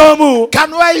Omuntu omu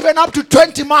can wear even up to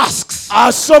 20 masks.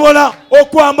 asobola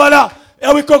okwambala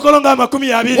ebikokolo nga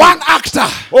 20 One actor.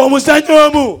 omuzannyo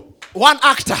omu One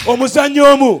actor.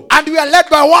 omuzannyo omu And we are led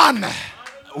by one.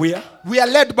 We are We are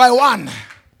led by one.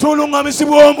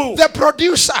 tulungamizibwa omu The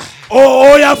producer,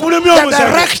 oyo afulumya the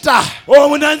omuzannyo director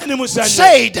omunanyini muzannyo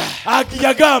said,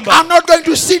 yagamba I'm not going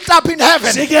to sit up in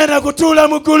heaven. sigenda kutuula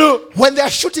mu ggulu. When they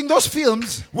are shooting those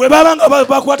films, bwe baba nga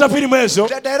bakwata firimu ezo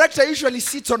the director usually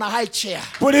sits on a high chair.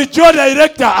 bulijjo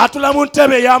director atula mu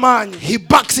ntebe ey'amaanyi He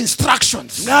backs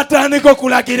instructions. n'atandika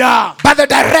okulagira But the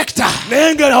director,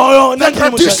 naye nga oyo the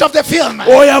producer of the film,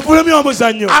 oyo afulumya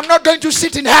omuzannyo I'm not going to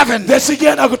sit in heaven nze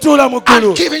sigenda kutuula mu ggulu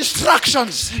and give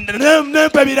instructions.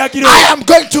 nempa ebiragiro I am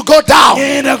going to go down.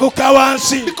 ngenda kukka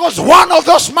wansi Because one of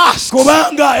those masks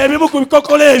kubanga ebimu ku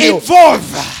bikokolo ebyo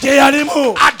involve gye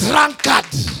yalimu a drunkard.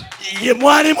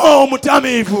 mwalimu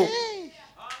omutamiivu.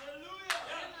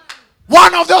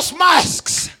 One of those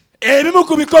masks ebimu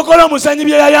ku bikokolo omuzannyi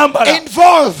bye yayambala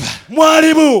involve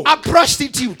mwalimu a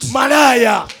prostitute.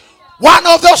 malaaya. One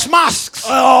of those masks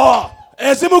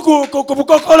ezimu ku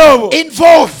bukokolo obwo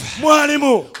involve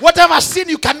mwalimu whatever sin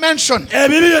you can mention.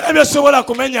 ebibi byonna byosobola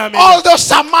kumenyaamenya. All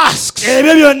those are masks.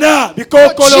 ebyo byonna But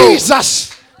bikokolo.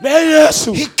 Jesus, naye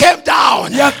yesu he came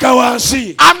down. yakka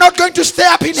wansi. I'm not going to stay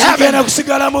up in sigenda heaven.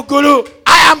 kusigala mu ggulu.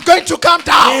 I am going to come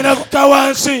down. ngenda kukka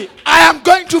wansi. I am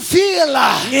going to feel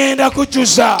ngenda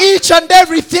kujjuza each and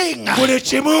everything buli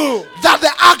kimu that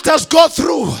the actors go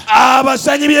through.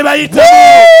 abazannyi bye bayitamu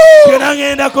byonna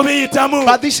ngenda kubiyitamu.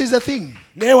 But this is the thing.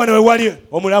 naye wano we wali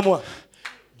omulamwa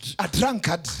A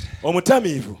drunkard,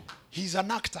 omutamiivu he's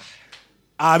an actor.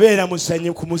 abeera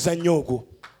ku muzannyo ogwo.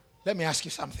 Let me ask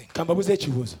you something. kambabuza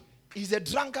ekibuuzo. Is the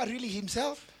drunkard really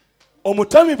himself?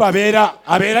 omutamiivu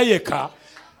abeera yekka.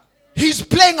 He's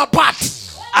playing a part.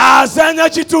 azanya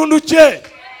kitundu kye.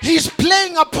 He's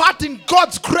playing a part in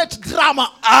God's great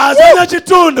drama. azanya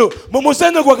kitundu mu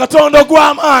muzannyo gwa katonda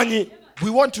ogw'amaanyi. We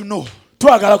want to know.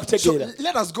 twagala So kutegeera.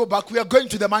 let us go back. We are going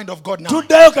to the mind of God now.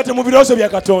 tuddeyo kati mu birowoozo bya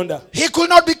katonda. He could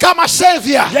not become a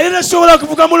savior yali tasobola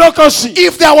kuvuga mulokosi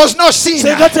if there was no sin.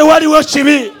 singa tewaliwo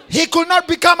kibi. He could not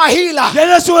become a healer yali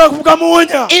tasobola kuvuga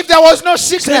muwonya if there was no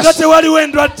singa sickness. tewaliwo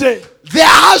endwadde. There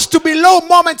has to be low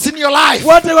moments in your life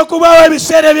wateekwa kubaawo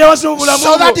ebiseera ebyawasi mu bulamu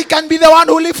so that bwo. he can be the one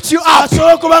who lifts you up.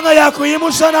 asobola okuba nga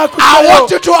yakuyimusa I n'akutayo.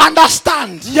 want you to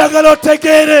understand. njagala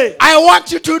otegeere. I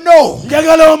want you to know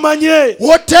njagala omanye.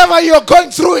 whatever you're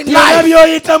going through in byonna life,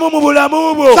 by'oyitamu mu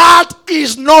bulamu bwo. that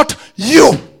is not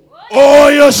you.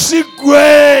 oyo si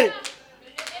ggwe.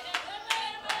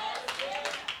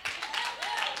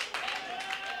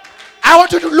 I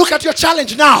want you to look at your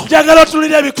challenge now. njagala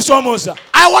otunulira ebikusoomooza.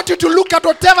 I want you to look at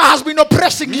whatever has been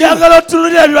oppressing you. njagala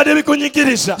otunulira ebibadde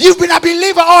bikunyigiriza. You've been a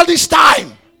believer all this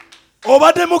time,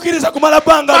 obadde mukkiriza kumala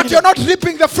bbanga but you're lino. not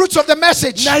reaping the fruits of the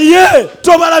message. naye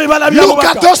tobala bibala bya Look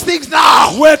at bubaka. those things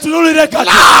now. weetunulire kati.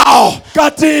 Now.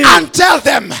 kati And tell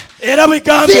them, era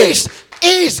bigambe. this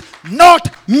is not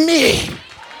me.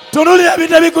 tunulira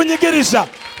ebintu ebikunyigiriza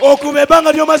okuva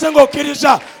ebbanga ly'omaze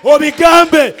ng'okkiriza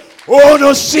obigambe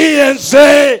ono si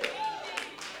yenze.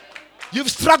 You've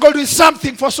struggled with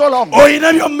something for so long.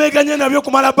 olina by'omumeganye nabyo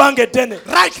kumala bbanga eddene.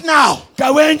 Right now,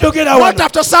 kawe njogera not wano.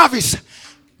 after service,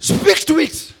 speak to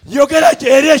it. yogera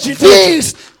eri ekintu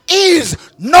This is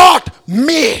not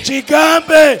me.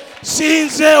 kigambe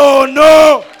sinze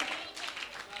ono.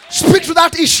 Speak to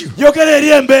that issue. yogera eri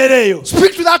embeera eyo.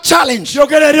 Speak to that challenge.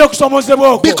 yogera eri okusoomozebwa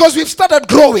okwo. Because we've started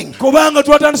growing kubanga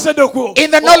twatandise dde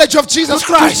in the knowledge of Jesus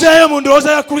Christ. tuzeeyo mu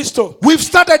ndowooza ya kristo. We've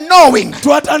started knowing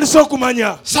twatandise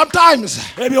okumanya sometimes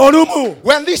ebyo olumu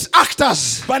when these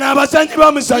actors bano abazanyi play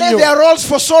b'omuzannyo their roles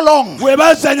for so long, bwe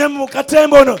bazanya mu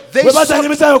katemba ono They bwe bazanya sort-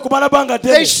 emizannyo okumala bbanga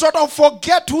they ddene sort of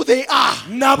forget who they are.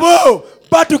 nabo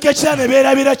batuka ekira ne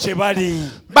beerabira kye bali.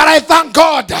 But I thank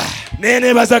God, naye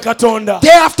neebaza katonda day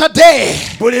after day,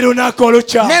 buli lunaku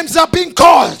olukya names are being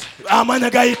called. amanya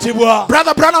gayitibwa.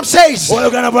 Brother Branham says,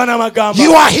 oyogana bwana magamba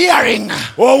you are hearing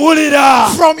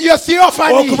owulira from your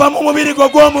theophany. okuva mu mubiri gwo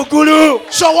gw'omugulu.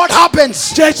 So what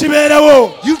happens?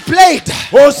 kyekibeerawo You played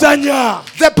osanya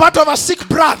the part of a sick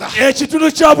brother,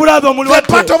 ekitundu kya bulabe the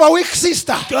part omulwadde, of a weak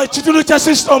sister, ekitundu kya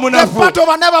sisita the omunafu, part of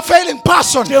a never failing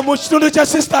person, mu kitundu kya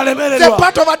sisita the alemererwa,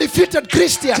 part of a defeated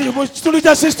Christian, mu kitundu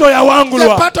kya sisita oyo the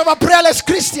awangulwa, part of a prayerless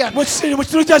Christian. mu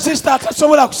kitundu kya sisita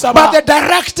atasobola But kusaba. the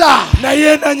director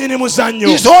naye nannyini muzannyo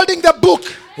is holding the book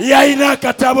yalina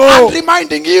akatabo and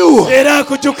reminding you era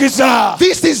akujukiza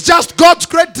this is just God's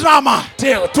great drama.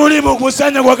 tuli mu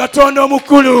muzannyo gwa katonda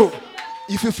omukulu.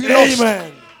 If you feel lost,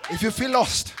 Amen. if you feel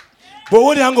lost,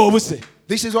 bw'owulira ng'obuse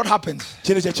this is what happens.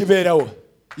 kino kye kibeerawo.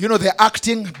 You know, they're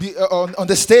acting on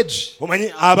the stage,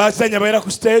 omanyi abazanya babeera ku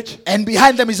stage, and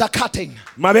behind them is a curtain.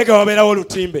 mabega wabeerawo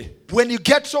olutimbe. When you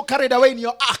get so carried away in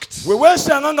your act, we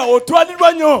weesanga nga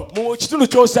otwalirwa nnyo mu kitundu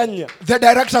ky'osanya, the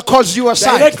director calls you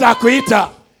aside. director akuyita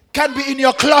Can be in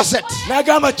your closet,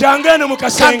 n'agamba jangu eno mu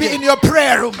can be in kasenge, your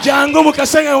prayer room, jangu mu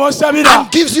kasenge w'osabira,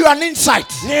 and gives you an insight.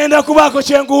 ngenda kubaako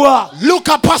kye nkuwa. Look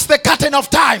up past the curtain of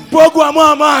time. Bw'ogwamu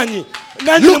amaanyi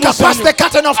nga ndi mu Look up past musanyu, the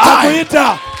curtain of time.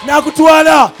 akuyita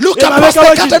n'akutwala Look up past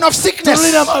the curtain of sickness.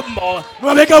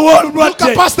 mabega Look up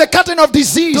w'olulwadde, past the curtain of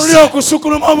disease. tunuli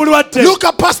okusukuluma obulwadde, Look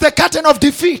up past the curtain of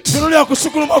defeat. tunuli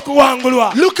okusukuluma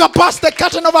okuwangulwa, Look up past the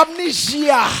curtain of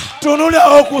amnesia. tunuli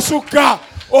okusukka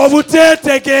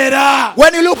obuteetegeera.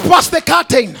 When you look past the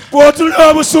curtain,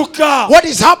 Bw'otunula obusukka, what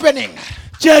is happening?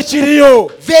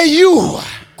 kyekiriyo, The you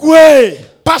gwe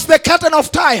past the curtain of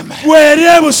time eri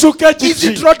ebusukka is kiki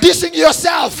introducing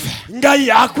yourself. nga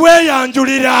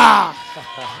yakweyanjulira.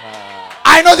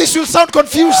 I know this will sound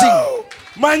confusing.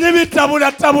 Manyi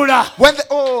bitabulatabula. When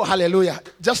oh, hallelujah.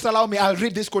 Just allow me, I'll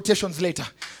read these quotations later.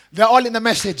 They're all in the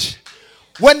message.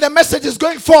 When the message is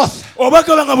going forth, Obaka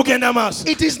banga bugenda maaso,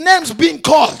 it is names being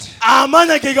called.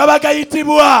 amanya ge gaba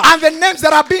gayitibwa, And the names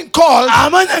that are being called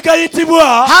amanya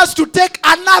gayitibwa has to take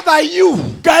another you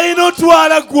galina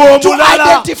otwala gwe to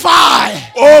omulala identify.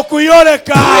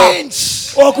 okuyoleka,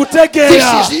 Prince, okutegeera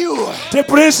this is you. ti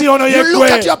prinsi ono ye You look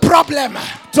at gwe, your problem.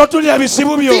 totulya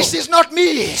bisibu byo, This is not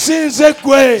me. si nze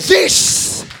gwe,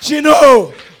 This.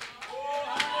 kino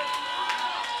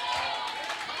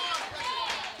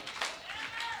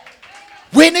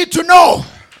We need to know.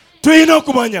 tulina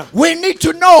okumanya, We need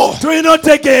to know. tulina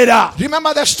otegeera.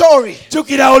 Remember the story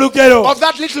Jjukira olugero of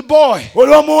that little boy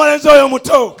olw'omuwolenzi oyo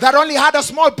omuto that only had a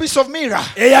small piece of mirror.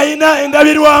 eyalina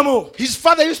endabirwamu. His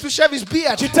father used to shave his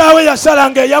beard, Kitaawe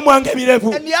yasalanga eyamwanga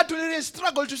ebirevu, and he had to really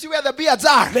struggle to see where the beards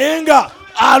are. naye nga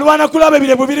alwana kulaba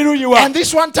ebirevu biri luyiwa. And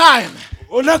this one time,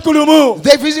 Olunaku lumu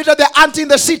they visited the auntie in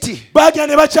the city, bagenda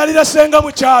ne bakyalira senga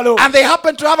mu kyalo, and they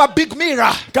happened to have a big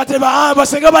mirror. kati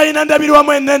basenga balina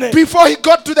ndabirwamu ennene. Before he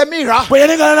got to the mirror, Bwe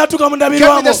yalengana n'atuuka mu gave me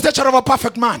ndabirwamu, the stature of a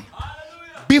perfect man.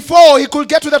 Before he could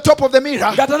get to the top of the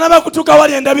mirror, nga tanaba kutuuka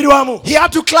wali endabirwamu, he had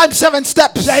to climb 7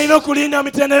 steps. yalina okulinda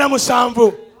mitendera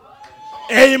 7.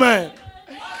 Amen.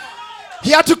 He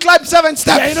had to climb 7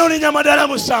 steps. Yalina olinnya madala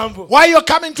 7. While you're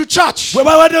coming to church, Bwe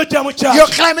babadde ojja mu you're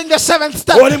kyalo, climbing the 7th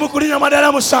step oli mu kulinnya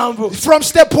madala 7 from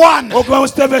step 1. okuva mu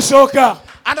sitepu esooka.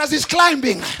 And as he's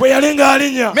climbing, Bwe yali nga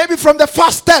alinnya, maybe from the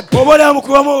first step, oba oli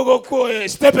amukuba mu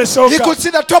sitepu he esooka, could see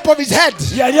the top of his head.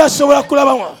 yali asobola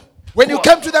kulaba. When you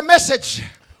came to the message,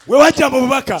 We wajja mu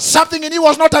bubaka, something in you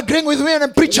was not agreeing with women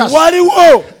and preachers.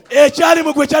 waliwo ekyali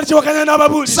mu gwe kyali kiwakanya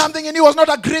n'ababuulizi, Something in you was not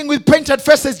agreeing with painted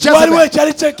faces, waliwo Jezebel.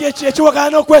 ekyali ekiwakana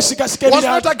n'okwesikasika Was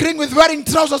not ebiraalo, agreeing with wearing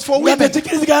trousers for nga women.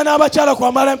 tekikirizigana n'abakyala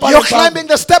kwambala empale You're empanvu. climbing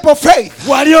the step of faith.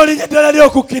 Wali olinya eddala You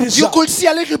ly'okukkiriza, could see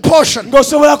a little portion,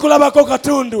 ng'osobola kulabako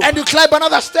katundu, and you climb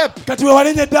another step. kati we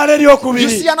walinya eddala You eryokubiri,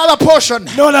 see another portion.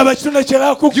 n'olaba ekitundu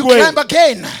ekirala ku You ggwe, climb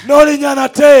again. n'olinya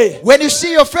nate, When you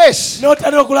see your face,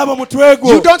 n'otandika okulaba omutwe you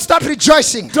gwo, don't start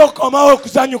rejoicing. tokomawo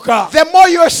okuzanyuka. The more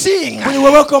you're seeing, Buli we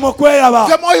weekoma okweyaba,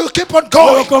 the more you keep on we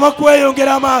going. wekoma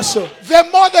kweyongera amaaso. The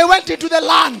more they went into the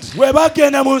land, Bwe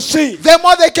bagenda mu nsi, the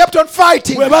more they kept on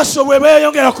fighting. bwe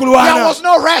beeyongera There kulwana, was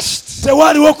no rest.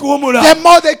 tewaliwo kuwumula. The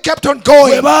more they kept on Bwe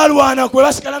going. baalwana, kwe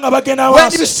basigala nga bagenda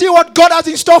When you maaso, see what God has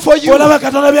in store for you, olaba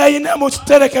Katonda by'alina mu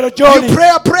kiterekero you gy'oli, pray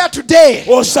a prayer today,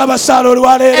 osaba saala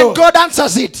olwaleero, and God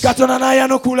answers it. Katonda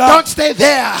n'ayanukula. Don't stay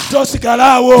there.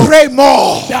 Tosigala awo, Pray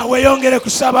more. weeyongere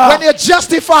kusaba. When you're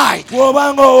justified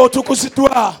Bw'oba nga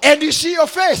otukuziddwa, and you see your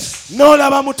face,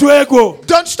 n'olaba mutwe gwo,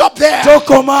 don't stop there.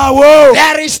 tokoma awo.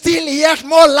 There is still yet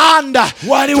more land to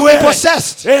Waliwo be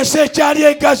possessed. ensi ekyali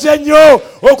egaze ennyo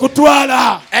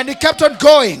okutwala. And he kept on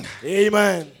going.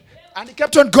 Amen. And he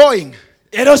kept on going.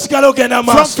 Era osigala ogenda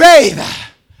From maaso, faith.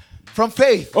 From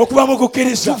faith. okuva mu To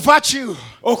kukkiriza, virtue.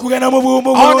 okugenda mu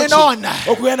buwumu On and bulungi, on.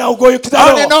 okugenda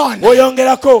On and on.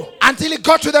 oyongerako, Until he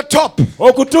got to the top.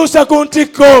 okutuusa ku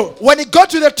ntikko. When he got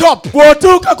to the top,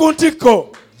 Bw'otuuka ku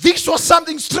ntikko, this was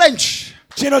something strange.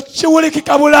 kino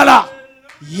kiwulikika bulala,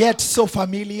 Yet so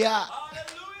familiar.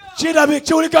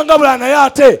 kiwulika nga bulala, naye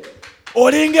ate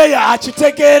olinga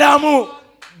akitegeeramu.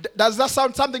 Does that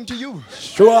sound something to you?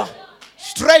 Sure.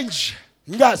 Strange,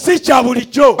 Nga si kya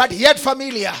bulijjo, but yet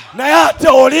familiar. naye ate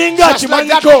olinga Just like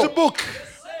that little akimanyiko, book.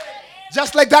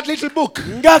 Just like that little book.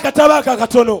 ng'akatabo aka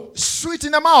katono, Sweet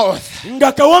in the mouth,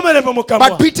 nga kawomerevu mu kamwa,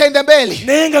 but bitter in the belly.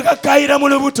 naye nga kakayira mu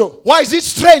lubuto. Why is it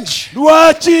strange?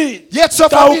 Lwaki Yet so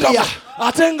kawukamu, familiar.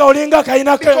 ate nga olinga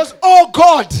kayinako? Because, oh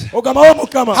God, Ogambawo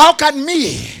Mukama, how can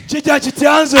me, kijja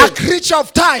kityanze a creature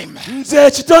of time, nze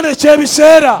ekitone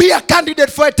ky'ebiseera be a candidate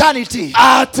for eternity.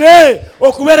 ate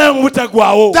okubeera mu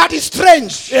butagwawo. That is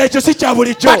strange. Ekyo si kya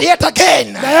bulijjo, But yet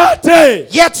again, naye ate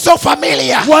yet so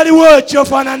familiar. waliwo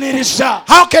ekyofaananirisa.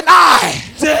 How can I,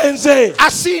 nze a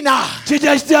sinner,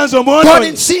 kijja kityanze born in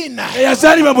omwonoonyi sin,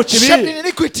 eyazaalibwa mu shaped in kibi,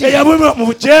 iniquity, eyabulibwa mu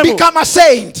bujeemu, become a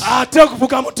saint, ate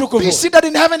okufuuka mutukuvu be seated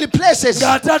in heavenly places?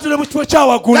 ng'ate atule mu kifo kya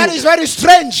waggulu. That is very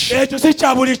strange. Ekyo si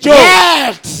kya bulijjo,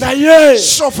 Yet naye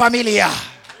so familiar.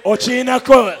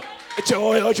 okiinako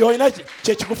kyolina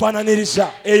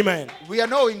kyekikufaananirisa. Amen. We are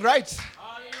knowing, right?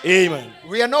 Amen.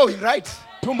 We are knowing, right?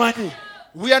 Tumanyi,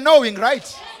 We are knowing, right?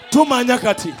 tumanya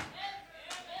kati,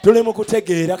 tuli mu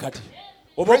kutegeera kati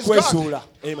oba Praise God. okwesuula.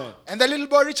 Amen. And the little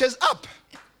boy reaches up.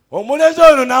 Omulenzi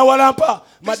ono n'awalampa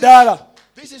madaala.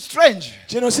 This is strange.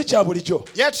 Kino si kya bulijjo,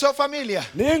 Yet so familiar.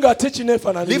 naye ng'ate Lifted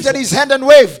kineefaananiriza. his hand and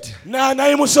waved.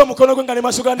 Nayimusa omukono gwe nga ne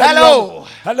maso Hello.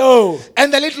 Hello.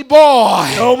 And the little boy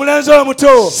Omulenzi oyo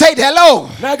muto said hello.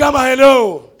 n'agamba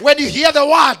hello. When you hear the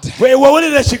word Bwe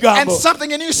wawulira and ekigambo,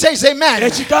 something in you says amen,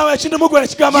 ekigambo ekindi mu gwe ne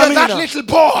kigamba you're that amina. little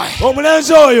boy.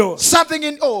 Omulenzi oyo Something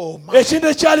in, oh my. ekintu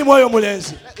ekyali mu oyo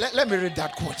omulenzi. Let me read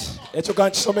that quote. Ekyo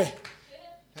kankisome,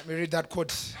 Let me read that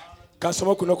quote.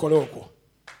 kansome kuno kola okwo.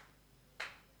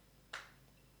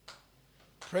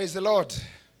 Praise the Lord.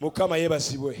 Mukama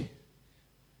yeebazibwe.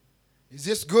 Is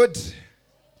this good?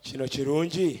 Kino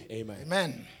kirungi. Amen.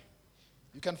 Amen.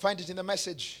 You can find it in the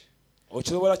message.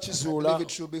 Okisobola I kizuula, believe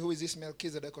it should be. Who is this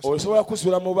Melchizedek? Or something. osobola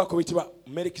kuzuula mu bubaka obuyitibwa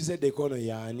Merikizedeki. Ono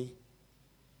y'ani? He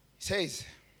says,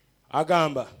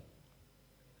 Agamba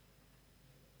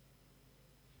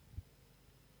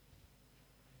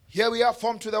here we are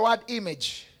formed to the word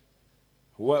image.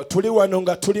 tuli wano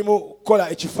nga tuli mu kukola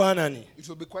ekifaananyi. It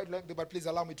will be quite lengthy, but please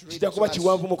allow me to read Kijja it so kuba that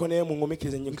kiwanvu muko naye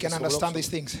muŋŋumikirize we can understand these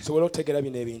things. sobola okutegeera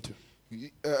bino ebintu.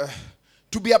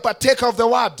 To be a partaker of the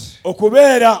word.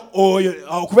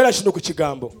 Okubeera kino ku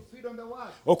kigambo, Feed on the word.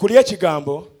 okulya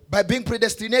ekigambo, By being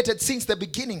predestinated since the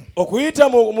beginning. okuyita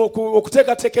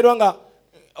okuteekateekerwa nga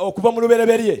okuva mu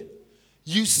lubereberye.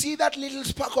 You see that little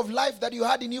spark of life that you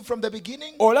had in you from the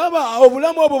beginning? Olaba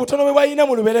obulamu obwo butono bwe bwalina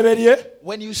mu lubereberye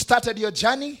When you started your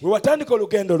journey? bwe watandika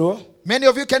olugendo lwo. Many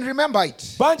of you can remember it.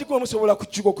 Bangi kuba musobola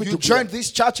You okujjukira. joined this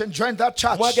church and joined that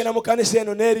church. Mwagenda mu kanisa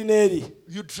eno n'eri n'eri.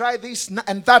 You tried this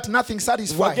and that, nothing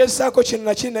satisfied. Wagezaako kino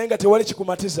na kino naye nga tewali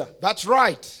kikumatiza. That's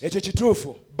right. Ekyo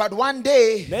kituufu. But one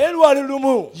day, Naye lwali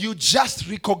lumu you just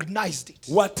recognized it.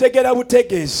 wategera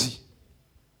butegeezi.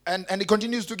 And he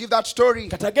continues to give that story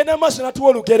Katagenda maaso n'atuwa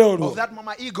olugero of olwo that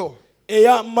mama eagle.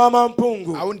 eya mama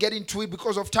mpungu. I won't get into it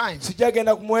because of time.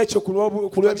 Sijagenda ku ekyo ku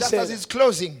But just as lw'ebiseera. he's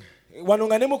closing, Wano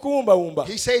nga ne mu kuwumbawumba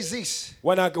he says this.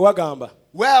 wagamba,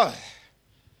 Well,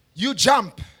 you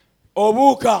jump.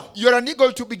 obuuka, You're an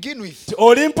eagle to begin with.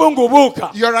 oli mpungu buuka.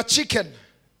 You're a chicken.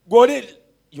 Gw'oli,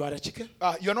 you are a chicken?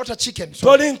 You're not a chicken.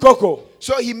 Sorry. Toli nkoko.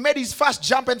 So he made his first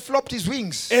jump and flopped his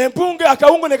wings. Empungu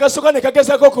akawungu ne kasooka ne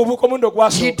kagezako okubuuka omundo He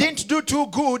gwasooka. didn't do too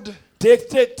good,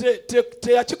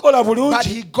 Teyakikola but bulungi.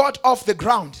 he got off the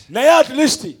ground. Naye at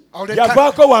least I would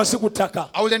yavaako wansi ku ttaka.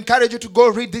 I would encourage you to go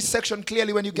read this section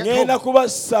clearly when you get Ngenda home.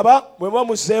 kubasaba bwe muba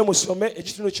muzeeyo musome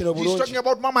ekitundu kino He's talking bulungi.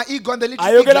 about Mama Eagle and the little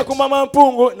Ayogera ku eaglet. mama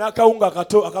mpungu n'akawungu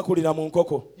akato akakulira mu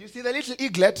nkoko. You see, the little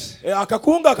eaglet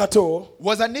Akakungu akato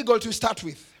was an eagle to start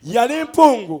with. yali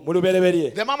mpungu mu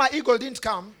lubereberye. The Mama Eagle didn't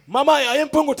come Mama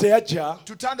empungu teyajja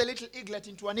to turn the little eaglet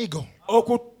into an eagle.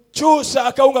 okukyusa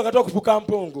akawungu akato okufuuka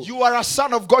mpungu. You are a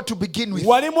son of God to begin with.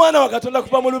 Wali mwana wa Katonda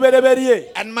kuva mu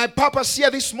lubereberye. And my purpose here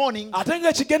this morning Ate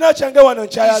ng'ekigendererwa kyange wano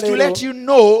nkyaya is to let leero you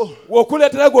know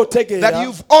okuleetera that gw'otegeera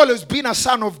you've always been a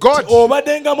son of God.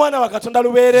 obadde nga mwana wa Katonda You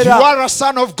lubeerera. are a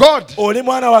son of God. Oli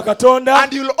mwana wa Katonda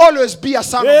And you'll always be a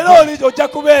son of era God. ojja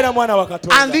kubeera mwana wa And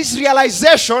Katonda. this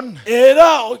realization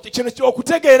Era kino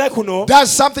okutegeera kuno does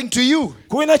something to you.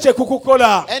 kulina kye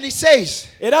kukukola. And he says,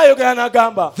 Era ayogera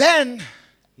n'agamba then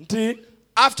nti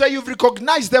after you've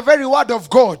recognized the very word of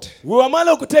God bwe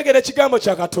wamala okutegeera ekigambo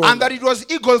kya and Katonda that it was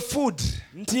eagle food,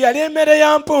 nti yali emmere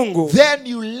ya mpungu, then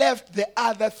you left the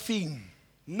other thing.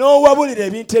 n'owabulira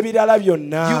ebintu ebirala You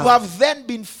byonna. have then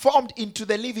been formed into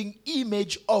the living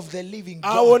image of the living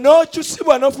Awo God.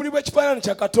 n'okyusibwa n'ofuulibwa ekifaananyi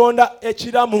kya Katonda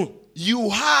ekiramu. You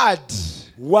had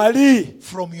Wali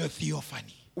from your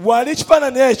theophany.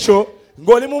 kifaananyi ekyo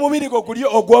ng'oli mu mubiri gwo guli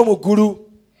ogw'omu ggulu.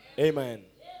 Amen.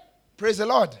 Praise the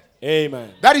Lord. Amen.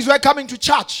 That is why coming to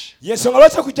church, Yensonga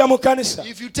lwaki okujja mu kkanisa.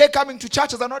 if you take coming to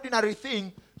church as an ordinary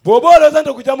thing, Bw'oba olowooza nti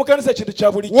okujja mu kkanisa kintu kya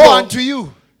woe bulijjo, unto you.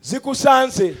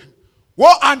 zikusanze.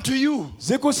 Woe unto you.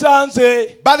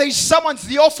 Zikusanze. But there is someone's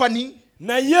theophany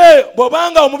Naye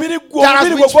bw'obanga omubiri gwo that has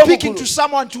been gw'omu speaking to ggulu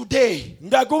someone today.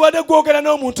 nga gubadde gwogera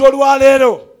n'omuntu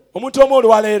olwaleero, omuntu omu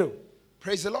olwaleero.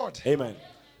 Praise the Lord. Amen.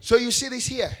 So you see this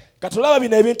here. Katulaba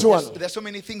bino ebintu wano. There's so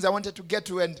many things I wanted to get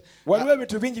to, and Waliwo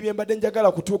ebintu bingi bye mbadde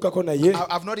njagala kutuukako naye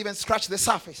I've not even scratched the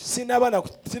surface. sinaba na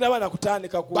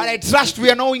kutandika ku. But I trust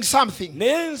we are knowing something.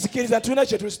 Naye nzikiriza tulina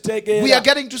kye We are tusitegeera.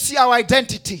 getting to see our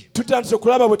identity. Tutandise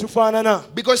okulaba bwe tufaanana.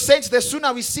 Because saints, the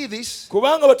sooner we see this,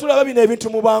 Kubanga bwe tulaba bino ebintu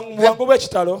mu bwangu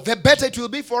bw'ekitalo, the better it will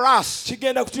be for us.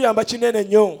 kigenda kutuyamba kinene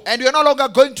nnyo. And we are no longer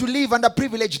going to live under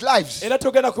privileged lives. Era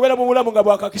togenda kubeera mu bulamu nga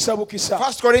bwakakisa bukisa.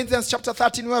 1 Corinthians chapter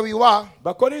 13, where we were,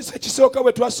 Bakolinso ekisooka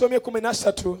bwe twasomye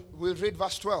 13, we'll read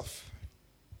verse 12.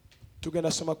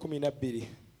 tugenda soma 12.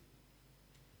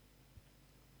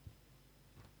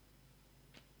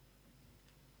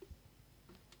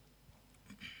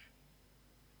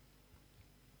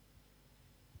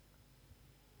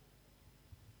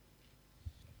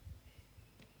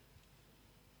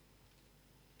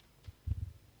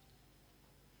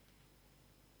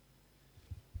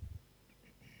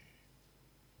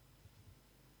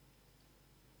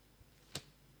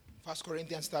 First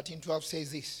Corinthians 13:12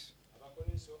 says this.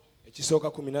 Ekisooka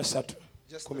 13,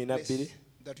 Just the 12 place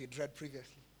that we read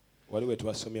previously. wali we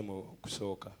twasomye mu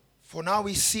kusooka. For now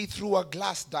we see through a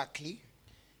glass darkly,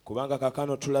 Kubanga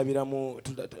kaakano tulabira mu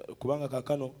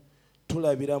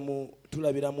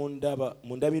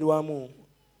ndabirwamu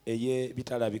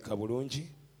ey'ebitalabika bulungi.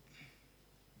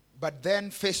 but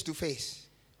then face to face.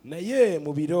 Naye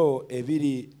mu biro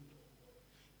ebiri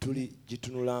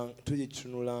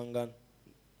tuligitunulanga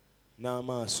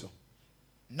n'amaaso.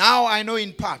 Now I know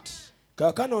in part,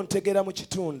 Kaakano ntegeera mu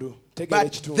kitundu, tegeera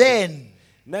but ekitundu. then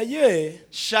Naye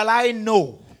shall I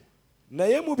know,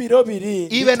 mu biro biri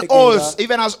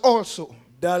even as also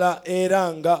ddala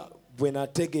era nga bwe I am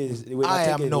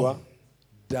nategeerwa known.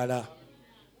 ddala.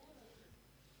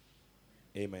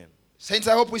 Amen. Saints,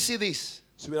 I hope we see this.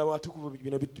 Subira bwatukuvu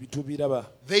bino bitubiraba.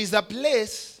 There is a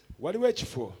place Waliwo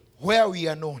ekifo where we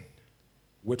are known.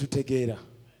 we tutegeera.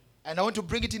 And I want to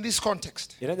bring it in this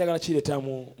context. Era njagala kireeta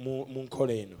mu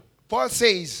nkola eno. Paul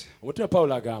says Omutume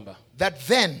Pawulo agamba that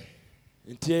then,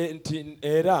 nti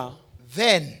era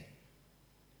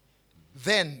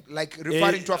like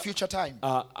referring to a future time,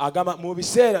 agamba mu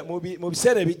biseera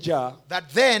ebijja, that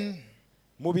then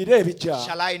mu biro ebijja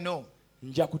shall I know.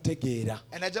 nja kutegeera.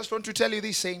 And I just want to tell you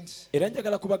this, saints, Era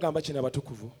njagala kubagamba kino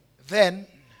abatukuvu, then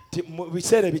nti mu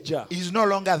biseera ebijja is no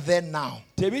longer then now.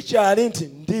 tebikyali nti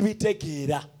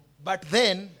ndibitegeera. But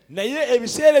then Naye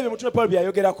ebiseera ebyo Mutume Pawulo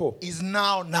byayogerako is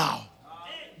now.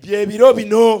 bye biro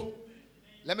bino.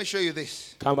 Let me show you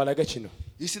this. Kambalage kino.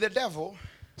 You see, the devil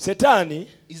Setaani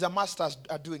is a master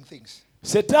at doing things.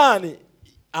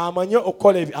 amanyi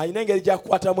okukola alina engeri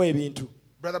gy'akukwatamu ebintu.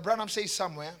 Brother Branham says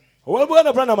somewhere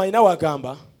Ow'oluganda Branham alina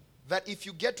wagamba that if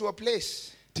you get to a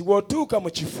place, nti bw'otuuka mu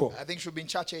kifo, I think it should be in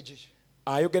church ages,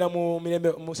 ayogera mu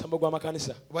mirembe mu musambo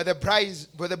gw'amakanisa, where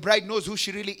the bride knows who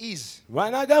she really is.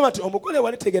 n'agamba nti omugole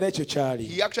walitegeera ekyo kyali.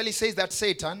 He actually says that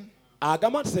Satan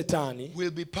Agamba nti Setaani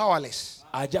will be powerless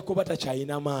ajja kuba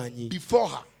takyalina maanyi before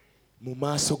her. mu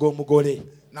maaso g'omugole.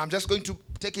 Now I'm just going to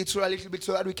take it through a little bit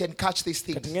so that we can catch these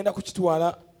Kati things. ngenda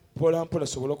kukitwala mpola mpola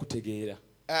sobole okutegeera.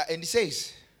 And he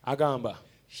says Agamba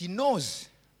he knows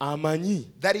amanyi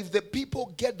that if the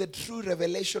people get the true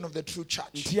revelation of the true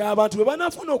church nti abantu bwe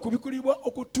banaafuna okubikulibwa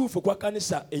okutuufu kwa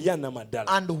kanisa eya nnamaddala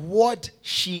and what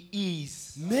she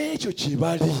is. n'ekyo kye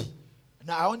bali.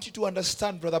 Now I want you to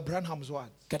understand Brother Branham's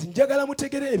words. Kati njagala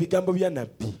mutegere ebigambo bya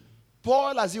nabbi.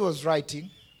 Paul, as he was writing,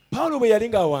 Pawulo bwe yali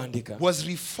ng'awandiika, was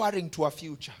referring to a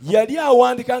future. yali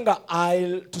awandiika nga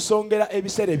tusongera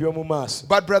ebiseera eby'omu maaso.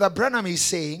 But Brother Branham is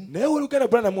saying Naye oluganda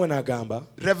Branham n'agamba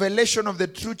revelation of the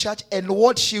true church and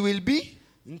what she will be.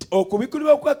 nti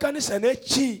okubikulibwa kwa kanisa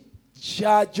n'eki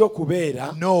kyajja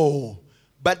okubeera. No,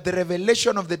 but the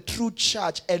revelation of the true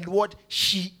church and what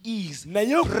she is.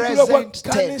 Naye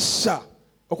okubikulibwa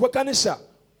kwa kanisa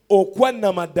okwa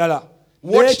nnamaddala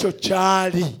n'ekyo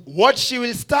kyali. What she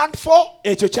will stand for?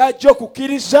 Ekyo kyajja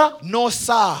okukkiriza. No,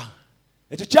 sir.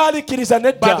 Ekyo kyalikkiriza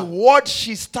But nedda. what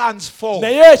she stands for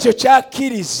Naye ekyo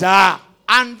kyakkiriza.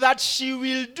 and that she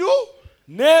will do,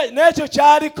 N'ekyo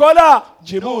kyalikola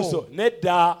kibuuzo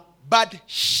nedda. but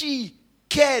she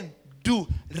can do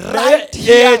Naye right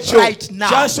here, right ekyo now.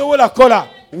 kyasobola kola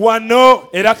wano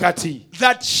era kati.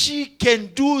 That she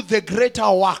can do the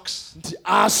greater works. Nti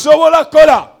asobola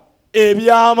kola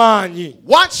eby'amaanyi.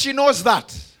 Once she knows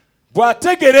that,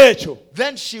 Bw'ategera ekyo,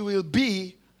 then she will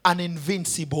be an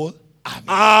invincible army.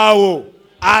 awo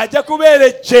ajja kubeera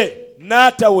eggye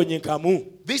n'atawonyekamu.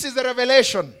 This is the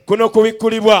revelation kuno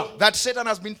kubikkulibwa that Satan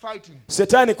has been fighting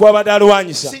setaani kwabadde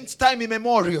alwanyisa since time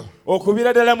immemorial.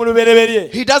 okubira ddala mu lubereberye.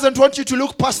 He doesn't want you to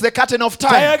look past the curtain of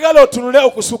time. Tayagala otunule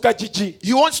okusuka kiki.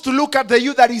 He wants to look at the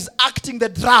you that is acting the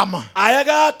drama.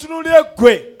 Ayagala atunule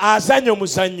gwe azannya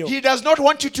omuzannyo. He does not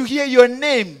want you to hear your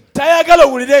name Tayagala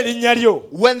owulire erinnya lyo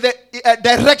when the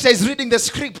director is reading the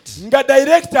script. nga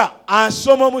director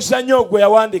asoma omuzannyo gwe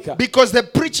yawandika. Because the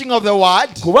preaching of the word,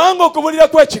 Kubanga okubulira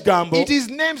kw'ekigambo it is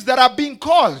names that are being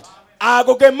called.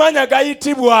 ago ge mannya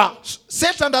gayitibwa.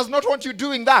 Satan does not want you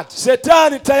doing that.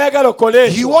 Setaani tayagala okole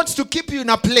He ekyo. wants to keep you in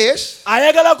a place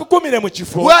Ayagala kukumire mu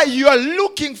kifo where you are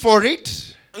looking for it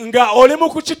nga oli mu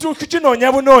kukinoonya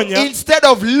bunoonya instead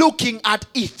of looking at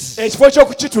it. ekifo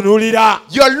ky'okukitunuulira.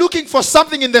 You are looking for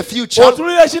something in the future,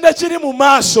 Otunulira ekintu ekiri mu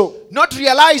maaso not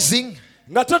realizing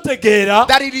nga totegeera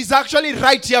that it is actually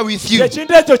right here with you.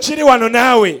 ekintu ekyo kiri wano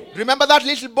naawe. Remember that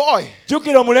little boy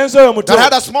Jjukira omulenzi oyo muto that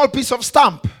had a small piece of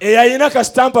stamp eyalina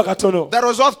kastampa katono that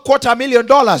was worth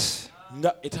 $250,000.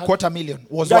 nga $250,000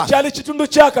 was nga worth. kyali kitundu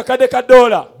ky'akakadde ka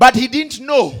doola But he didn't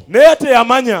know naye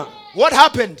teyamanya what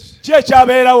happened ki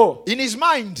ekyabeerawo in his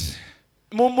mind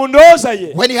mu ndowooza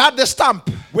ye. when he had the stamp.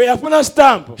 Bwe yafuna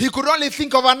stamp He could only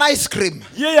think of an ice cream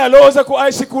ye yalowooza ku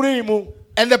ice cream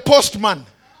and the postman.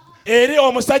 eri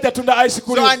omusajja atunda ice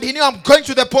So, cream. and he knew, I'm going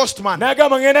to the postman.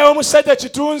 N'agamba ngendayo omusajja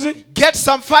kitunzi Get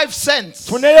some 5 cents.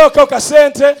 funeyooko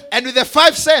kasente And with the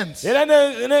 5 cents, era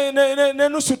ne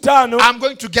nusu ttaano I'm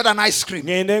going to get an ice cream.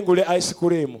 ngende ngule ice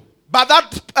cream. But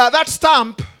that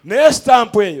stamp Naye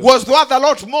stamp eyo was worth a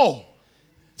lot more.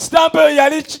 stamp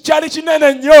eyo kyali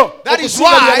kinene nnyo That is okusinga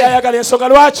why- byali ayagala. Ensonga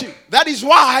lwaki? That is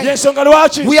why Yensonga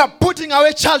lwaki? we are putting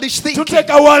away childish thinking.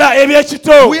 Tuteeka wala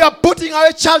ebyekito. We are putting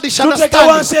away childish Tuteeka understanding.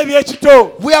 wansi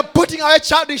ebyekito. We are putting away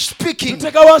childish speaking.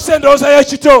 Tuteeka wansi endowooza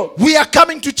y'ekito. We are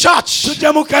coming to church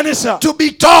Tujja mu kanisa to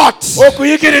be taught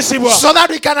okuyigirizibwa so that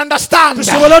we can understand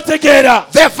tusobole otegeera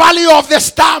the value of the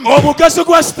stamp omugaso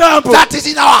gwa stamp that is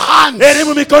in our hands. eri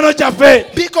mu mikono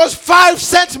gyaffe. Because 5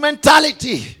 cent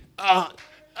mentality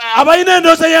Abalina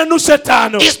endowooza y'ennusu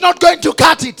etaano is not going to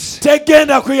cut it.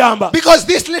 tegenda kuyamba. Because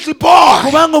this little boy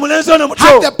Kubanga omulenzi ono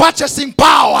had the muto purchasing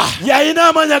power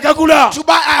yalina amaanyi agagula to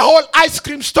buy a whole ice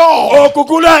cream store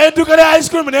okugula edduuka lya ice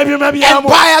cream n'ebyuma and byamu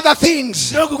buy other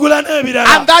things. n'okugula n'ebirala.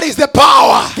 And that is the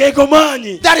power Geego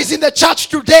maanyi that is in the church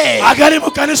today. agali mu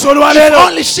kanisa If olwaleero.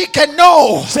 only she can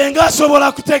know. Senga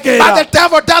asobola But the kutegeera.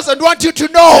 devil doesn't want you to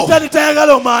know. Setaani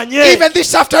tayagala omanye. Even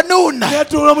this afternoon, he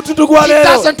Netuula omutundu gwa leero.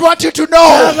 doesn't want you to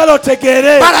know. Tayagala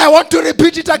otegeere. But I want to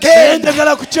repeat it Naye again.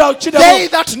 njagala They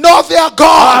kukiramu. that know their Abo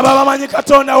God, abamanyi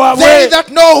Katonda they waabwe.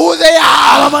 that know who they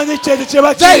are, Abamanyi kyekyo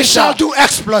kye they shall bakiyita. do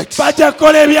exploits. Bajja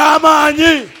kukola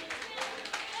eby'amaanyi.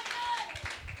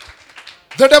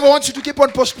 The devil wants you to keep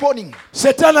on postponing.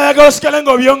 Setaani ayagala osigale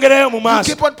ng'obyongereyo mu You maaso.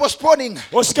 keep on postponing.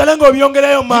 Osigale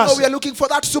ng'obyongereyo mu You know we maaso. are looking for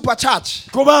that super church.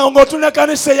 Kubanga ng'otunda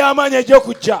kanisa ey'amaanyi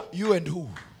egy'okujja. You and who?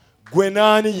 Gwe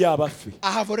naani y'abaffe?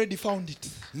 I have already found it.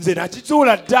 Nze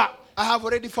nakituula dda. I have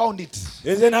already found it.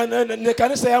 Nze ne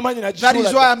kanisa y'amaanyi That nakituula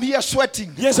is why dda. I'm here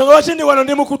sweating, Yensonga lwaki ndi wano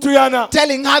ndi mu kutuyana.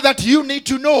 telling her that you need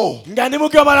to know Nga ndi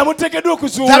mugamba na muteekeddwa that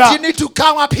okuzuula. you need to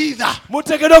come up hither.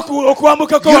 Muteekeddwa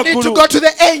okuwambukako You need to waggulu. go to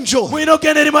the angel Mulina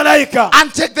okugenda eri malayika.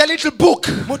 and take the little book.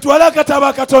 Mutwale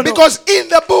akatabo akatono. Because in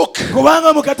the book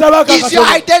Kubanga mu katabo ako is your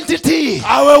akatono. identity.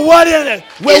 Awo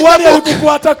we wali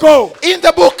ebikukwatako. In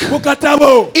the book Mu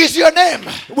katabo. is your name.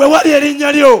 We wali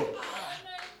erinnya lyo.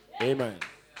 Amen.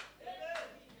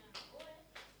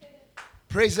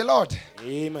 Praise the Lord.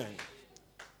 Amen.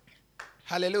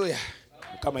 Hallelujah.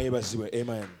 Mukama yeebazibwe.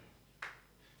 Amen.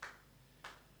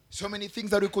 So many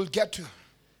things that we could get to.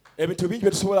 Ebintu bingi bye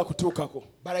tusobola kutuukako.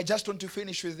 But I just want to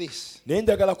finish with this. Naye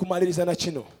njagala kumaliriza na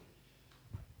kino.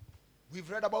 We've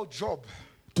read about Job,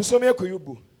 Tusomye ku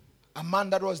Yobu. a man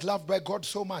that was loved by God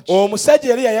so much. Omusajja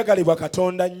yali yayagalibwa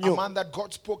Katonda A nnyo. man that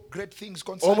God spoke great things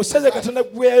concerning his Omusajja life. Katonda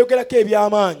gwe yayogerako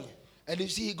eby'amaanyi. And you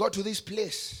see, he got to this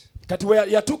place Kati we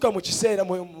yatuuka mu kiseera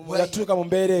yatuuka mu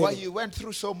mbeera where eno. he went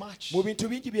through so much. Mu bintu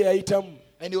bingi bye yayitamu.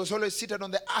 And he was always seated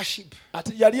on the ash heap.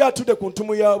 Ate yali atudde ku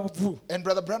ntumu ya bbu. And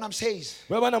Brother Branham says,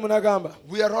 Bwe baana munagamba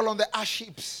we are all on the ash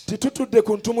heaps. titutudde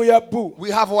ku ntumu ya bbu. We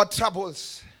have our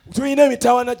troubles, Tuyina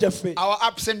emitawaana gyaffe. our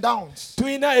ups and downs,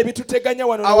 Tuyina ebituteganya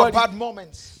wano our nawali. bad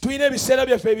moments, Tuyina ebiseera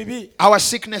byaffe ebibi. our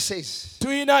sicknesses,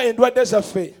 Tuyina endwadde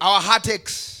zaffe. our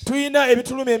heartaches, tulina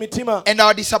ebituluma emitima and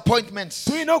our disappointments.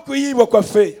 tulina okuyiibwa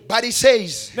kwaffe. But he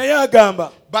says, Naye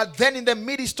agamba but then in the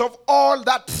midst of all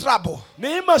that trouble,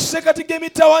 naye masekati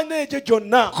g'emitawaana egyo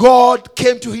gyonna God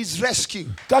came to his rescue.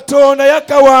 Katonda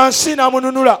yakka wansi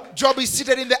n'amununula. Job is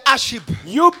seated in the ash heap.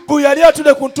 Yubbu yali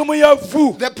atudde ku ntumu ya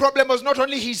vvu. The problem was not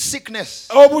only his sickness.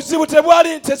 Obuzibu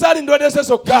tezaali ndwadde ze He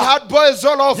zokka. had boils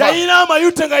all over. He Yalina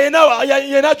amayute nga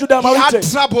yenna ajjudde had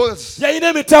amayute. troubles.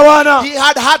 Yalina emitawaana. He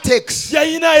had heartaches.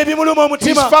 Yalina ebimuluma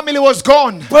His omutima. family was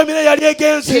gone. Famire yali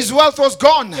egenze. His wealth was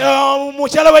gone.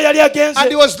 Mukyala we yali And he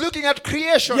agenze. was looking at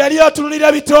creation Yali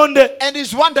atunulira bitonde and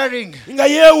he's wondering, nga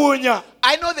yeewuunya.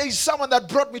 I know there is someone that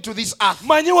brought me to this earth.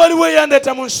 Manyi waliwo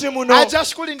eyandeeta mu nsi muno. I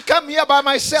just couldn't come here by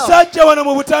myself. Sajja wano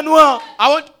mu butanwa. I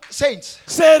want saints.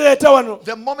 Seereeta wano.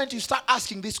 The moment you start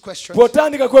asking these questions,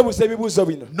 Bw'otandika kwebuuza ebibuuzo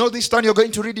bino. know this time you're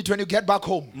going to read it when you get back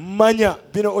home. Manya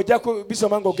bino ojja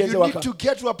kubisoma ng'ogenze You waka. need to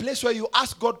get to a place where you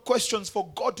ask God questions for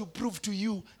God to prove to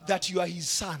you that you are his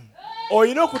son.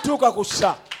 Olina okutuuka ku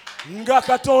ssa nga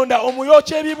Katonda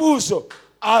omuyokya ebibuuzo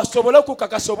asobole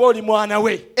okukakasa oba oli mwana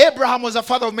we. Abraham was a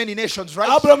father of many nations, right?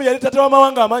 Abulamu yali tate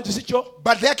w'amawanga amangi si kyo?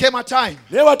 But there came a time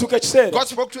Naye watuuka ekiseera God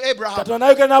spoke to Abraham. Katonda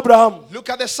n'ayogera ne Abulahamu Look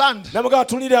at the sand. n'amugamba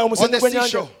tunuulira On omusenyu the gw'ennyanja.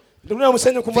 seashore. Tunuulira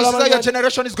omusenyu ku This is mulama how your nnyanja.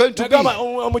 generation is going to be. N'agamba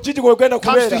omugigi gwe ogenda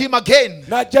Comes to kubeera. him again.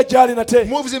 N'ajja gy'ali nate.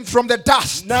 Moves him from the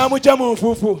dust N'amugya mu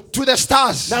nfuufu. to the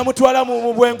stars. N'amutwala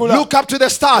mu bwengula. Look up to the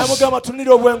stars. N'amugamba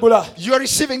tunuulira obwengula. You are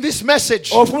receiving this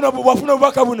message Wafuna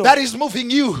obubaka buno. that is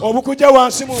moving you Obukujja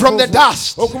wansi mu from the nfuufu.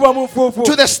 dust Okuva mu nfuufu.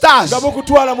 to the stars, Nga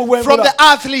bukutwala mu from bwengula. the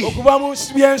earthly Okuva mu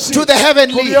byensi. to the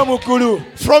heavenly, Ku by'omu ggulu.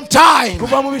 from time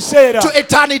Kuva mu biseera. to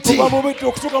eternity, Kuva mu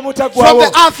okutuuka mu from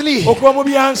butaggwaawo. the earthly, Okuva mu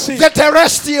byansi. the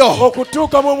terrestrial,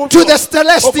 Okutuuka mu to the okuva mu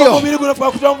celestial. mubiri guno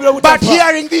okutuuka mu biro But obutafa.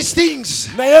 hearing these things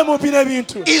Naye mu bino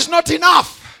ebintu is not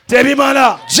enough.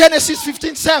 tebimala. Genesis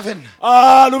 15:7.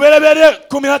 Lubereberye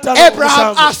 15.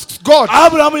 Abraham asked God,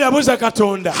 Abulamu yabuuza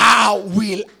Katonda, how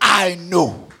will I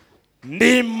know?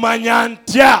 ndimanya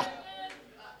ntya?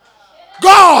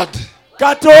 God,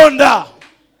 Katonda,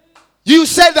 you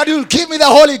said that you'll give me the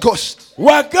Holy Ghost.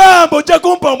 wagamba ojja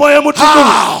kumpa omwoyo mutukuvu.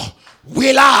 How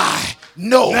will I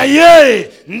know?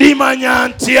 Naye ndimanya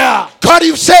ntya? God,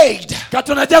 you said,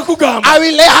 Katonda ajja kugamba. I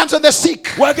will lay hands on the sick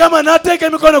Wagamba n'ateeka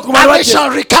emikono ku and they balwadde shall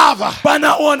recover.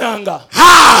 banawonanga.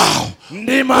 How will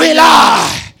Ndimanya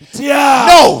I ntya?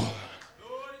 know?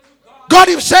 God,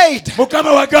 you said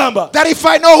Mukama wagamba that if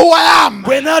I know who I am,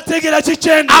 bwe n'ateegera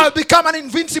kikyendi I'll become an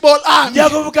invincible army. nja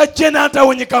kuvuga kye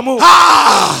n'atawonyekamu.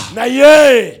 How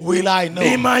Naye will I know?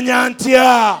 ndimanya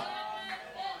ntya?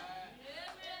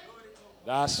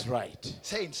 That's right.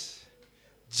 Saints,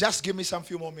 just give me some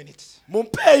few more minutes.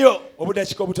 Mumpeeyo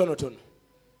obudakiika obutonotono.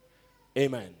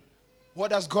 Amen.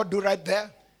 What does God do right there?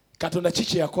 Katonda ki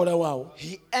kye yakolawo awo?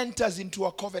 He enters into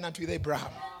a covenant with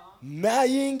Abraham.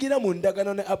 N'ayingira mu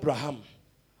ndagaano ne Aburahamu.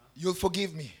 You'll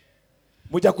forgive me.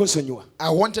 Mujja kunsonyiwa. I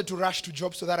wanted to rush to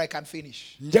Job so that I can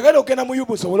finish. Njagala okugenda mu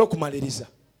Yobu nsobole okumaliriza.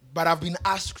 But I've been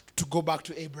asked to go back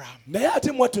to Abraham. Naye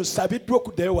ate mwatu nsabiddwa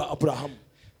okuddayo wa Aburahamu.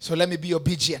 So let me be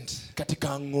obedient. Kati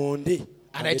kaŋŋonde.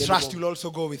 And I trust you'll also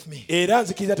go with me. Era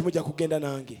nzikiriza temujja kugenda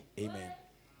nange. Amen.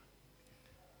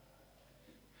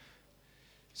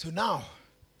 So now,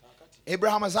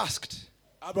 Abraham has asked,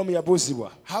 Aburahamu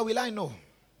yabuuzibwa. how will I know?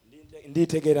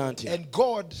 Nditegeera ntya? And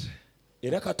God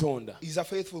Era Katonda. is a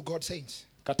faithful God, saints.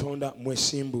 Katonda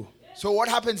mwesimbu. So what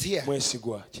happens here?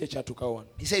 Mwesigwa. Ki ekyatuukawo wano?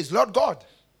 He says, Lord God,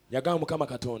 Yagamba Mukama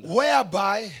Katonda.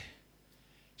 whereby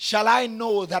shall I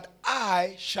know that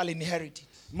I shall inherit it?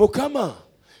 Mukama,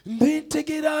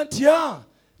 nditegeera ntya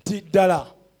nti ddala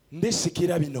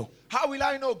ndisikira bino? How will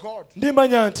I know, God?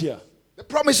 Ndimanya ntya? The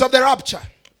promise of the rapture,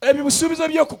 Ebisuubizo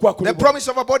the by'okukwakulibwa. promise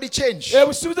of a body change.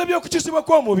 Ebisuubizo by'okukisibwa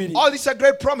kw'omubiri. All these are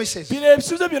great promises. Bino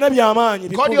ebisuubizo byonna by'amaanyi.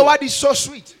 God, your bikulu. word is so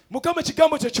sweet. Mukama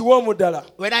ekigambo kyo kiwoomu ddala.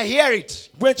 When I hear it,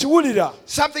 Bwe nkiwulira,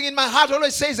 something in my heart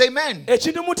always says amen.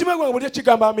 ekintu mu mutima gwange buli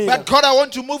kigamba amiina. But God, I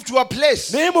want to move to a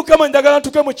place Naye Mukama njagala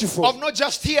ntuke mu kifo. of not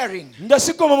just hearing, Nga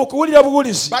sikoma mu kuwulira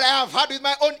buwulizi. but I have heard with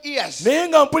my own ears. Naye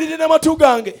nga mpulira n'amatu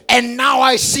gange. And now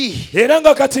I see. Era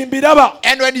nga kati mbiraba.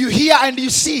 And when you hear and you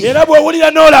see, Era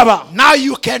bw'owulira n'olaba. now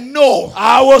you can know.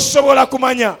 Awo osobola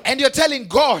kumanya. And you're telling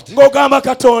God, Ng'ogamba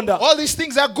Katonda. all these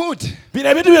things are good, Bino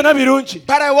ebintu byonna birungi.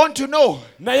 but I want to know.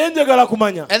 Naye njagala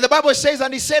kumanya. And the Bible says,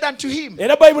 and he said unto him,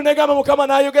 Era Bayibuli negamba Mukama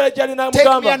n'ayogera gy'ali take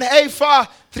me an n'amugamba. heifer,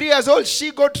 3 years old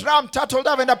she-goat, ram, turtle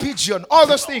dove, and a pigeon. All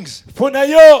those things.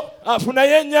 Funayo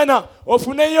ennyana,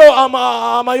 ofuneyo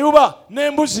amayuba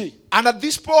n'embuzi. And at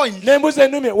this point, N'embuzi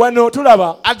ennume. Wano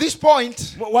tulaba.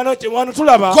 wano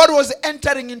tulaba. God was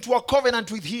entering into a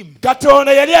covenant with him.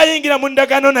 Katonda yali ayingira mu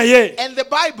ndagaano naye. And the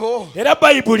Bible Era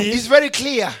Bayibuli is very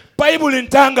clear bayibuli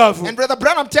ntangaavu. And Brother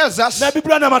Branham tells us Nabbi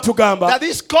Branham atugamba that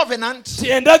this covenant ti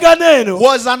endagaano eno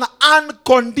was an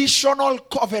unconditional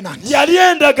covenant. yali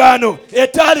endagaano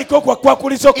etaaliko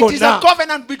kwakwakulizo It is a kwonna.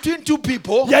 covenant between two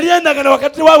people. Yali endagaano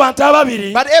wakati w'abantu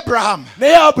ababiri. But Abraham,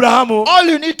 Naye Abulahamu all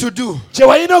you need to do, kye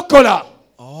walina okukola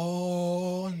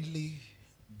only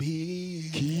be.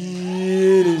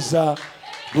 kkiriza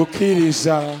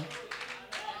bukkiriza.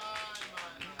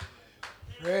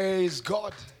 Praise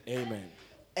God. Amen.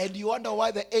 And you wonder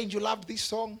why the angel loved this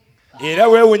song? Era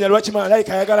weewuunya lwaki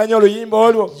malayika ayagala nnyo oluyimba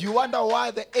olwo. You wonder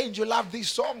why the angel loved this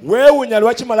song? Weewuunya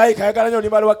lwaki malayika ayagala nnyo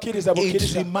oluyimba lwa kkiriza It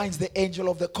bukkiriza. reminds the angel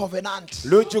of the covenant.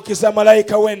 Lujjukiza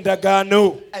malayika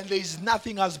w'endagaano. And there is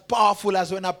nothing as powerful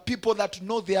as when a people that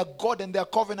know their God and their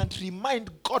covenant remind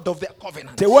God of their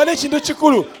covenant. Tewali kintu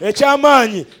kikulu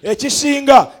eky'amaanyi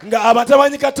ekisinga nga abantu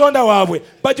abamanyi katonda waabwe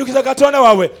bajjukiza katonda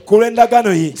waabwe ku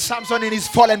lw'endagaano ye. Samson in his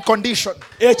fallen condition.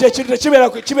 Ekyo ekintu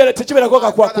tekibeerako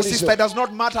Brother, kakwakulizo. sister, it does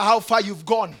not matter how far you've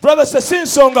gone. Brother, si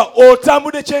nsonga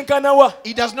otambudde kyenkanawa.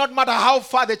 It does not matter how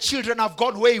far the children have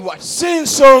gone wayward. Si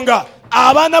nsonga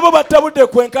abaana bo batabudde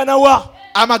kwenkanawa.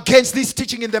 I'm against this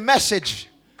teaching in the message.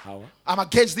 I'm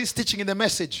against this teaching in the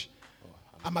message.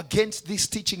 I'm against this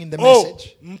teaching in the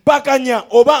message. Mpakanya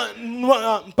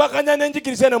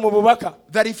n'enjigiriza eno mu bubaka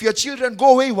That if your children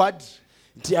go wayward,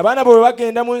 nti abaana bo bwe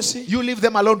bagenda mu nsi you leave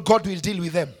them alone, God will deal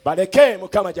with them. baleke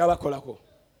Mukama gy'abakolako.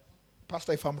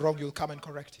 Pastor, if I'm wrong, you'll come and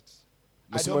correct it.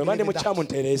 I don't Musimwe mande believe in mukyamu that.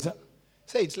 ntereeza.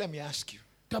 Say it, let me ask you.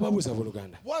 Tababuuza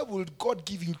buluganda. Why would God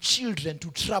give you children to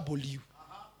trouble you?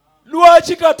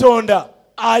 Lwaki Katonda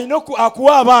alina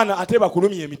akuwa abaana ate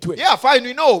bakulumya emitwe? Yeah, fine,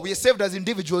 we know we are saved as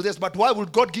individuals, yes, but why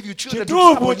would God give you children to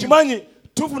Kituufu trouble you? kimanyi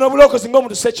tufuna obulokozi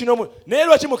ng'omuntu sekinomu naye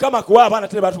lwaki Mukama akuwa abaana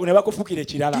ate ne bakufuukira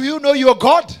ekirala? Do you know your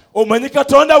God? Omanyi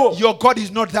Katonda wo? Your God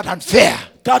is not that unfair.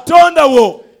 Katonda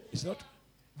wo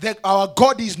Our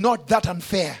God is not that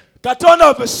unfair. Katonda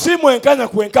waffe si mwenkanya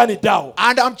kwenkaniddeawo.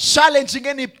 And I'm challenging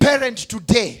any parent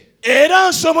today. Era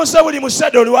nsomosa buli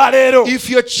musajja olwaleero If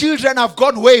your children have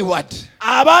gone wayward,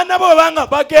 abaana bo banga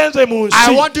bagenze mu I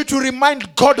nsi, want you to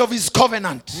remind God of his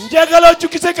covenant. njagala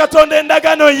ojjukize Katonda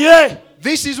endagaano ye.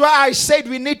 This is why I said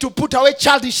we need to put away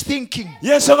childish thinking.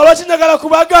 Yensonga lwaki njagala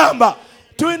kubagamba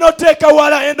tulina oteeka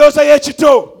wala endowooza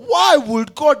y'ekito. Why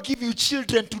would God give you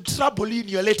children to trouble you in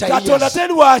your later Katonda years? te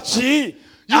lwaki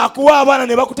akuwa abaana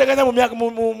ne bakuteganya mu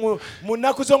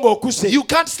nnaku zo ng'okuze. You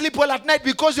can't sleep well at night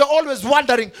because you're always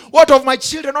wondering, what of my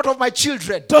children, what of my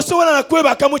children? Tosobola na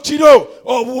kwebaka mu kiro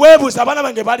weebuuza abaana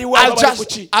bange baliwa bali ku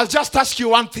ki. I'll just ask you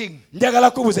one thing. Njagala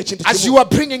kubuuza ekintu As you kimu. are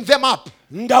bringing them up,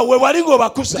 Nga we wali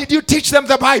ng'obakuza did you teach them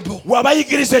the Bible?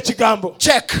 wabayigiriza ekigambo?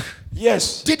 Check.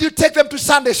 Yes. Did you take them to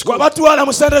Sunday school? Wabatwala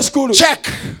mu Sunday school? Check.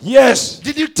 Yes.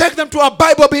 Did you take them to a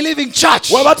Bible believing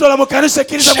church? Wabatwala mu kanisa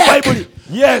ekkiriza mu Check. Bayibuli?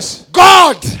 Yes.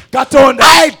 God, Katonda,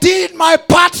 I did my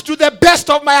part to the best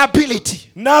of my ability.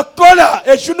 nakola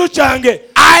ekitundu kyange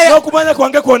n'okumanya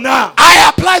kwange kwonna. I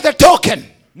apply the token.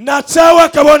 Nasaawo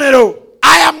akabonero.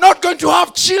 I am not going to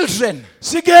have children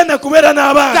Sigenda kubeera that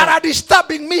n'abaana are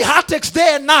disturbing me heartaches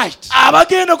day and night.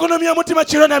 abagenda okunomya omutima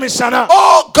kiro na misana.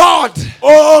 Oh God,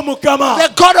 Mukama,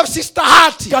 the God of Sister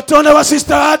Hati, Katonda wa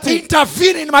Sister Hati,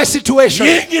 intervene in my situation.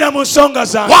 yingira mu nsonga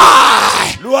zange.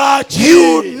 Why? Lwaki?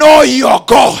 You know your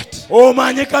God.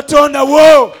 Omanyi Katonda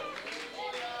wo.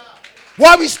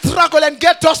 Why we struggle and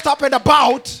get tossed up and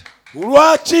about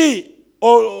Lwaki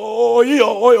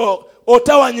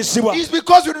otawanyisibwa? is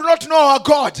because we do not know our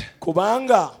God.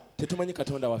 Kubanga tetumanyi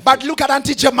Katonda waffe. But look at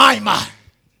Auntie Jemima.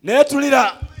 Naye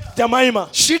tulira Jemima.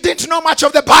 She didn't know much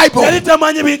of the Bible. Yali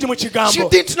tamanyi bingi mu She kigambo.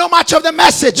 didn't know much of the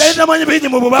message. Yali tamanyi bingi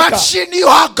mu But bubaka. she knew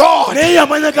her God. Naye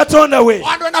yamanya Katonda we.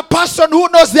 And when a person who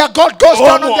knows their God goes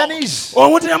down on their knees,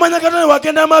 Omuntu yamanya Katonda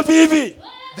wagenda amaviivi.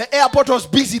 the airport was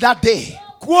busy that day.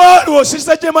 Kwolwo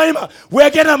Sister Jemima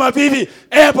wegenda amaviivi.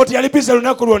 Airport yali bize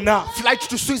lunaku lwonna. Flight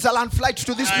to Switzerland, flight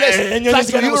to this place, Ennyonyi flight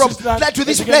to ezigenda mu Europe, Switzerland, flight to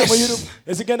this ezigenda mu place. Europe,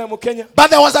 ezigenda mu Kenya.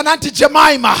 But there was an Auntie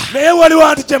Jemima Naye waliwo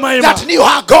Auntie Jemima that knew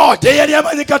her God. ye yali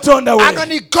amanyi Katonda And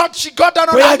we. when she got down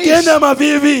on Bwe her knees, yagenda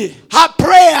amaviivi, her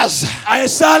prayers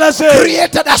esaala ze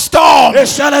created a storm.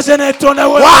 esaala ze n'etonda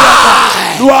we.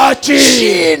 Why? Lwaki?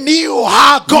 She knew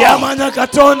her God. Yamanya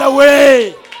Katonda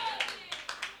we.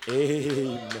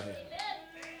 Amen.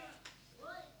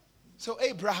 So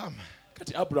Abraham,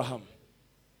 Kati Abraham,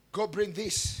 go bring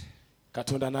this.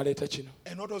 Katonda n'aleeta kino.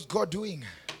 And what was God doing?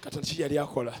 Katonda ki yali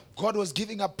akola? God was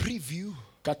giving a preview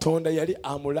Katonda yali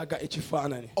amulaga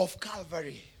ekifaananyi of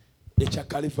Calvary. ekya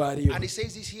Kalivaaliyo. And he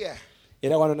says this here.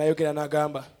 Era wano n'ayogera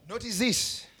n'agamba, Notice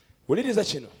this. wuliriza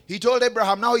kino. He told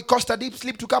Abraham, now he caused a deep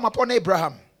sleep to come upon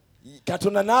Abraham.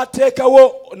 Katonda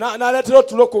n'ateekawo n'aleetera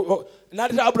otulo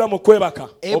n'aleeta Aburahamu okwebaka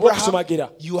oba Abraham, okusumagira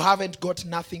you haven't got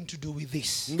nothing to do with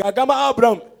this. ng'agamba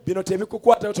Aburahamu bino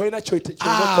tebikukwata tolina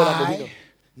ky'okola mu bino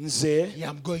nze I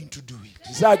am going to do it.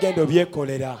 nze agenda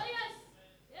obyekolera.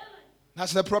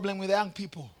 That's the problem with the young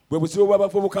people. bwe buzibu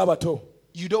bw'abavubuka abato.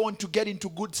 You don't want to get into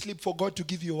good sleep for God to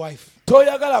give you a wife.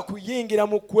 Toyagala kuyingira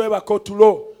mu kwebaka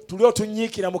otulo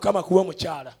otunyiikira Mukama kuwa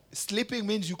omukyala. Sleeping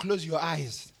means you close your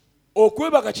eyes.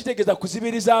 Okwebaka kitegeeza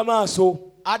kuzibiriza amaaso.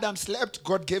 Adam slept,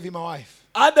 God gave him a wife.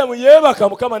 Adamu yeebaka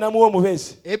Mukama n'amuwa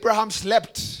omubeezi. Abraham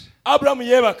slept, Aburahamu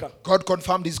yeebaka God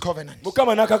confirmed his covenant.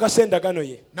 Mukama n'akakasa endagaano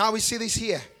ye. Now we see this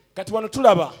here. Kati wano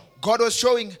tulaba God was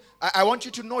showing, I want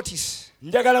you to notice,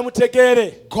 njagala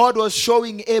mutegeere God was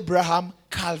showing Abraham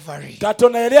Calvary.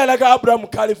 Katonda yali alaga Aburahamu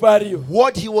Kalivaliyo.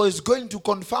 What he was going to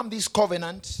confirm this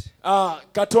covenant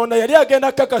Katonda yali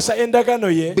agenda kakasa endagaano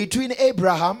ye between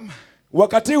Abraham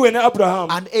wakati we ne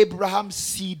Aburahamu and Abraham's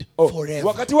seed forever.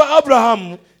 wakati wa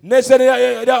Aburahamu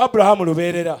n'ezzadde lya Aburahamu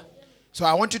lubeerera. So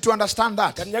I want you to understand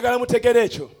that. Kati njagala mutegeere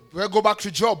ekyo. We'll go back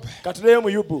to Job. Katuleyo mu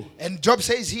Yubu. And Job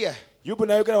says here, Yubu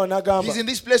n'ayogera wanagamba he's in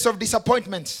this place of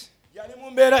disappointment. yali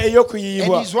mu mbeera And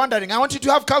ey'okuyiyibwa. he's wondering, I want you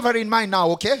to have Calvary in mind now,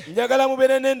 okay? Njagala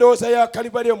mubeere n'endowooza ya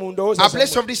Kalivaliyo mu ndowooza A place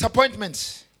zammwe. of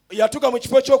disappointments. Yatuuka mu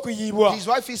kifo ky'okuyiyibwa. His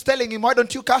wife is telling him, why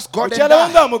don't you cast God and Mukyala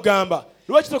we die? ng'amugamba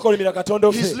lwaki tokolimira Katonda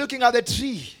He's ofe. looking at the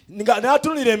tree.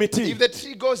 N'atunulira emiti. If the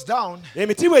tree goes down,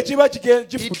 Emiti bwe giba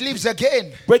it lives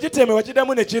again. bwe gitemewa kiddamu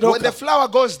ne When the kiroka. flower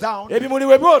goes down, Ebimuli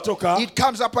bwe byotoka it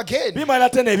comes up again. bimala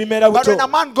ate ne bimera But when a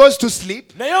buto. man goes to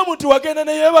sleep, Naye omuntu wagenda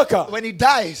ne yeebaka. when he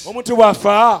dies, Omuntu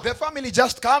bw'afa. the family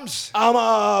just comes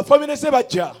Famire ze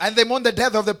bajja. and they mourn the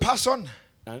death of the person.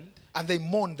 And they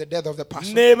mourn the death of the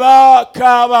person. Ne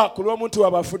bakaaba ku lw'omuntu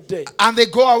abafudde. And they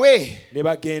go away. Ne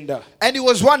bagenda. And he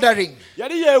was wondering,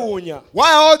 Yali yeewuunya.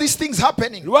 why are all these things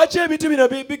happening? Lwaki ebintu bino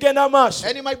bigenda maaso?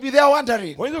 And he might be there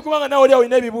wondering, Oyinza okuba nga nawe oli awo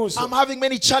olina ebibuuzo. I'm having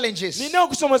many challenges. Nina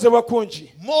okusomozebwa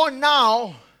kungi. More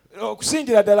now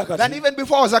Okusingira ddala than kati. even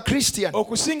before I was a Christian.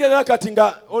 Okusingira ddala kati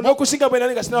nga n'okusinga bwe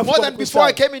nali nga More sinnafuuka than before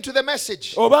I Mukristaayo. came into the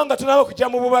message. Oba nga tunaaba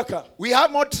kujja mu bubaka. We have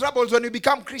more troubles when we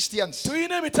become Christians.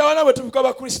 Tulina emitawaana bwe tufuuka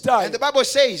And Bakristaayo. the Bible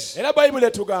says Era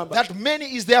Bayibuli etugamba that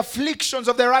many is the afflictions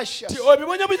of the righteous. nti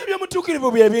ebibonyabonya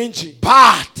by'omutuukirivu bye bingi.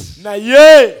 But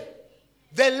Naye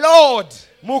the Lord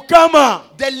Mukama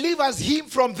delivers him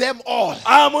from them all.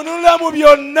 amununula mu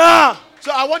byonna.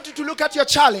 So I want you to look at your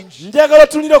challenge. Njagala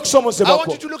otunire I want okusomozebwa you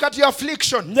kwo. to look at your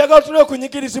affliction Njagala otunire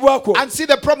okunyigirizibwa kwo. and see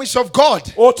the promise of God.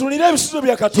 Otunire ebisuubizo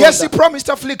bya Yes, he Katonda. promised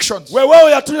afflictions. Weewaawo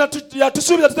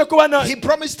yatusuubiza tutekuba na He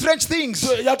promised strange things.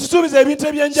 yatusuubiza ebintu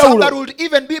Some that eby'enjawulo. would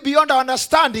even be beyond our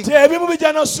understanding. Ebimu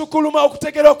bijja n'osukuluma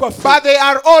okutegeera kwaffe. But they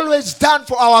are always done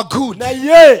for our good.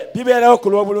 Naye bibeerawo ku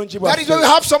lw'obulungi That is why we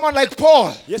bwaffe. have someone like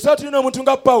Paul. Yesu tulina omuntu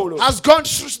nga Pawulo. Has gone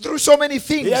through so many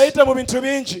things. Eyayita mu bintu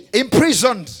bingi.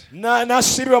 Imprisoned.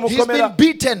 N'asibibwa mu He's been kkomera.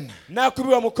 beaten.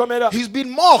 N'akubibwa mu kkomera. He's been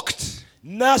mocked.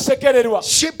 N'asekererwa.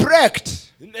 Shipwrecked.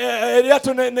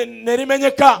 Eryato ne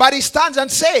limenyeka. But he stands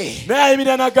and says, Naye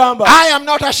ayimirira n'agamba. I am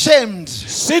not ashamed.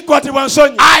 Sikwatibwa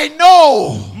nsonyi. I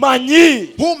know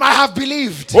Manyi whom I have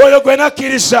believed. oyo gwe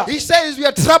nakkiriza. He says we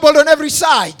are troubled on every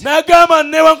side. N'agamba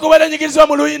newankubadde nyigirizibwa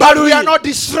mu luyi But we are n'oluyi. not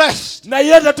distressed. Naye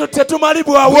We are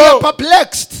tetumalibwawo.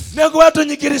 perplexed. Newankubadde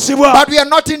tunyigirizibwa. But we are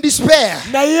not in despair.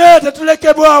 Naye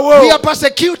tetulekebwawo. We are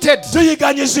persecuted. But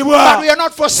Tuyiganyizibwa. we are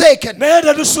not forsaken. Naye We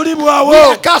are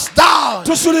tetusulibwawo. cast down.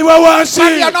 Tusulibwa wansi.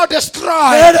 But we are not Naye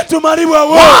destroyed.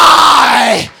 tetumalibwawo.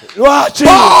 Why? Lwaki?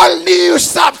 Paul knew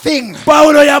something.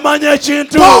 Pawulo yamanya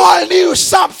ekintu. Paul knew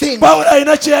something. Pawulo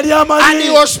alina kye yali And he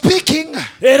amanyi. was speaking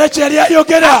Era kye yali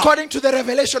ayogera. according to the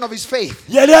revelation of his faith.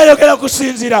 Yali ayogera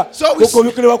kusinzira So we ku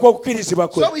kubikulirwa kw'okukkirizibwa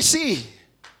kwe. So we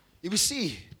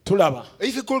see, Tulaba.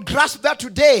 if you could grasp that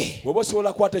today, Bw'oba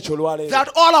osobola kukwata ekyo olwaleero. that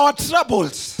all our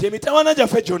troubles, Ti emitawaana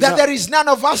gyaffe that gyonna. there is none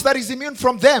of us that is immune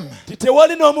from them. Ti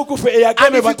tewali n'omu ku ffe And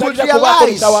eyagemebwa if you could talina kubaako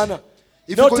realize, mitawaana.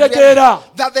 if you could N'otegeera realize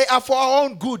that they are for our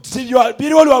own good, ti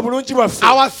biriwo lwa bulungi bwaffe.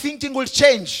 our thinking will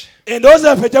change. Endowooza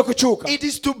yaffe ejja kukyuka. It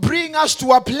is to bring us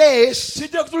to a place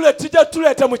Kijja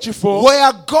tuleeta mu kifo.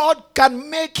 where God can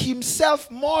make himself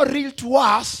more real to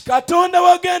us Katonda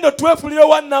wagenda otwefulira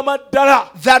wannamaddala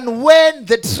than when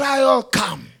the trial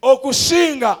comes.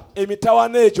 okusinga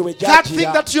emitawaana egyo bwe That thing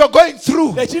gyakira. that you're going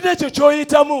through, Ekintu ekyo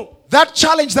ky'oyitamu. that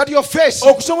challenge that you're facing,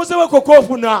 okusomozebwa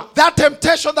kw'ofuna that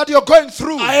temptation that you're going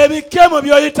through, ebikemo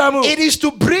by'oyitamu it is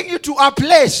to bring you to a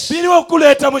place biriwo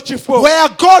okuleeta mu kifo where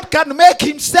God can make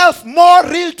himself more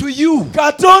real to you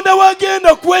katonda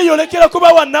wagenda okweyolekera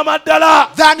kuba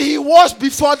wannamaddala than he was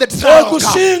before the trial come.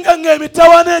 okusinga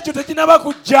ng'emitawaana egyo teginaba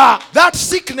kujja. That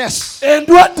sickness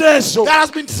Endwadde ezo that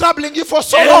has been troubling you for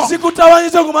so long,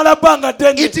 ezikutawanyiza okumala bbanga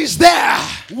ddene it is there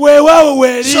weewaawo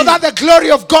weeri so that the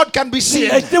glory of God can be seen.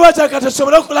 ekitiibwa kya Katonda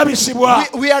kisobole okulabisibwa.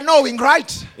 We are knowing,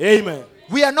 right? Amen.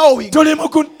 We are knowing. tuli mu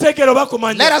kutegeera oba Let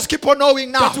kumanya. us keep on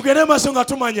knowing now. Tugende mu maaso nga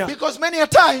tumanya Because many a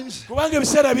times, kubanga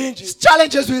ebiseera bingi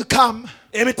challenges will come.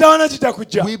 emitawaana gijja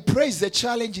kujja We praise the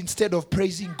challenge instead of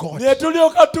praising God. ne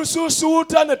tulyoka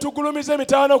tusuusuuta ne tugulumiza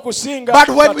emitawaana okusinga But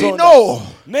when we Katonda. know,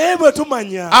 naye bwe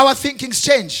tumanya our thinkings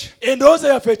change. endowooza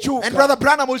yaffe And ekyuka Brother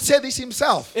Branham will say this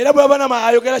himself. era bwe abanama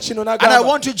ayogera kino And I n'agamba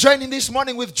want to join in this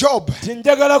morning with Job nti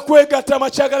njagala kwegatta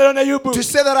makyagaliro ne yubu to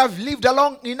say that I've lived a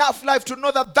long enough life to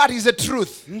know that that is the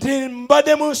truth. nti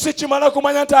mbadde mu nsi kimala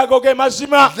kumanya nti ago ge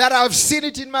mazima That I've seen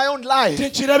it in my own life. nti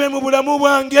nkirabe mu bulamu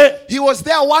bwange. He was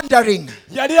there wondering,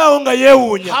 Yali awo nga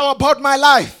yeewuunya how about my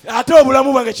life? ate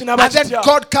obulamu bwange kinaba And then kitya.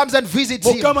 God comes and visits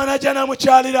him. Mukama n'ajja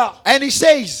n'amukyalira And he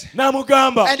says,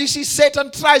 n'amugamba and you see, Satan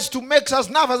tries to make us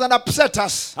nervous and upset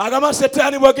us, agamba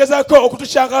setaani bw'agezaako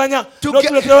okutukyankalanya To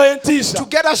get- n'otuleeterawo entiisa to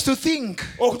get us to think,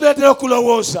 okutuleetera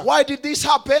okulowooza why did this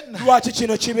happen? lwaki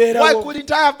kino Why kibeerawo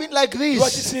couldn't I have been like lwaki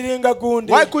this? siringa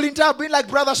gundi Why couldn't I have been like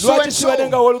brother so lwaki and sibadde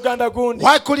nga so? wooluganda gundi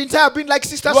Why couldn't I have been like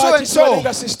sister so lwaki and sibadde so?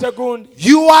 nga sisita gundi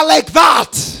You are like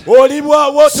that, oli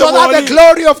bw'ote so that the bw'oli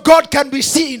glory of God can be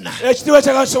seen. ekitiibwa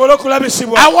kyaga kisobole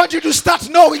okulabisibwa. I want you to start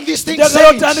knowing these things. njagala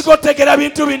saints. otandika otegeera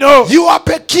bintu bino. You are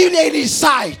peculiar in his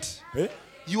sight. Eh?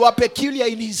 You are peculiar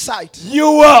in his sight. You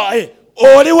are,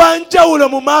 oli wanjawulo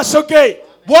mu maaso ge.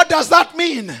 What does that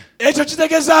mean? Ekyo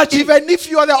kitegeeza ki? Even if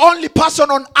you are the only person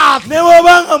on earth, ne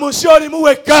bw'obanga mu nsi olimu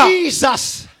wekka,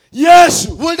 Jesus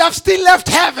yesu would have still left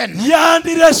heaven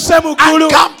yandirese mu ggulu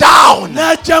and come down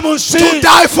n'ajja mu to nsi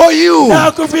die for you.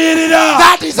 n'akufiirira.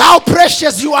 That is how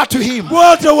precious you are to him.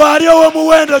 bw'otyo waali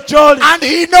ow'omuwendo gy'oli And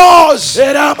he knows.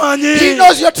 era amanyi He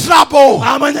knows your trouble.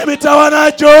 amanya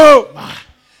emitawaana gyo.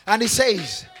 And he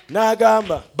says,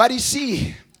 n'agamba but you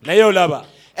see, naye olaba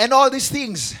and all these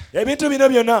things, ebintu bino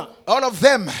byonna all of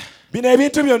them, bino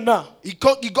ebintu byonna he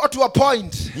got to a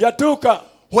point. yatuuka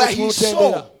Where he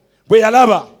okumutendera. saw. bwe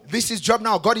yalaba This is Job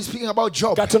now. God is speaking about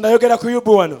Job. katonda ayogera ku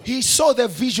yubu wano. He saw the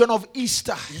vision of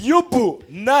Easter. yubu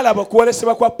n'alaba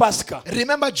okuwolesebwa kwa pasika.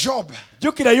 Remember Job,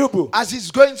 jjukira yubu as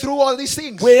he's going through all these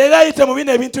things. bwe yali ayita mu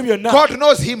bino ebintu byonna God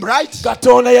knows him, right?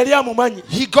 katonda yali amumanyi.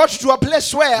 He got to a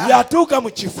place where yatuuka mu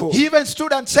kifo he even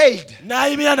stood and said,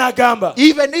 n'ayimira n'agamba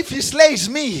even if he slays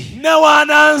me, ne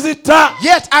waananzita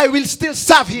yet I will still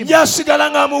serve him. yasigala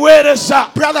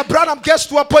ng'amuweereza. Brother Branham gets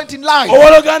to a point in life,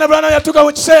 owologanda bwana yatuuka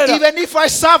mu kiseera even if I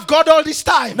serve God all this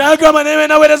time, n'agamba naye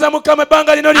naweereza mukama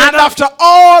ebbanga lino and lyonna after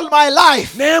all my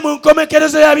life, naye mu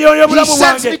nkomekereza ya he by'obulamu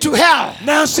sends me bwange to hell,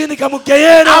 n'ansindika mu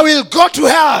geyeena I will go to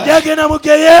hell yagenda mu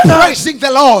geyeena praising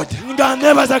the Lord. nga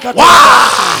nebaza katonda.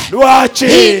 Why? He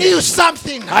lwaki knew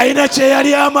something. alina kye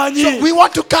yali amanyi. We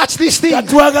want to catch this thing.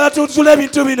 katwagala tutule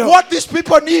ebintu bino. What these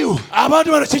people knew,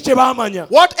 abantu bano ki kye baamanya.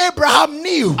 what Abraham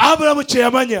knew abulamu kye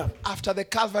yamanya after the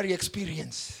Calvary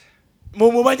experience. mu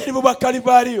bumanyirivu bwa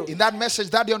kalivaaliyo. In that message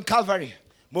that day on Calvary,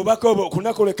 mubaka obwo ku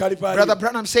lunaku lwe Brother kalivaaliyo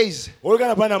Branham says,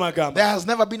 oluganda bana magamba there has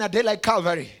never been a day like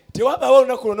Calvary, tewabaawo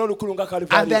olunaku lwonna olukulu nga and there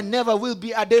kalivaaliyo never will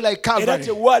be a day like era Calvary.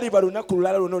 tewaliba lunaku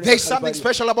lulala lwonna There is something olwa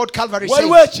special about Calvary,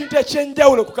 waliwo saints, ekintu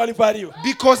ekyenjawulo ku kalivaaliyo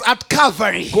because at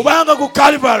Calvary, kubanga ku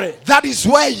kalivari that is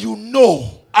where you know.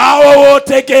 awo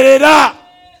wootegerera.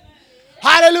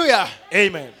 Hallelujah.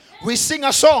 Amen. We sing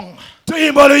a song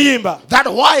tuyimba oluyimba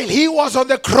that while he was on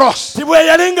the cross, ti bwe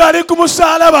yali ng'ali ku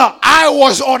musaalaba I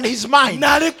was on his mind.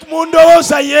 nali mu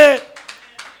ndowooza ye.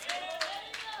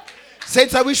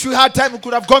 Saints, I wish we had time, we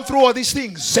could have gone through all these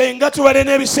things. senga tubale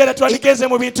n'ebiseera twandigenze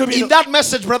mu bintu In bino. that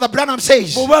message, Brother Branham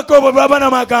says, mubaka obwo bw'abana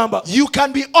agamba you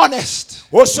can be honest,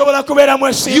 osobola kubeera you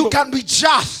mwesimbu, can be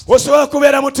just. osobola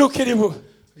kubeera mutuukirivu.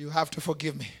 You have to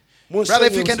forgive me. Brother,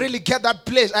 if you can really get that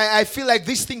place, I feel like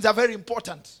these things are very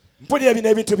important. mpulira bino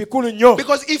ebintu bikulu nnyo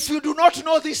Because if you do not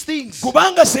know these things,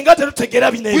 kubanga singa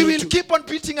tetutegeera bino we will ebintu keep on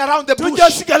beating around the tujja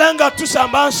bush. sigala nga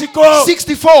tusamba nsiko.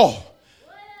 64.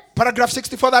 Paragraph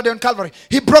 64 that day on Calvary.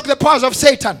 He broke the powers of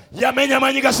Satan. yamenya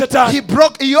amaanyi ga setaani.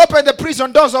 He opened the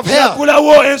prison doors of hell.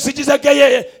 yakulawo ensigi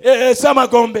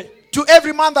z'amagombe To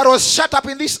every man that was shut up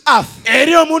in this earth,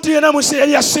 eri omuntu yenna mu nsi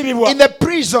yali yasibibwa in the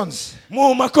prisons,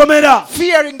 mu makomera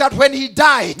fearing that when he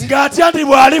died, ng'atya nti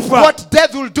bw'alifa what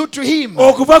death will do to him.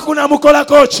 okuva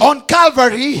kunamukolako ki On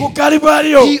Calvary, ku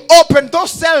Kalivaliyo he opened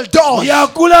those cell doors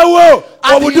yakulawo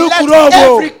and he obuduukulu let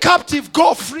obwo every captive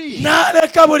go free.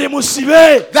 n'aleka buli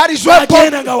musibe That is why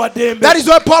agenda nga waddembe. That is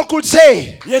why Paul could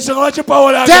say, Yensonga lwaki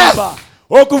Pawulo Death. agamba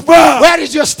okufa where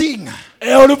is your sting?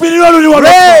 olubiri lwo luli wano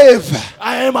Grave,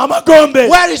 amagombe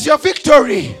where is your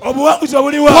victory? obuwanguzi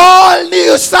obuliwa Paul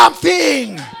knew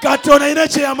something katonda alina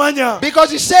kye yamanya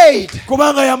because he said,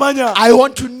 kubanga yamanya I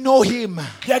want to know him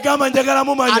yagamba njagala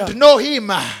mumanya and know him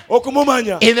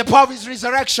okumumanya in the power of his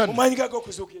resurrection. mumanyi gage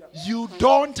okuzuukira. You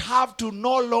don't have to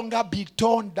no longer be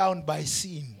torn down by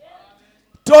sin.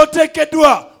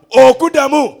 Toteekeddwa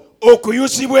okuddamu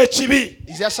okuyusibwa ekibi.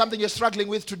 Is there something you're struggling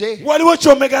with today? Waliwo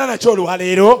ky'omegana nakyo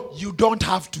olwaleero. You don't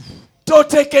have to.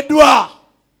 Toteekeddwa.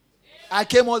 I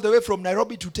came all the way from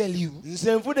Nairobi to tell you.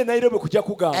 Nze nvudde Nairobi kujja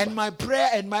kugamba. And my prayer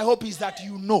and my hope is that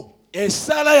you know.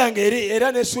 Essaala yange eri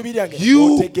era n'essuubi lyange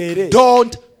You otegeere.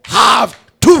 don't have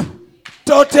to.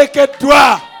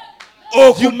 Toteekeddwa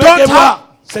okumegebwa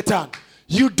Setaani.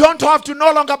 You don't have to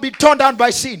no longer be torn down by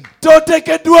sin.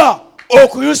 Toteekeddwa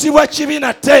okuyusibwa kibi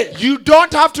nate. You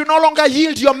don't have to no longer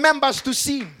yield your members to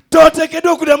sin.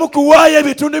 Toteekeddwa okuddamu kuwaayo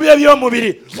ebitundu bye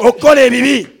by'omubiri okukola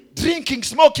ebibi. Drinking,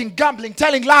 smoking, gambling,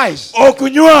 telling lies.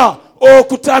 Okunywa,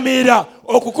 okutamiira,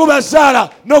 okukuba zzaala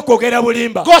n'okwogera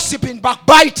bulimba. Gossiping,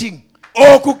 backbiting.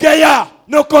 Okugeya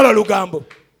n'okukola olugambo.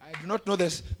 I do not know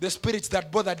the spirits that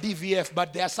bother DVF,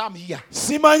 but there are some here.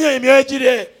 Simanyi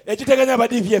emyoyo egiteganya aba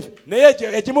DVF naye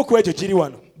ekimu ku ekyo kiri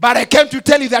wano. But I came to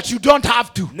tell you that you don't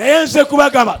have to. Naye nze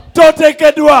kubagamba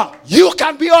toteekeddwa. You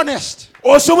can be honest.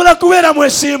 Osobola kubeera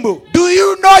mwesimbu. Do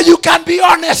you know you can be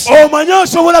honest? Omanyi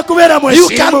osobola kubeera You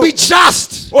can mwesimbu. be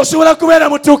just, Osobola kubeera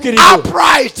mutuukirivu.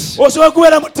 upright. Osobola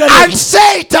kubeera And mutereevu.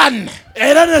 Satan,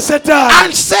 Era ne Setaani.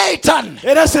 and Satan,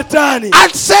 Era Setaani.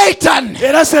 and Satan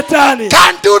Era Setaani.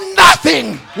 can do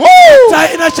nothing.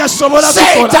 Talina kyasobola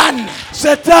kukola. Satan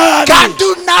Setaani. can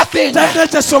do nothing. Talina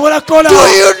kyasobola kukola. Do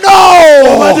you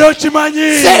Obadde know?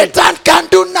 okimanyi. Satan can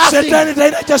do nothing. Setaani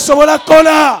talina kyasobola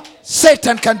kukola.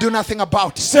 Satan can do nothing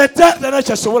about it. Setaani talina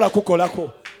kyasobola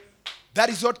kukolako. That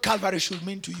is what Calvary should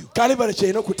mean to you. Kalibali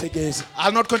kyerina okutegeeza.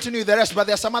 I'll not continue with the rest, but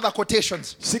there are some other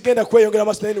quotations. Sigenda kweyongera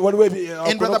maaso naye waliwo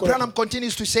And Brother Branham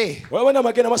continues to say waliwo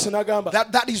n'amagenda maaso n'agamba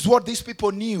that is what these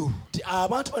people knew. nti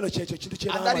abantu bano kyekyo kintu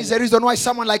kye And that is baamanya. the reason why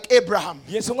someone like Abraham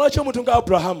Yensonga lwaki omuntu nga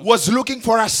Aburahamu was looking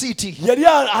for a city yali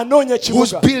anoonya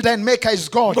whose kibuga builder and maker is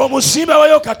God. ng'omusimbe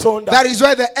wayo Katonda. That is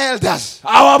why the elders,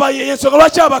 Awo yensonga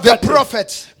lwaki the abakadde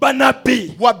prophets,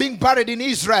 bannabbi were being buried in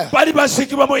Israel. bali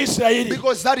baziikibwa mu Isirayiri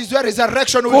Because that is where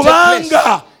resurrection will take place.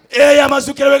 kubanga eyo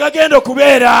amazukiro bwe gagenda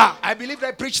okubeera. I believe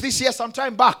I preached this here some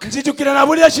time back, Nzijukira na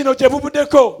bulya kino kye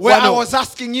buvuddeko where I wano. was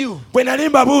asking you, Bwe nali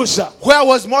mbabuuza where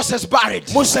was Moses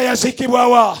buried? Musa yaziikibwa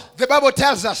wa? The Bible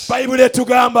tells us Bayibuli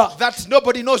etugamba that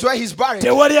nobody knows where he's buried.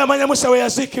 tewali amanya Musa we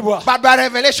yaziikibwa. But by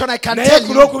revelation, I can Naye tell ku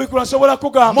you, lw'okubikula nsobola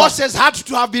kugamba Moses had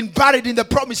to have been buried in the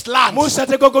promised land. Musa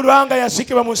tegogolwa nga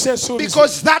yaziikibwa mu nsi ensuubize.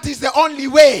 Because that is the only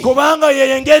way Kubanga ye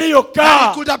engeri that he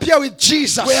yokka could appear with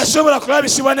Jesus bwe yasobola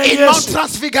kulabisibwa ne in Mount Yesu. Ali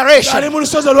Transfiguration. mu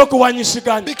lusozi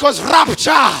olw'okuwanyisiganya. Because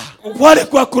rapture Kwali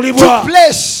kwakulibwa. took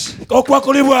place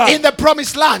Okwakulibwa. in the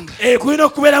promised land. Kulina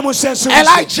okubeera mu nsi ensuubize.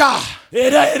 Elijah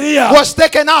Era Eriya was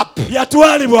taken up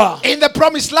yatwalibwa in the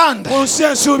promised land. mu nsi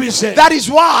ensuubize. That is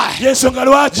why, Yensonga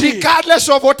lwaki regardless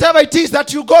of whatever it is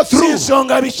that you go si through,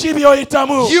 nsonga biki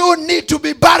by'oyitamu you need to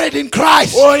be buried in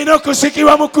Christ. olina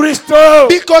okusikibwa mu Kristo.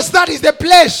 Because that is the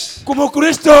place Ku mu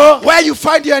Kristo where you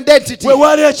find your identity. we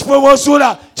wali ekifo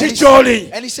w'osula kikyoli.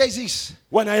 And he says this.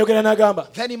 Wanayogera n'agamba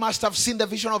Then he must have seen the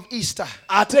vision of Easter.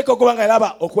 ateeka okuba nga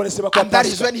yalaba okwolesebwa kwa And that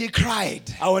is Pasika. when he cried,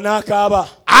 Awo n'akaaba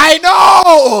I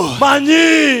know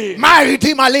manyi my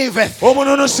Redeemer liveth.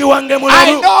 omununusi wange I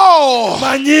mulamu. know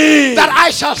Manyi that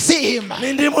I shall see him.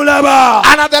 ndimulaba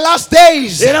And at the last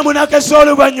days, era mu nnaku he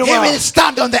ez'oluvannyuma will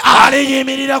stand on the earth.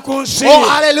 aliyimirira ku nsi. Oh,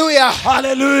 hallelujah. For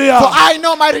Haleluya. I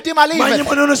know my Redeemer Manyi liveth.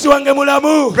 mununusi wange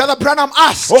mulamu. Brother Branham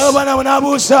asks, Olabanamu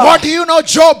n'abuusa what do you know,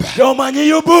 Job? omanyi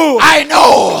Yubu. I know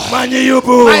Manyi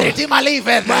Yubu. my Redeemer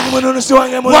liveth. Manyi mununusi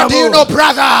wange What do you know, mulamu.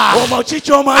 brother?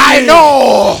 Kiki omanyi. I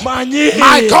know Manyi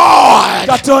my God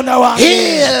Katonda wange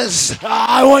heals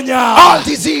awonya all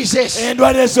diseases.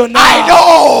 endwadde zonna. I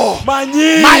know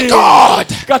Manyi my God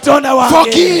Katonda wange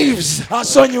forgives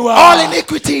asonyiwa all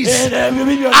iniquities.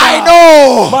 ebibi byonna. I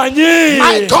know Manyi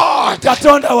my God.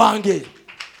 Katonda wange.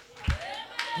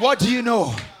 What do you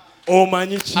know?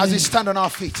 Omanyi As we ki stand on our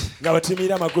feet, nga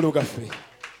batimira amagulu gaffe.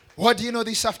 what do you know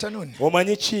this afternoon?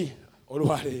 Omanyi ki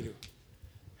olwaleero.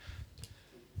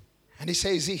 And he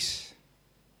says this.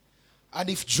 And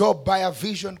if Job by a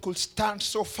vision could stand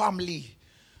so firmly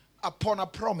upon a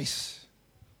promise,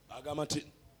 agamba nti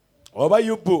oba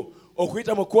Yobu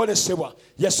okuyita mu kwolesebwa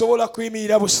yasobola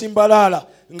kuyimirira busimbalaala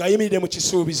ng'ayimiridde mu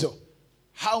kisuubizo,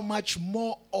 how much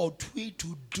more ought we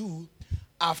to do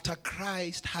after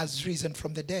Christ has risen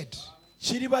from the dead?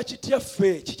 kiriba kitya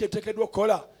ffe kikyeteekeddwa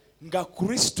okukola nga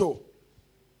Kristo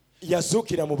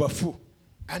yazuukira mu bafu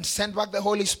And send back the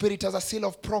Holy Spirit as a seal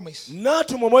of promise,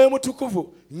 n'atuma Omwoyo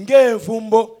Mutukuvu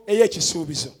ng'envumbo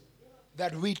ey'ekisuubizo,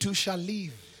 that we too shall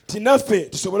live. ti naffe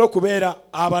tusobole okubeera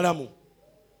abalamu.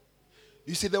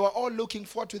 You see, they were all looking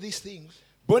forward to these things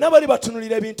Bonna bali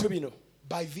batunulira ebintu bino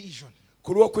by vision.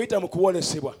 ku lw'okuyita mu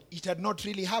kuwolesebwa. It had not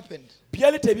really happened.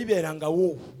 Byali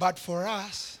tebibeerangawo, But for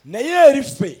us, naye eri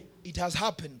ffe it has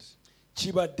happened.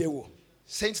 kibaddewo.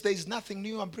 Saints, there is nothing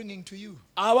new I'm bringing to you.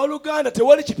 Abooluganda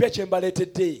tewali kipya kye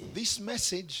mbaleetedde. This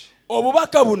message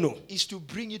Obubaka buno is to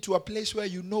bring you to a place where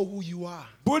you know who you are.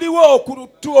 buliwo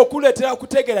okuleetera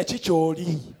kutegeera ki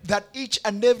ky'oli. That each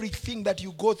and everything that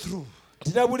you go through,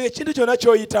 Tina buli ekintu kyonna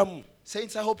ky'oyitamu.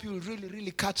 Saints, I hope you will really,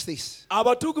 really catch this.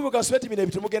 Abatuukivu kasubeti bino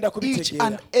ebintu mugenda Each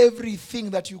and kubitegeera. everything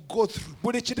that you go through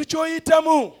Buli kintu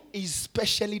ky'oyitamu is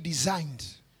specially designed,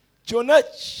 kyonna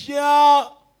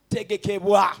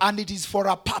kyategekebwa and it is for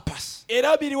a purpose.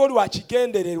 era biriwo lwa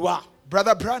kigendererwa.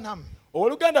 Brother Branham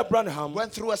Owooluganda Branham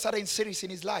went through a certain series in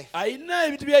his life. alina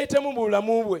ebintu by'ayitamu mu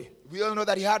bulamu bwe. We all know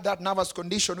that he had that nervous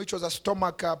condition, which was a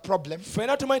stomach problem.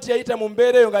 Ffenna tumanyi nti yayita mu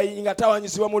mbeera eyo nga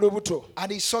tawanyizibwa mu lubuto.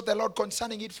 And he sought the Lord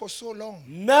concerning it for so long.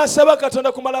 N'asaba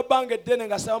Katonda kumala bbanga eddene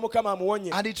ng'asaba Mukama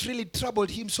amuwonye. And it really troubled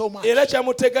him so much. Era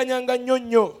kyamuteganyanga nnyo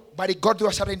nnyo. But he got to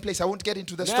a certain place. I won't get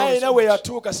into the Naye story. alina So bwe much.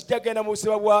 yatuuka, sijja genda mu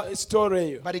busiba bwa sitoori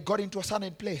eyo. But he got into a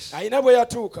certain place Alina bwe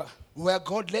yatuuka, where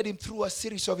God led him through a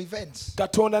series of events.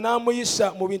 Katonda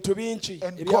n'amuyisa mu bintu bingi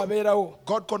And ebyabeerawo.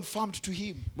 God confirmed to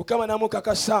him Mukama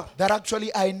n'amukakasa that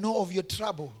actually I know of your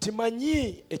trouble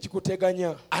timanyi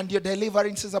ekikuteganya. and your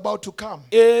deliverance is about to come.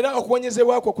 Era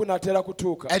okuwonyezebwa kwo kunaatera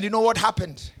kutuuka. And you know what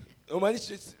happened?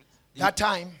 Omanyi That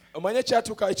time,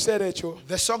 ekyatuuka ekiseera ekyo,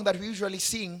 the song that we usually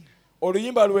sing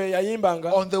oluyimba lwe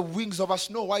yayimbanga on the wings of a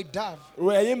snow white dove,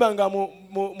 lwe yayimbanga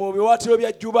mu biwaatiro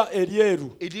bya jjuba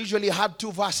eryeru, it usually had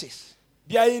two verses.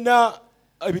 byalina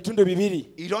ebitundu bibiri.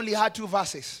 It only had two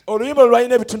verses. Oluyimba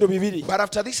lwalina ebitundu bibiri. But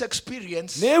after this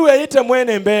experience, Naye bwe yayita mu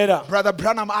eno embeera, Brother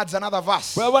Branham adds another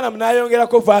verse. bw'abana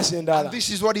n'ayongerako vaasi And endala.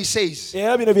 this is what he says.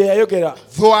 Era bino bye yayogera.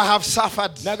 Though I have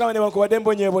suffered N'agamba newankubadde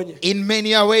mbonyeebonye in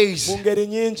many a ways, mu ngeri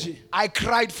nnyingi, I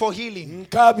cried for healing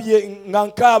nkaabye nga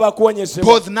nkaaba kuwonyezebwa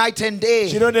both night and day.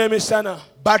 kiro n'emisana,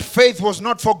 But faith was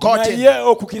not forgotten naye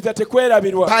okukkiriza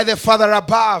tekwerabirwa by the Father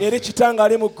above. eri Kitange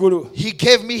ali mu ggulu. He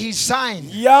gave me his sign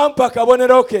Yampa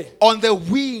kabonero ke on the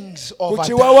wings ku of a dove.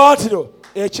 kiwawaatiro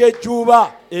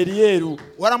eky'ejjuba eryeru.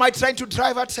 What am I trying to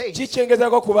drive at saying?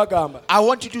 Kikyengezako kubagamba. I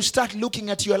want you to start looking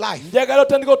at your life, Njagala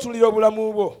otandika otunulira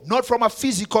obulamu bwo not from a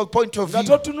physical point of nga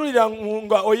view. totunulira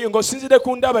ng'osinzidde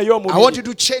ku ndaba I want you ey'omubiri.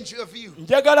 to change your view.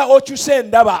 Njagala okyuse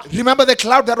endaba. Remember the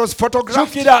cloud that was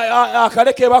photographed Jjukira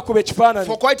akale ke bakuba for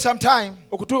ekifaananyi quite some time.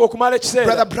 okumala Brother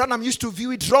ekiseera. Branham used to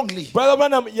view it wrongly Brother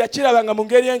Branham yakirabanga mu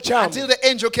ngeri enkyamu. until the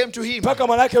angel came to him Paka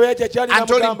malaika bwe yajja kyali and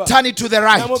told him, n'amugamba. turn it to the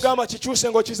right. N'amugamba kikyuse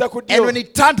ng'okiza ku And when ddyo. he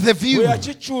turned the Bwe view,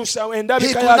 yakikyusa he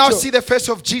endabika could now yaakyo, see the face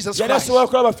of Jesus yali Christ. asobola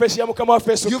okulaba feesi ya Mukama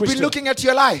waffe Yesu You've been Kristo. looking at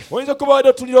your life Oyinza okuba wadde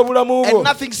otunulira obulamu bwo and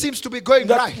nothing seems to be going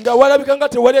right. nga walabika nga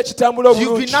tewali ekitambula You've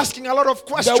been obulungi, asking a lot of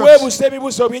nga questions. weebuusa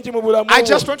ebibuuzo bingi mu bulamu I bwo.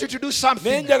 just want you to do Naye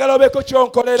something. njagala obeeko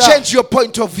kyonkolera. Change your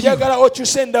point of view. Njagala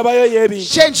okyuse endabayo y'ebintu.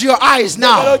 Change your eyes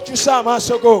Njagala now. okyuse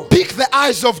amaaso go. Pick the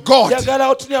eyes of God. Njagala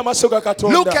otunye amaaso ga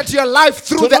Katonda. Look at your life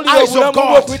through the Tunulira eyes of obulamu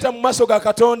bwo God. okuyita mu maaso ga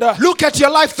Katonda. Look at your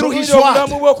life through His Tunulira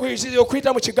obulamu Word. bwo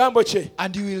okuyita mu kigambo kye.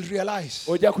 And you will realize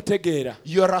Ojja kutegeera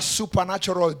you're a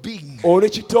supernatural being oli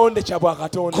kitonde kya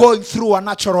Bwakatonda going through a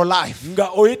natural life. nga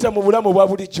oyita mu bulamu bwa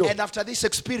bulijjo. And after this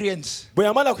experience, Bwe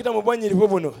yamala okuyita mu bwannyirivu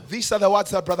buno, these are the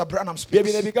words that Brother Branham bye bino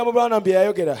speaks. ebigambo Branham bye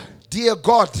yayogera. Dear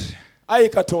God, Ayi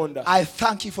Katonda, I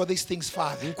thank you for these things,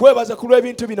 Father. nkwebaza ku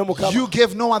lw'ebintu bino Mukama. You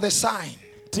gave no other sign.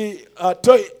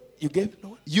 You gave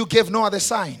no? You gave no other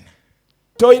sign.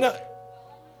 Toyina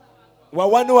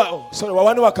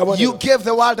wawanuwa kabonero. You gave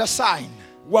the world a sign.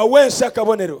 Wawa ensi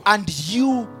akabonero. And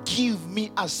you give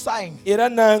me a sign. Era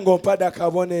nange ompadde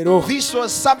akabonero. This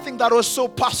was something that was so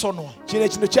personal. Kino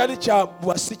kyali kya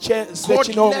bwasi God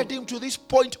kino. led him to this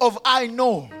point of I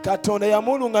know. Katonda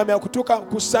yamulungamya okutuuka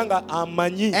ku ssanga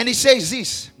amanyi. And he says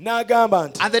this. N'agamba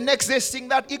nti And the next day sing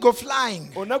that eagle flying.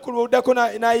 olunaku lw'oddako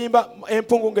n'ayimba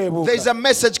empungu There's ng'ebuuka. a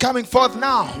message coming forth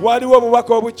now. Waliwo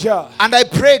obubaka obujja. And I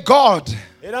pray, God,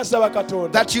 Era nsaba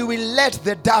Katonda that you will let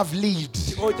the dove lead.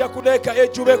 ojja kuleka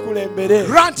ejjube kulembere.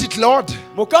 Grant it, Lord.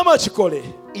 Mukama kikole.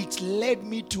 It led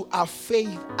me to a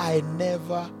faith I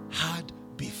never had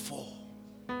before.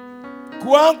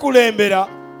 Kwankulembera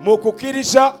mu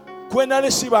kukkiriza kwe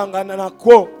nali sibangana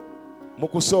nakwo mu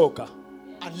kusooka.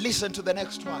 And listen to the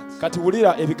next words. Kati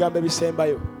wulira ebigambo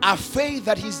ebisembayo. A faith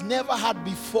that he's never had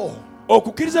before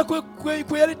Okukkiriza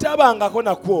kwe yali tabangako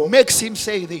nakwo makes him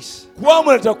say this.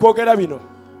 kwamuleta kwogera bino.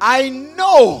 I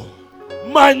know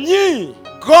Manyi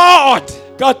God.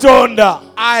 Katonda.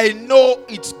 I know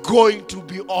it's going to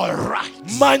be all right.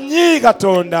 Manyi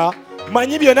Katonda.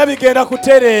 Manyi byonna bigenda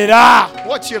kutereera.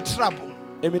 What's your trouble?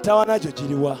 Emitawaana gyo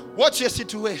giriwa? What's your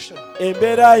situation?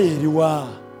 Embeera yo eriwa?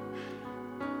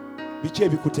 Biki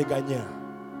ebikuteganya?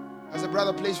 As the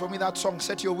brother plays for me that song,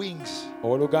 Set Your Wings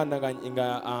Oluganda nga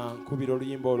nkubira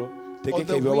oluyimba olwo on tegeka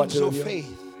the wings ebiwaawaatiro of byo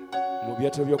faith. mu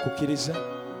byetero by'okukkiriza.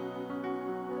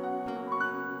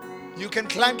 You can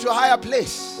climb to a higher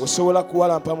place. Osobola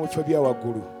kuwalampa mu bifo bya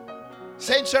waggulu.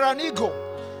 Saints are an eagle.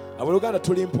 Abooluganda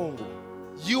tuli mpungu.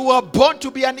 You were born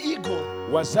to be an eagle.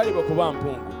 Wasalibwa kuba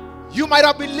mpungu. You might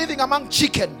have been living among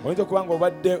chicken. Oyinza okuba nga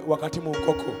obadde wakati mu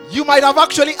nkoko. You might have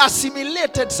actually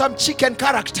assimilated some chicken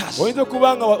characters. Oyinza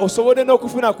okuba nga osobodde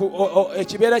n'okufuna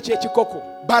ekibeera ky'ekikoko.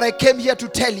 But I came here to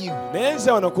tell you, naye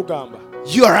nze wano okugamba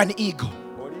you are an eagle.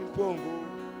 oli mpungu.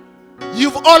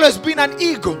 You've always been an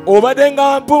eagle. Obadde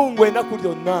nga mpungu ennaku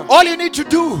zonna. All you need to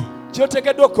do,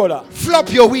 Ky'oteekeddwa okukola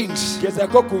flop your wings.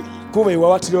 gezaako kuba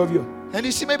ebiwaawaatiro byo. And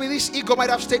you see, maybe this eagle might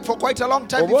have stayed for quite a long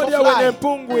time before Oboolyawo flying.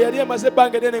 n'empungu yali emaze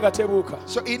ebbanga eddene nga tebuuka.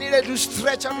 So he needed to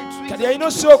stretch out its Kati wings. alina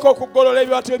osooka okuggolola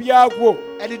ebiwaawaatiro byagwo.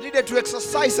 And he needed to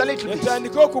exercise a little bit.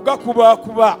 Etandike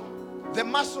okugakubaakuba. The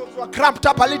muscles were cramped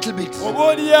up a little bit.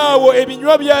 Oboolyawo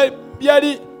ebinywa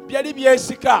byali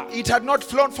byesika. It had not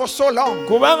flown for so long.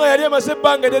 Kubanga yali emaze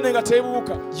ebbanga eddene nga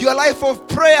tebuuka. Your life of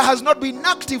prayer has not been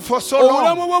active for so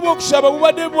Obulamu long. bwo bw'okusaba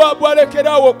bubadde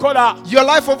bwalekeraawo okukola. Your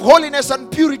life of holiness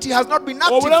and purity has not been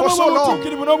active Obulamu for so bwo long.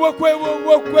 butuukirivu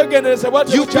n'obwokwegendereza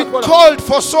bwate You've been bukyakola. called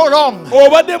for so long.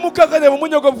 Obadde mukakaze mu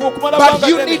munyogovu okumala But bbanga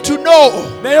you ddene. need to know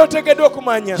Naye oteekeddwa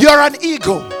okumanya you're an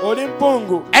eagle. oli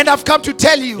mpungu. And I've come to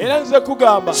tell you, Era nze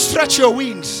kugamba stretch your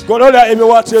wings. golola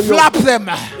ebiwaatiro byo Flap them.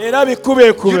 era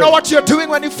bikubeekube. You know what you're doing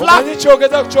when you flap? Omanyi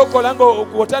kyogeza kyokola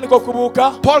ng'otandika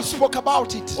okubuuka. Paul spoke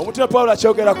about it. Omutume Pawulo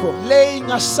akyogerako.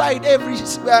 Laying aside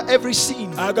every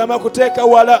sin, Agamba kuteeka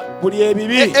wala buli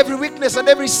ebibi. every weakness and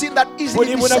every sin that easily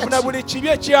Buli bunafu na besets you. buli kibi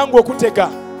ekyangu okuteka.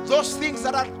 Those things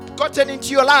that are gotten into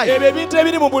your life, Ebyo ebintu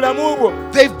ebiri mu bulamu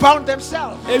bwo they've bound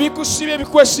themselves. ebikusibye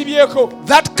ebikwesibyeko.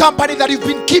 That company that you've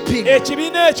been keeping,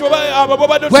 Ekibiina ekyo abo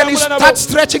bobadde when you otambula nabo start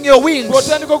stretching your wings,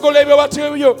 bw'otandika okugola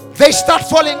ebiwaatiro byo they start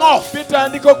falling off.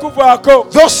 bitandika okuvaako.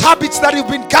 Those habits that you've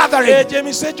been gathering, Egyo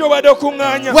emise gy'obadde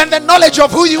okuŋŋaanya. when the knowledge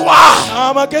of who you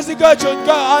are, Amagezi gaakyo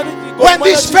when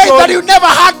this faith that you never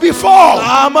had before,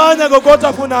 amaanyi ago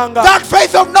g'otafunanga. that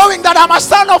faith of knowing that I'm a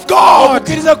son of God,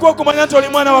 Okukkiriza kw'okumanya nti oli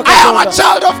mwana wa I am a Katonda.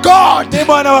 child of God, Ndi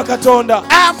mwana wa Katonda.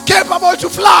 I am capable to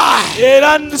fly.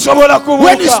 Era nsobola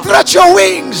When you kubuuka. stretch your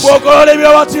wings, Bw'ogolola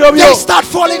ebiwawaatiro they byo start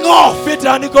falling off,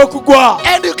 bitandika okugwa.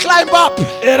 and you climb up,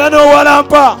 Era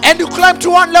n'owalampa. and you climb to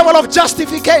one level of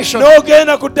justification.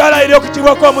 N'ogenda ku ddaala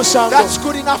ery'okugibwako omusango. That's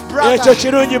good enough, Ekyo brother.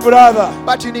 kirungi brother.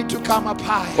 But you need to come up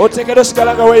high. Oteekeddwa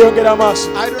osigala nga weeyongera amaaso.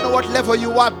 I don't know what level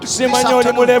you are this Simanyi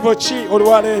oli mu afternoon, levo ki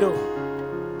olwaleero.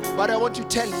 but I want to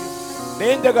tell you,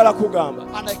 Naye njagala kugamba.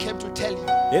 and I came to tell you,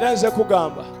 Era nze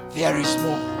kugamba. there is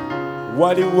more.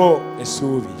 Waliwo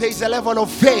essuubi. There is a level of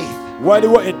faith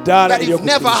Waliwo eddaala that you've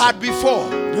never ery'okukkiriza. had before.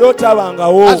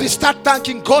 Ly'otabangawo. As we start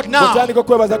thanking God now Otandika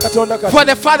okwebaza Katonda kati. for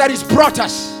the Father that He's brought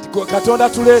us. Katonda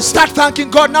tuleese. Start thanking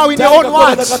God now in your Tandika own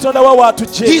kwebaza words. Katonda wa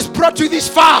waatugye. He's brought you this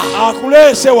far.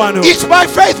 Akuleese wano. It's by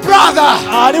faith, brother,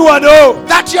 Ali wano.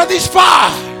 that you're this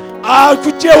far.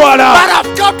 Akugye wala. But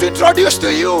I've come to introduce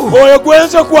to you, Oyo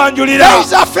gwenza okwanjulira. there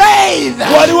is a faith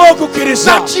Waliwo okukkiriza.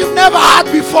 that you've never had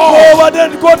before. Obadde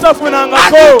And you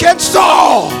kwotafunangako. can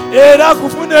soar. Era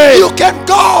kufune. You can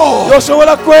go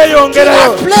Osobola to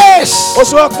kweyongerayo. that place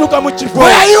Osobola kutuuka mu kifo.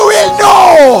 where you will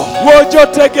know, W'ojja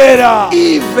otegeera.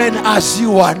 even as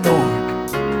you are known.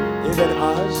 Even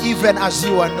as. Even as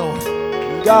you are known.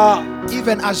 Nga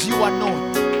Even as you are known.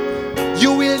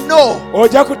 You will know,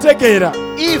 ojja kutegeera.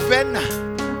 even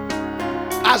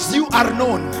as you are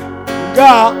known.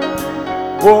 Nga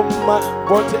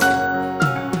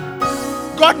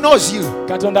God knows you.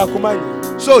 Katonda akumanyi.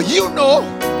 So you know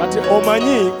Kati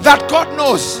omanyi that God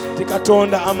knows. ti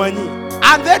Katonda amanyi.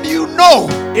 And then you know,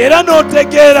 Era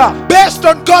n'otegeera. based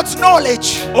on God's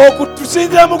knowledge,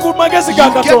 Okutusinzira mu magezi you ga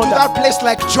get to Katonda. that place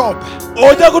like Job.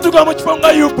 Ojja kutuuka mu kifo nga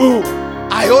Yubu.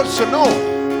 I also know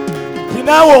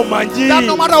Tinaawe omanyi that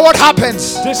no matter what happens,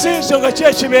 si nsonga ki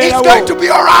it's ekibeerawo going to be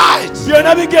all right.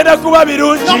 byonna bigenda kuba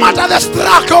birungi No matter the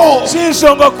struggle, si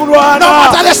nsonga no matter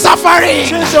kulwana the si suffering,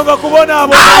 nsonga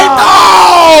kubonaabona I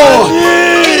know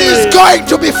Manyi. it is going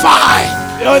to be fine.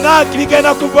 byonna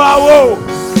bigenda kuvaawo.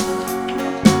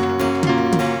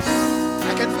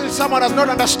 I can feel someone has not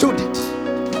understood it.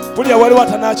 Bulya waliwo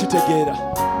atanakitegeera.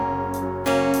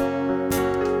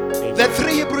 The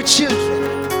 3 Hebrew children,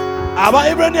 Aba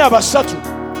Ibrania basatu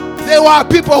they were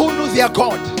people who knew their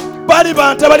God. bali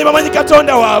bantu abali bamanyi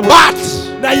Katonda waabwe, But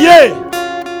naye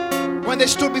when they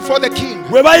stood before the king,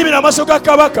 bwe bayimira amaaso ga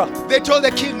kabaka they told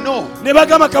the king, no, ne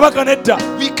bagamba kabaka, nedda,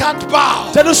 we can't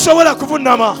bow. tetusobola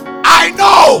kuvunnama. I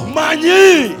know.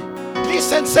 Manyi,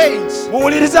 Listen, saints.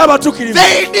 muwulirize abatuukirivu,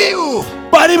 They knew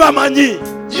bali bamanyi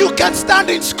you can stand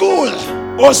in school,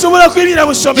 osobola kuyimira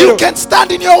mu you ssomero, can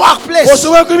stand in your workplace,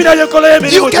 osobola kuyimira y'enkola you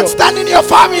y'emirimu can gyo, stand in your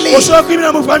family osobola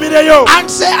kuyimira mu famire yo and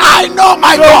say, I know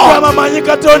my n'okugamba God. manyi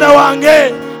Katonda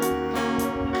wange,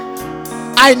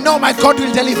 I know my God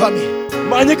will deliver me.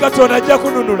 manyi Katonda ajja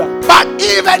kununula. But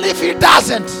even if he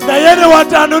doesn't, Naye ne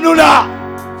watanunula,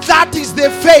 that is the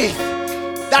faith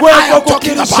that I kwekwo am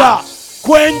talking kukkiriza about.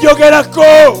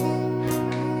 kwenjogerako.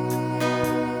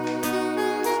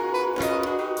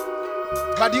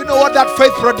 But do you know what that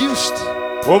faith produced?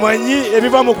 Omanyi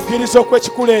ebiva mu kukkiriza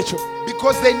okw'ekikulu ekyo,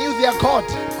 Because they knew their God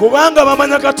kubanga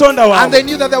bamanya Katonda and waabwe they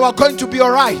knew that they were going to be all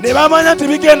right. ne bamanya nti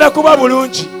bigenda kuba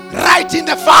bulungi. Right in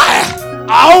the fire.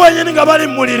 Awo wenyini nga bali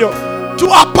mu muliro, To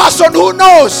a person who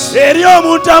knows eri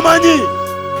omuntu amanyi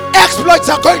exploits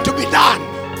are going to be done.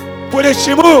 buli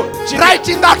kimu Right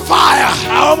in that fire,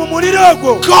 awo mu muliro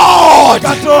ogwo God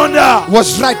Katonda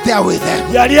was right there with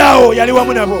them. yali awo, yali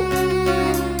wamu nabo.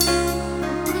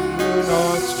 Do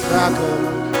not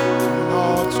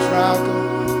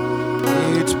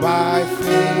struggle, it's by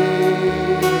faith.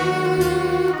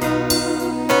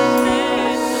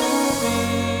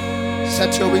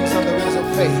 Set your wings on the wings of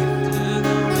faith.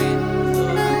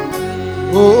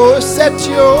 Oh, set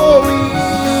your wings.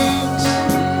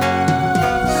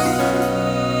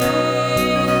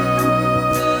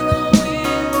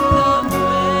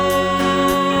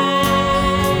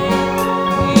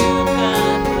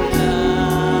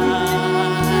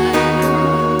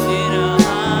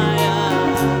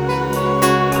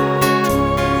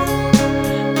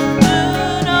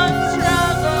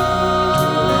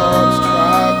 Don't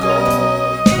struggle.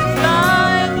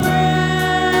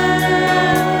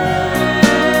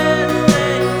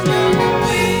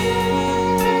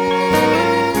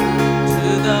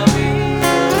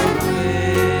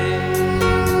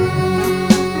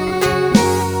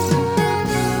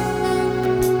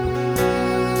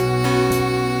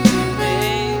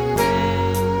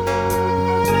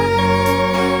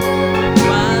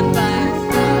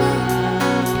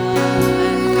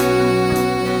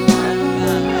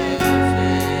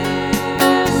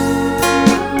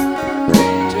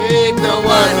 Take the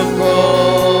word of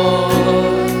God.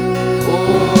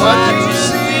 Oh, what you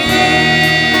see,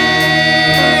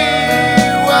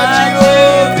 what you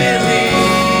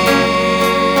believe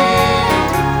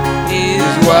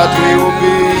is what we will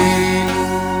be.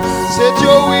 Set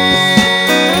your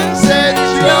wings, set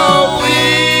your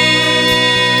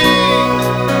wings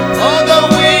on the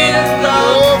wings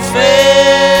of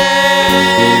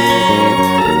faith.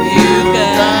 You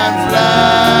can fly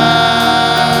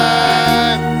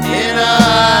in a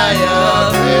higher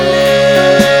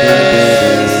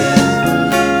place.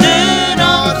 Do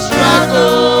not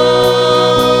struggle.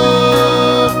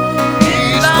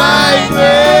 It's my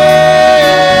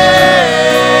grace.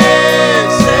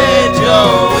 Set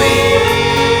your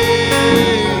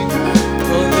wings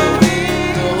on the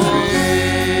wings of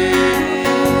faith.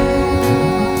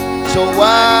 So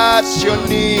what's your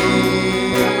need?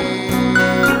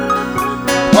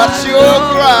 What's your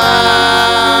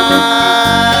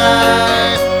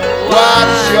cry?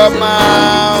 What's your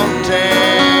mountain?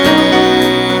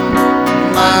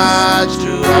 Much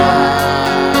too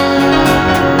high.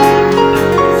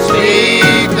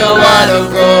 Speak the word of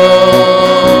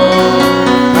God,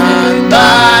 and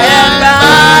by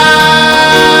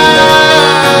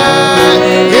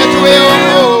it will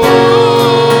go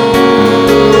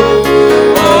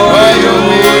where you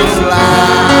will fly.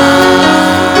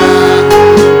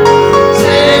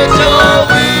 Set your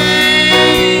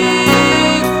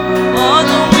wings on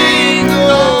the wings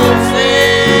of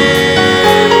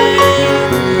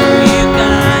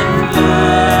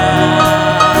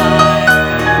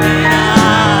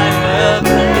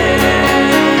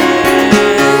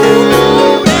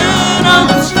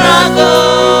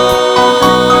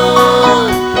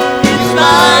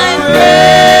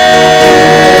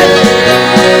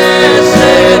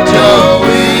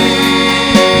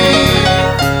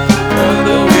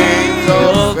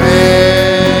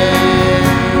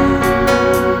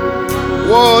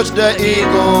the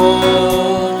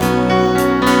eagle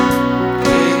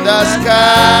in the sky.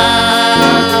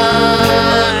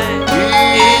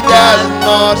 He does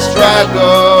not struggle.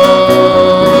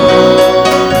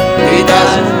 He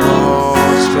does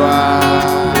not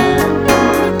strive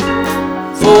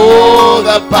for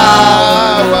the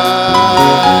power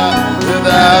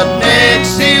that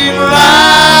makes him rise.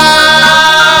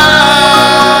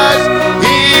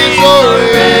 He's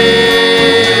already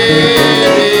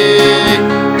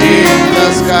in the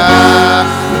sky.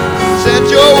 Set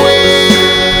your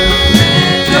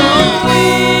wings,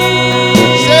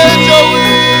 set your wings.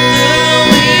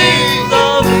 Oh,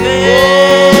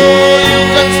 you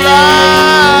can fly,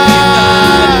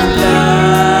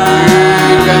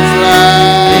 you can fly.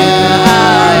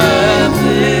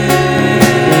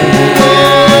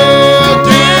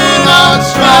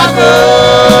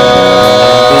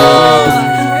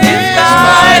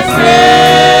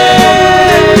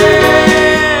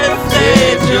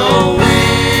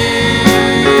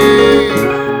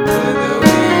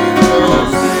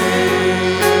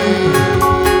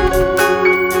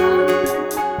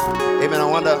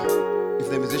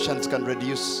 Can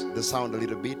reduce the sound a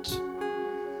little bit.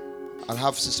 I'll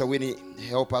have Sister Winnie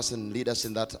help us and lead us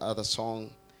in that other song.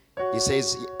 He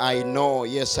says, I know,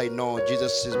 yes I know,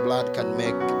 Jesus' blood can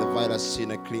make the vilest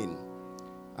sinner clean.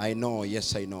 I know,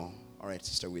 yes I know. All right,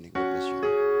 Sister Winnie, God bless you.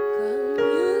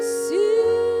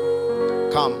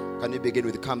 Come, can you begin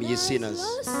with come ye sinners,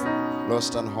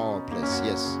 lost and hopeless,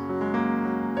 yes.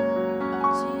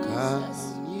 Come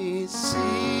ye sinners,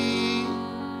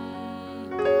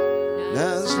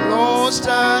 lost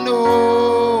and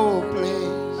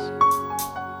hopeless,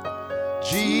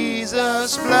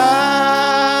 Jesus' blood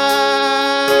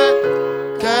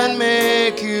can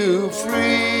make you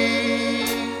free,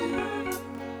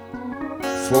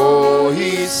 for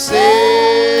he saved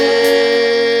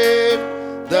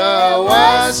the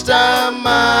worst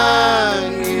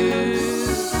among you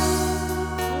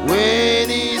when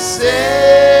he saved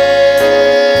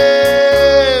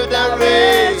a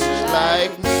wretch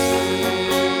like me.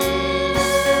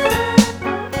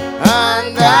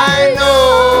 And I know,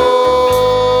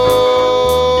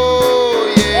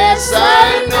 yes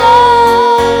I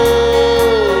know,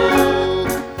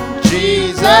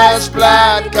 Jesus'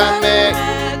 blood can make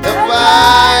the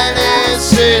vilest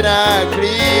sinner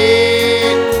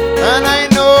clean. And I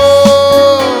know,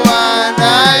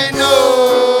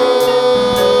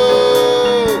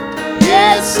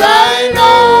 yes I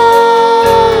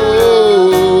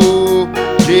know,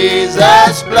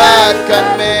 Jesus' blood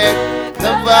can make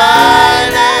the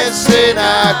vilest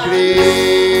sinner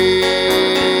clean.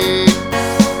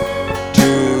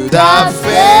 To the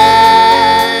faith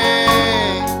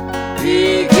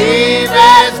he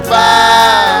giveth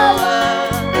power,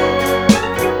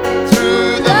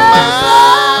 through the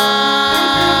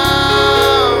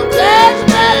mountains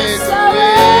make a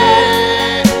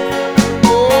way.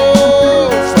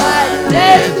 Oh,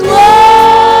 findeth water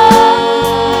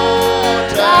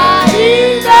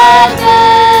in the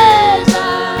desert,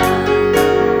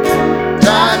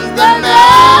 turns the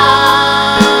night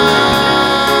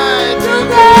to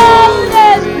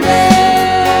golden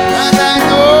day. And I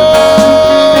know,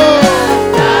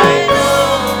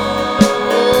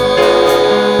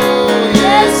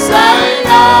 yes I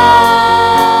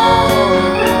know,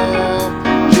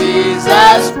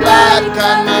 Jesus' blood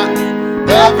can make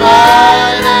the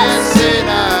vilest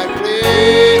sinner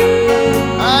clean.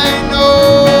 I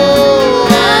know,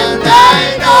 and I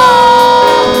know,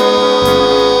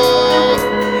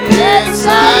 yes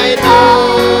I know,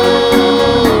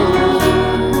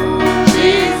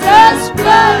 Jesus'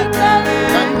 blood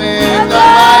can make the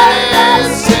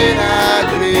vilest sinner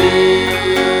clean.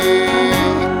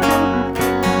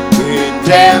 In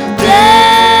temptation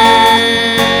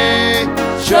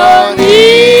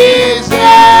is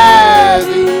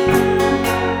heavy,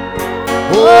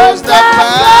 was the clouds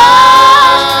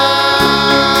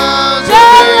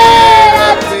of red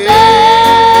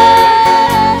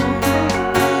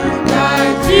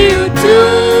guides you to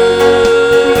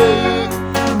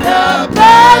the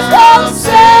path of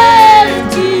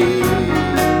safety,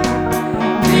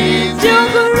 gives you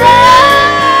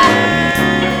grace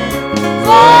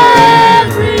for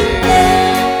every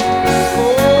day.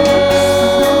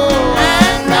 Oh,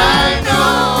 and I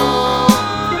know,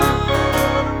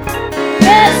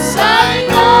 yes I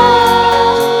know,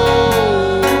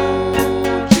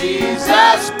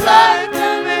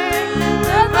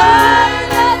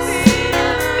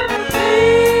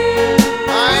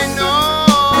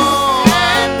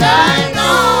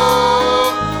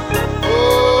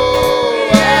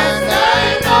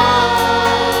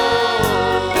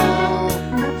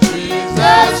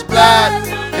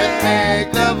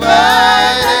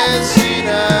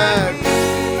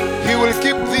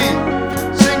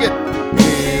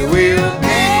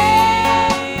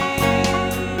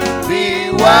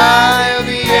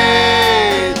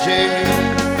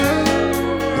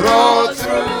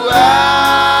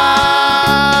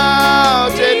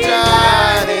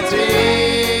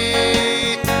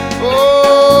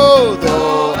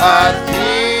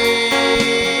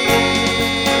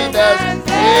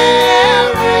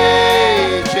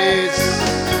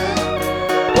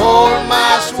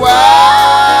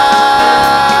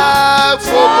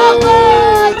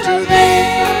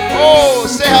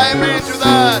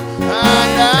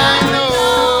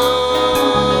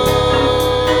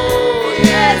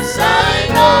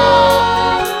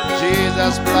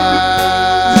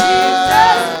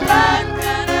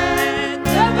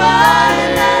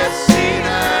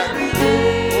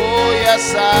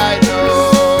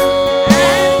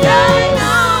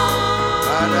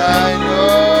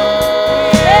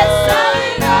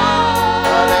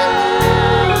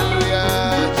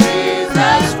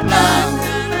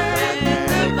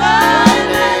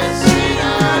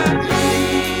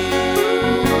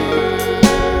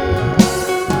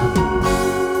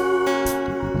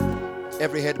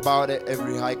 bowed,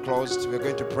 every eye closed. We're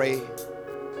going to pray.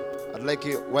 I'd like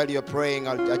you, while you're praying,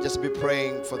 I'll just be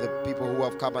praying for the people who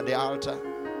have come at the altar,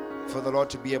 for the Lord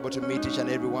to be able to meet each and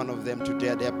every one of them today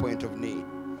at their point of need.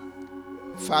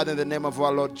 Father, in the name of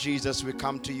our Lord Jesus, we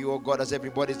come to you, oh God, as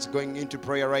everybody's going into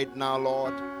prayer right now,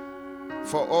 Lord.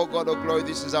 For, oh God, oh glory,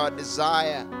 this is our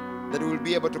desire, that we will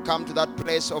be able to come to that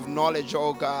place of knowledge,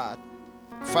 oh God.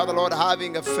 Father, Lord,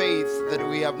 having a faith that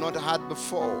we have not had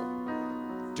before,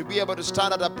 to be able to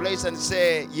stand at a place and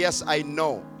say, yes, I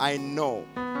know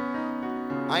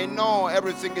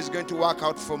everything is going to work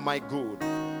out for my good.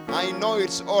 I know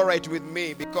it's all right with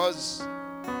me because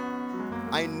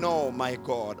I know my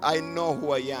God. I know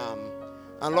who I am.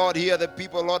 And Lord, here the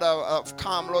people, Lord, have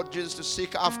come, Lord Jesus, to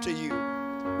seek after you.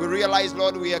 We realize,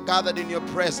 Lord, we are gathered in your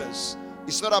presence.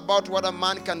 It's not about what a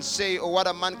man can say or what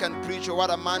a man can preach or what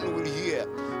a man will hear,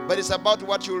 but it's about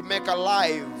what you will make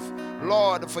alive.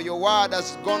 Lord, for your word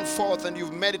has gone forth and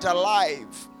you've made it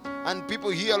alive. And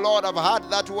people here, Lord, have heard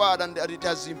that word and it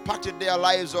has impacted their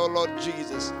lives, oh Lord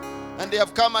Jesus. And they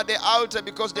have come at the altar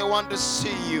because they want to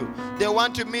see you. They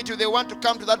want to meet you. They want to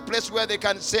come to that place where they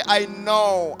can say, I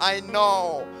know.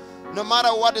 No matter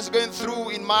what is going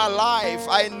through in my life,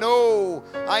 I know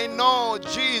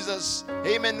Jesus,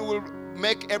 amen, will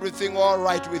make everything all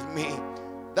right with me.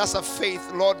 That's a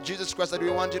faith, Lord Jesus Christ, that we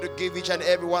want you to give each and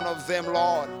every one of them,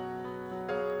 Lord.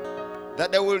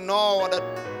 That they will know that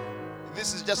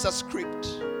this is just a script.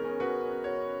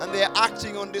 And they are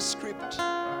acting on this script.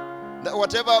 That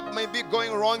whatever may be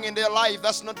going wrong in their life,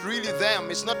 that's not really them.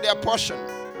 It's not their portion.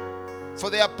 For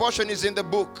their portion is in the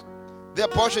book. Their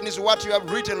portion is what you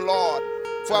have written, Lord.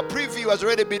 For a preview has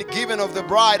already been given of the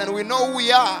bride, and we know who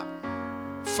we are.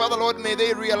 Father, Lord, may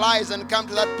they realize and come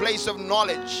to that place of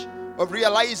knowledge, of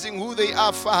realizing who they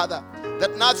are, Father,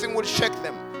 that nothing will shake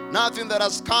them. Nothing that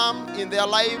has come in their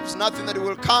lives, nothing that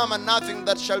will come, and nothing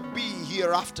that shall be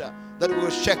hereafter that will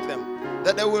shake them.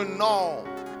 That they will know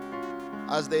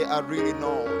as they are really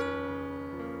known.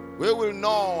 We will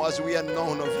know as we are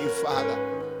known of you, Father.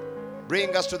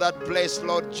 Bring us to that place,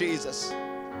 Lord Jesus.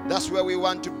 That's where we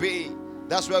want to be.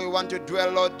 That's where we want to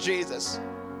dwell, Lord Jesus.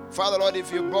 Father, Lord,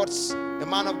 if you brought a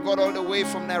man of God all the way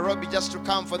from Nairobi just to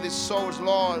come for these souls,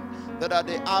 Lord, that are at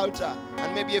the altar,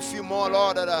 and maybe a few more,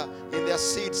 Lord, that are in their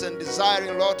seats and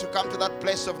desiring, Lord, to come to that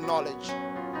place of knowledge,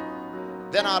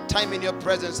 then our time in your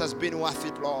presence has been worth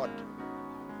it, Lord.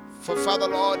 For Father,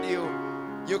 Lord,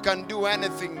 you can do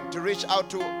anything to reach out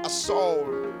to a soul.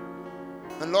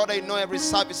 And Lord, I know every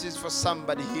service is for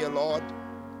somebody here, Lord.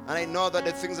 And I know that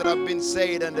the things that have been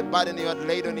said and the burden you had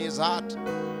laid on his heart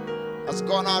has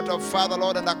gone out of, Father,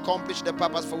 Lord, and accomplished the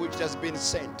purpose for which it has been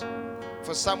sent.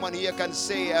 For someone here can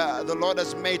say, the Lord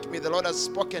has made me, the Lord has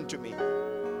spoken to me.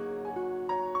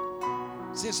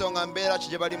 Sinsonga mbeera ki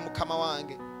gye bali mukama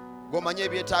wange ng'omanye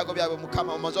ebyetaago byabwe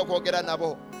mukama omaze okwogera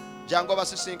nabo jangu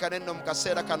basisinkane nno mu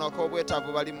kaseera kano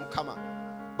ak'obwetaavu bali mukama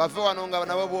bave wano nga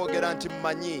nabo boogera nti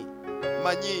mmanyi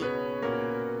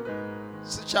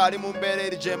sikyali mu mbeera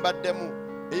eri gye mbaddemu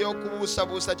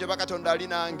ey'okubuusabuusa gye bakatonda ali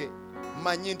nange.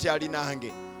 Manyi nti ali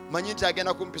nange, manyi nti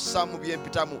agenda kumpisaamu bye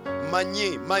mpitamu,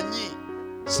 manyi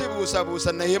si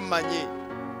buusabuusa naye manyi.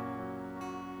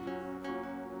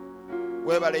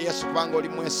 Weebale Yesu kubanga oli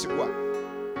mwesigwa,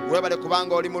 weebale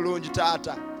kubanga oli mulungi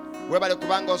Taata, weebale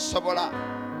kubanga osobola.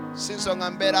 Si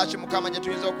nsonga mbeera ki Mukama gye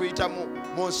tuyinza okuyitamu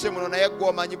mu nsi muno, naye ggwe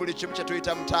omanyi buli kimu kye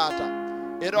tuyitamu Taata,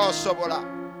 era osobola.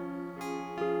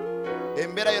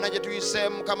 Embeera yonna gye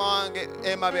tuyiseemu Mukama wange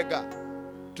emabega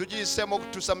tugiyiseemu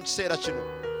okutuusa mu kiseera kino,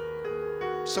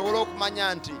 tusobole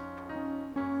okumanya nti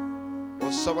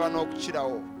osobola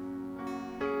n'okukirawo.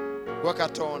 Gwe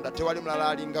Katonda, tewali mulala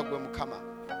alinga gwe Mukama,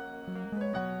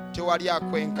 tewali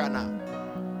akwenkana.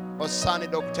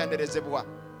 Osaanidde okutenderezebwa,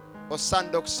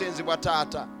 osaanidde okusinzibwa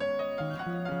Taata.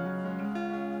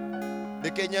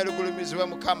 Leka ennyo ligulumizibwe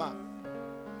Mukama,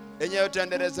 ennyo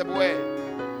otenderezebwe,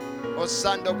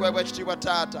 osaanidde okuweebwa ekitiibwa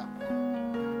Taata.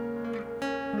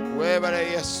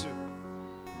 Weebale Yesu,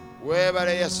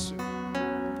 weebale Yesu.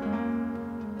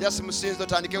 Just musinzo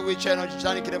otandike wiiki eno,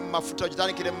 ogitandikire mu mafuta,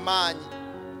 ogitandikire mu maanyi,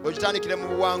 ogitandikire mu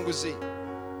buwanguzi.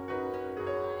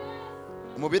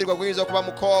 Omubiri gwe guyinza okuba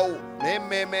mukoowu, naye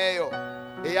emmeeme eyo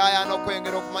eyaayaana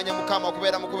okwengera okumanya Mukama,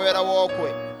 okubeera mu kubeerawo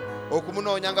kwe,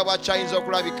 okumunoonya nga bw'akyayinza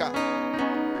okulabika.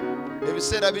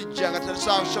 Ebiseera bijja nga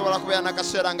tetusobola kubeera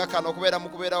n'akaseera nga kano, okubeera mu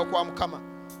kubeerawo kwa Mukama.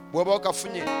 Bw'oba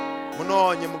okafunye,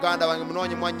 munoonye muganda wange,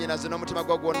 munoonye mwannyinaze n'omutima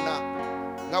gwo gwonna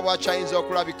nga bw'akyayinza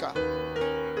okulabika.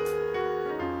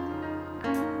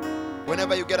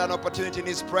 Whenever you get an opportunity in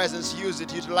His presence, use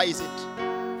it, utilize it.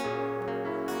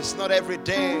 It's not every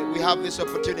day we have this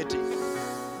opportunity.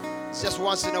 It's just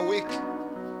once in a week.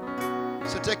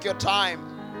 So take your time.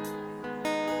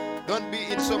 Don't be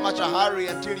in so much a hurry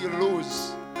until you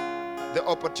lose the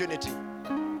opportunity.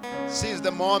 Seize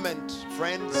the moment,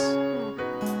 friends.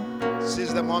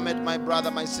 Seize the moment, my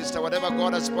brother, my sister. Whatever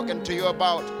God has spoken to you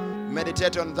about,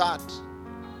 meditate on that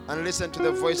and listen to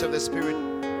the voice of the Spirit.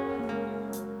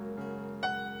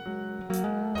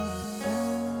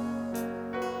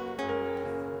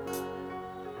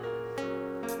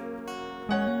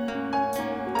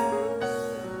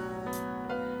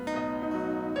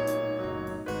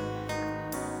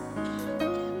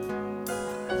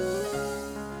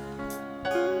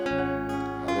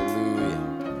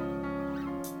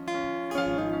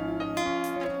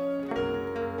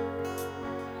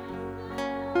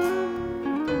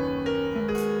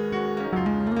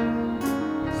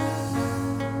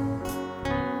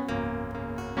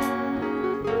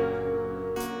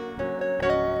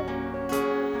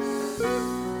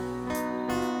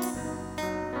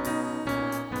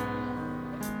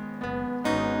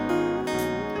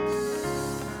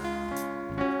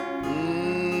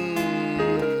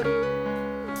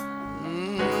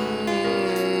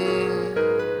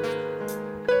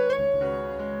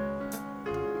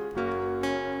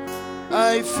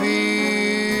 I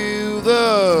feel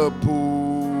the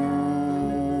pull.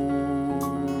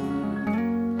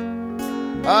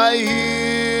 I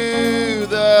hear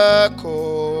the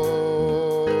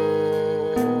call.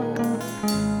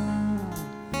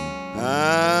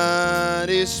 And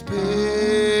His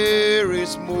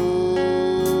Spirit's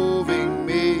moving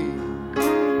me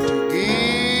to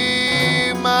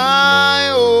give my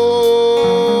all.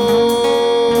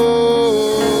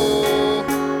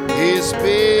 His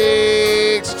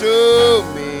Spirit to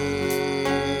me,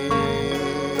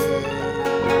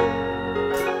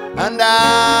 and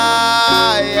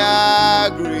I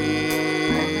agree.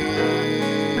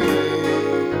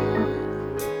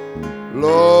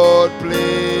 Lord,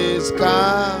 please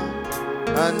come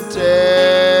and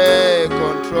take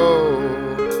control.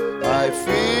 I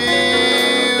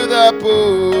feel the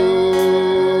pull.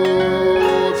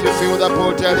 If you feel the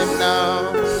pull, tell Him now.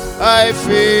 I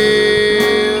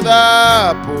feel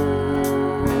the pull.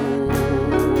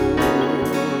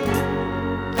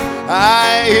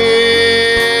 I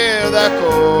hear the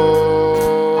call,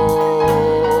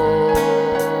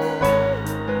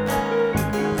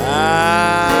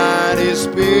 and His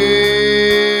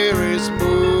Spirit's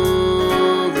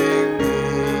moving me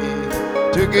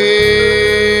to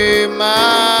give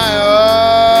my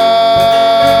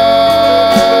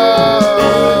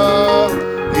all.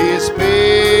 He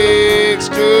speaks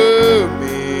to me,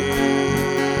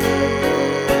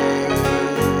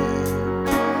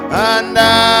 and I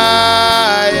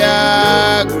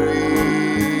agree.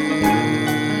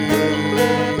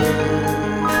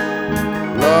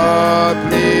 Lord,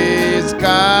 please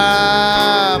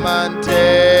come and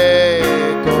take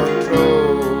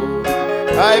control.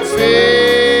 I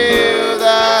feel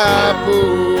the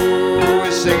pull. We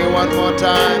sing it one more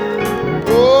time.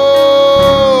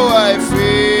 Oh, I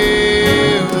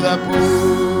feel the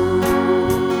pull.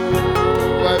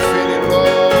 I feel it,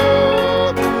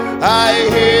 Lord. I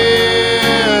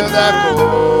hear the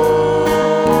call.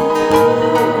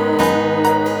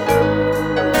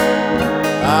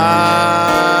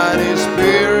 And His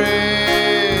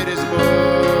Spirit is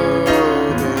moving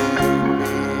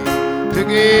me to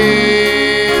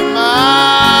give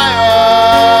my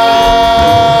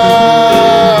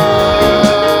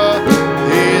all.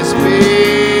 His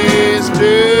peace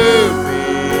to me,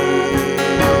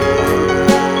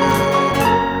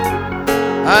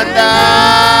 and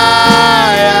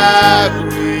I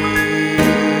agree.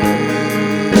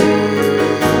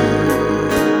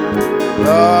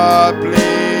 Lord,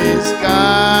 please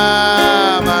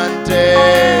come and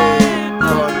take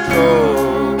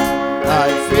control. I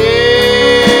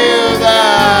feel the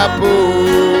pull,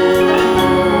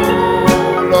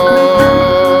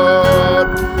 Lord.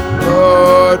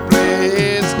 Lord,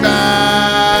 please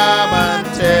come and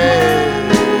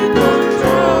take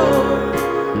control.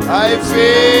 I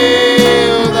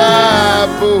feel the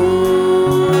pull.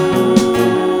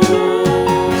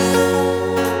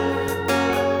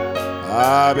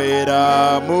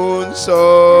 Abira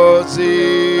munsozi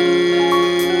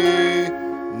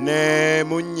ne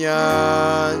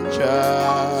munyanja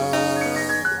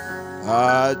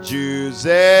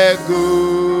ajuze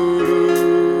guru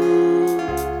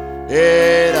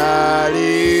era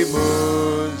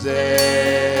limuze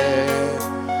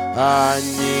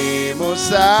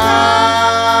anyimusa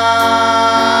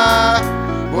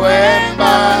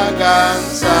bwembaga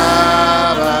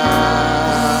nsaba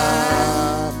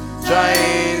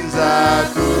tayinza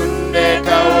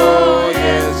kundekawo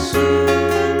Yesu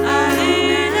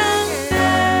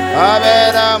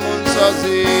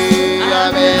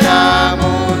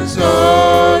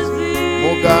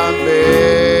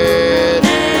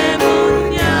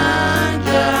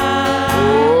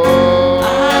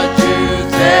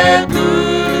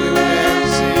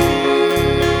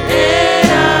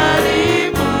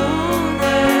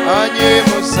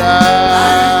anyimusa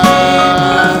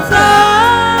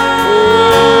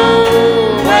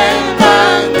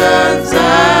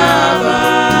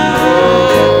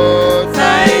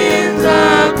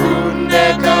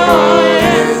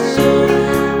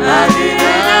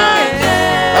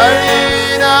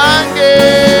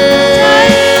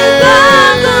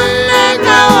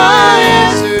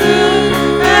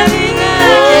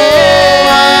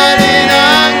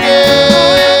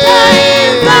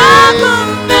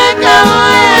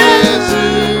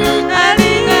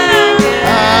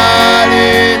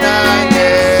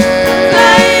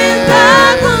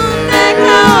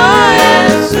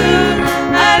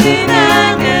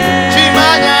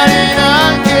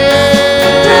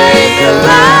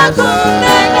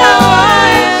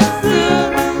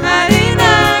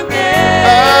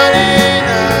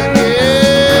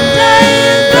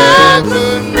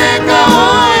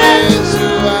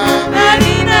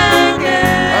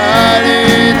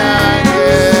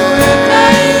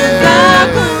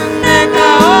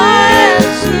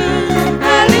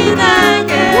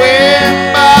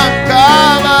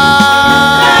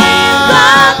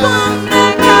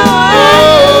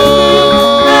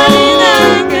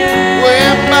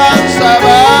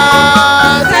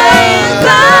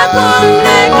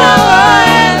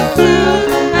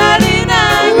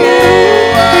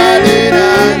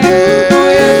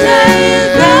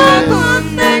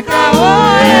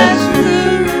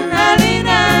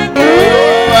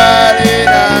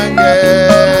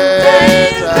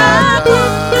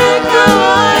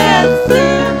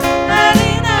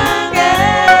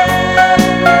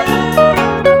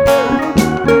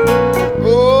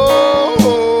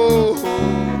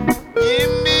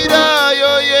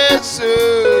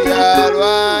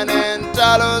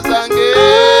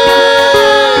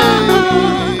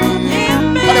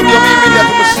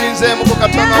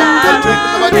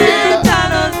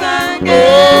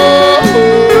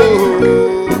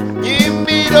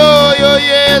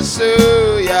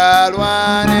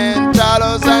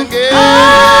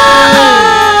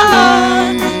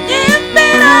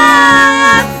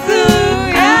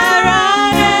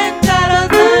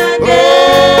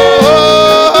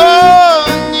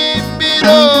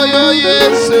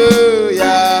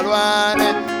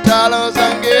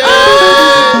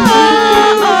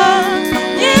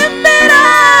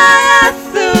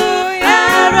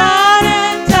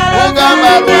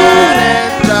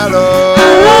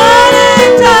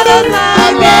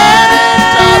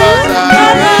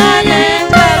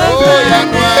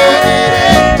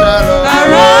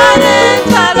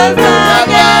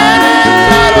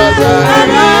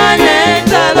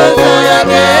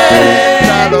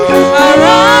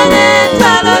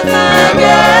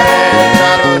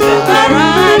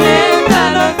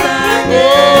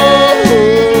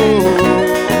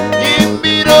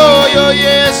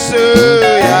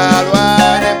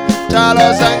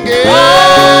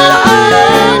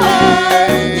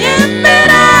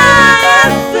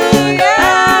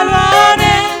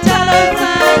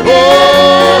Oh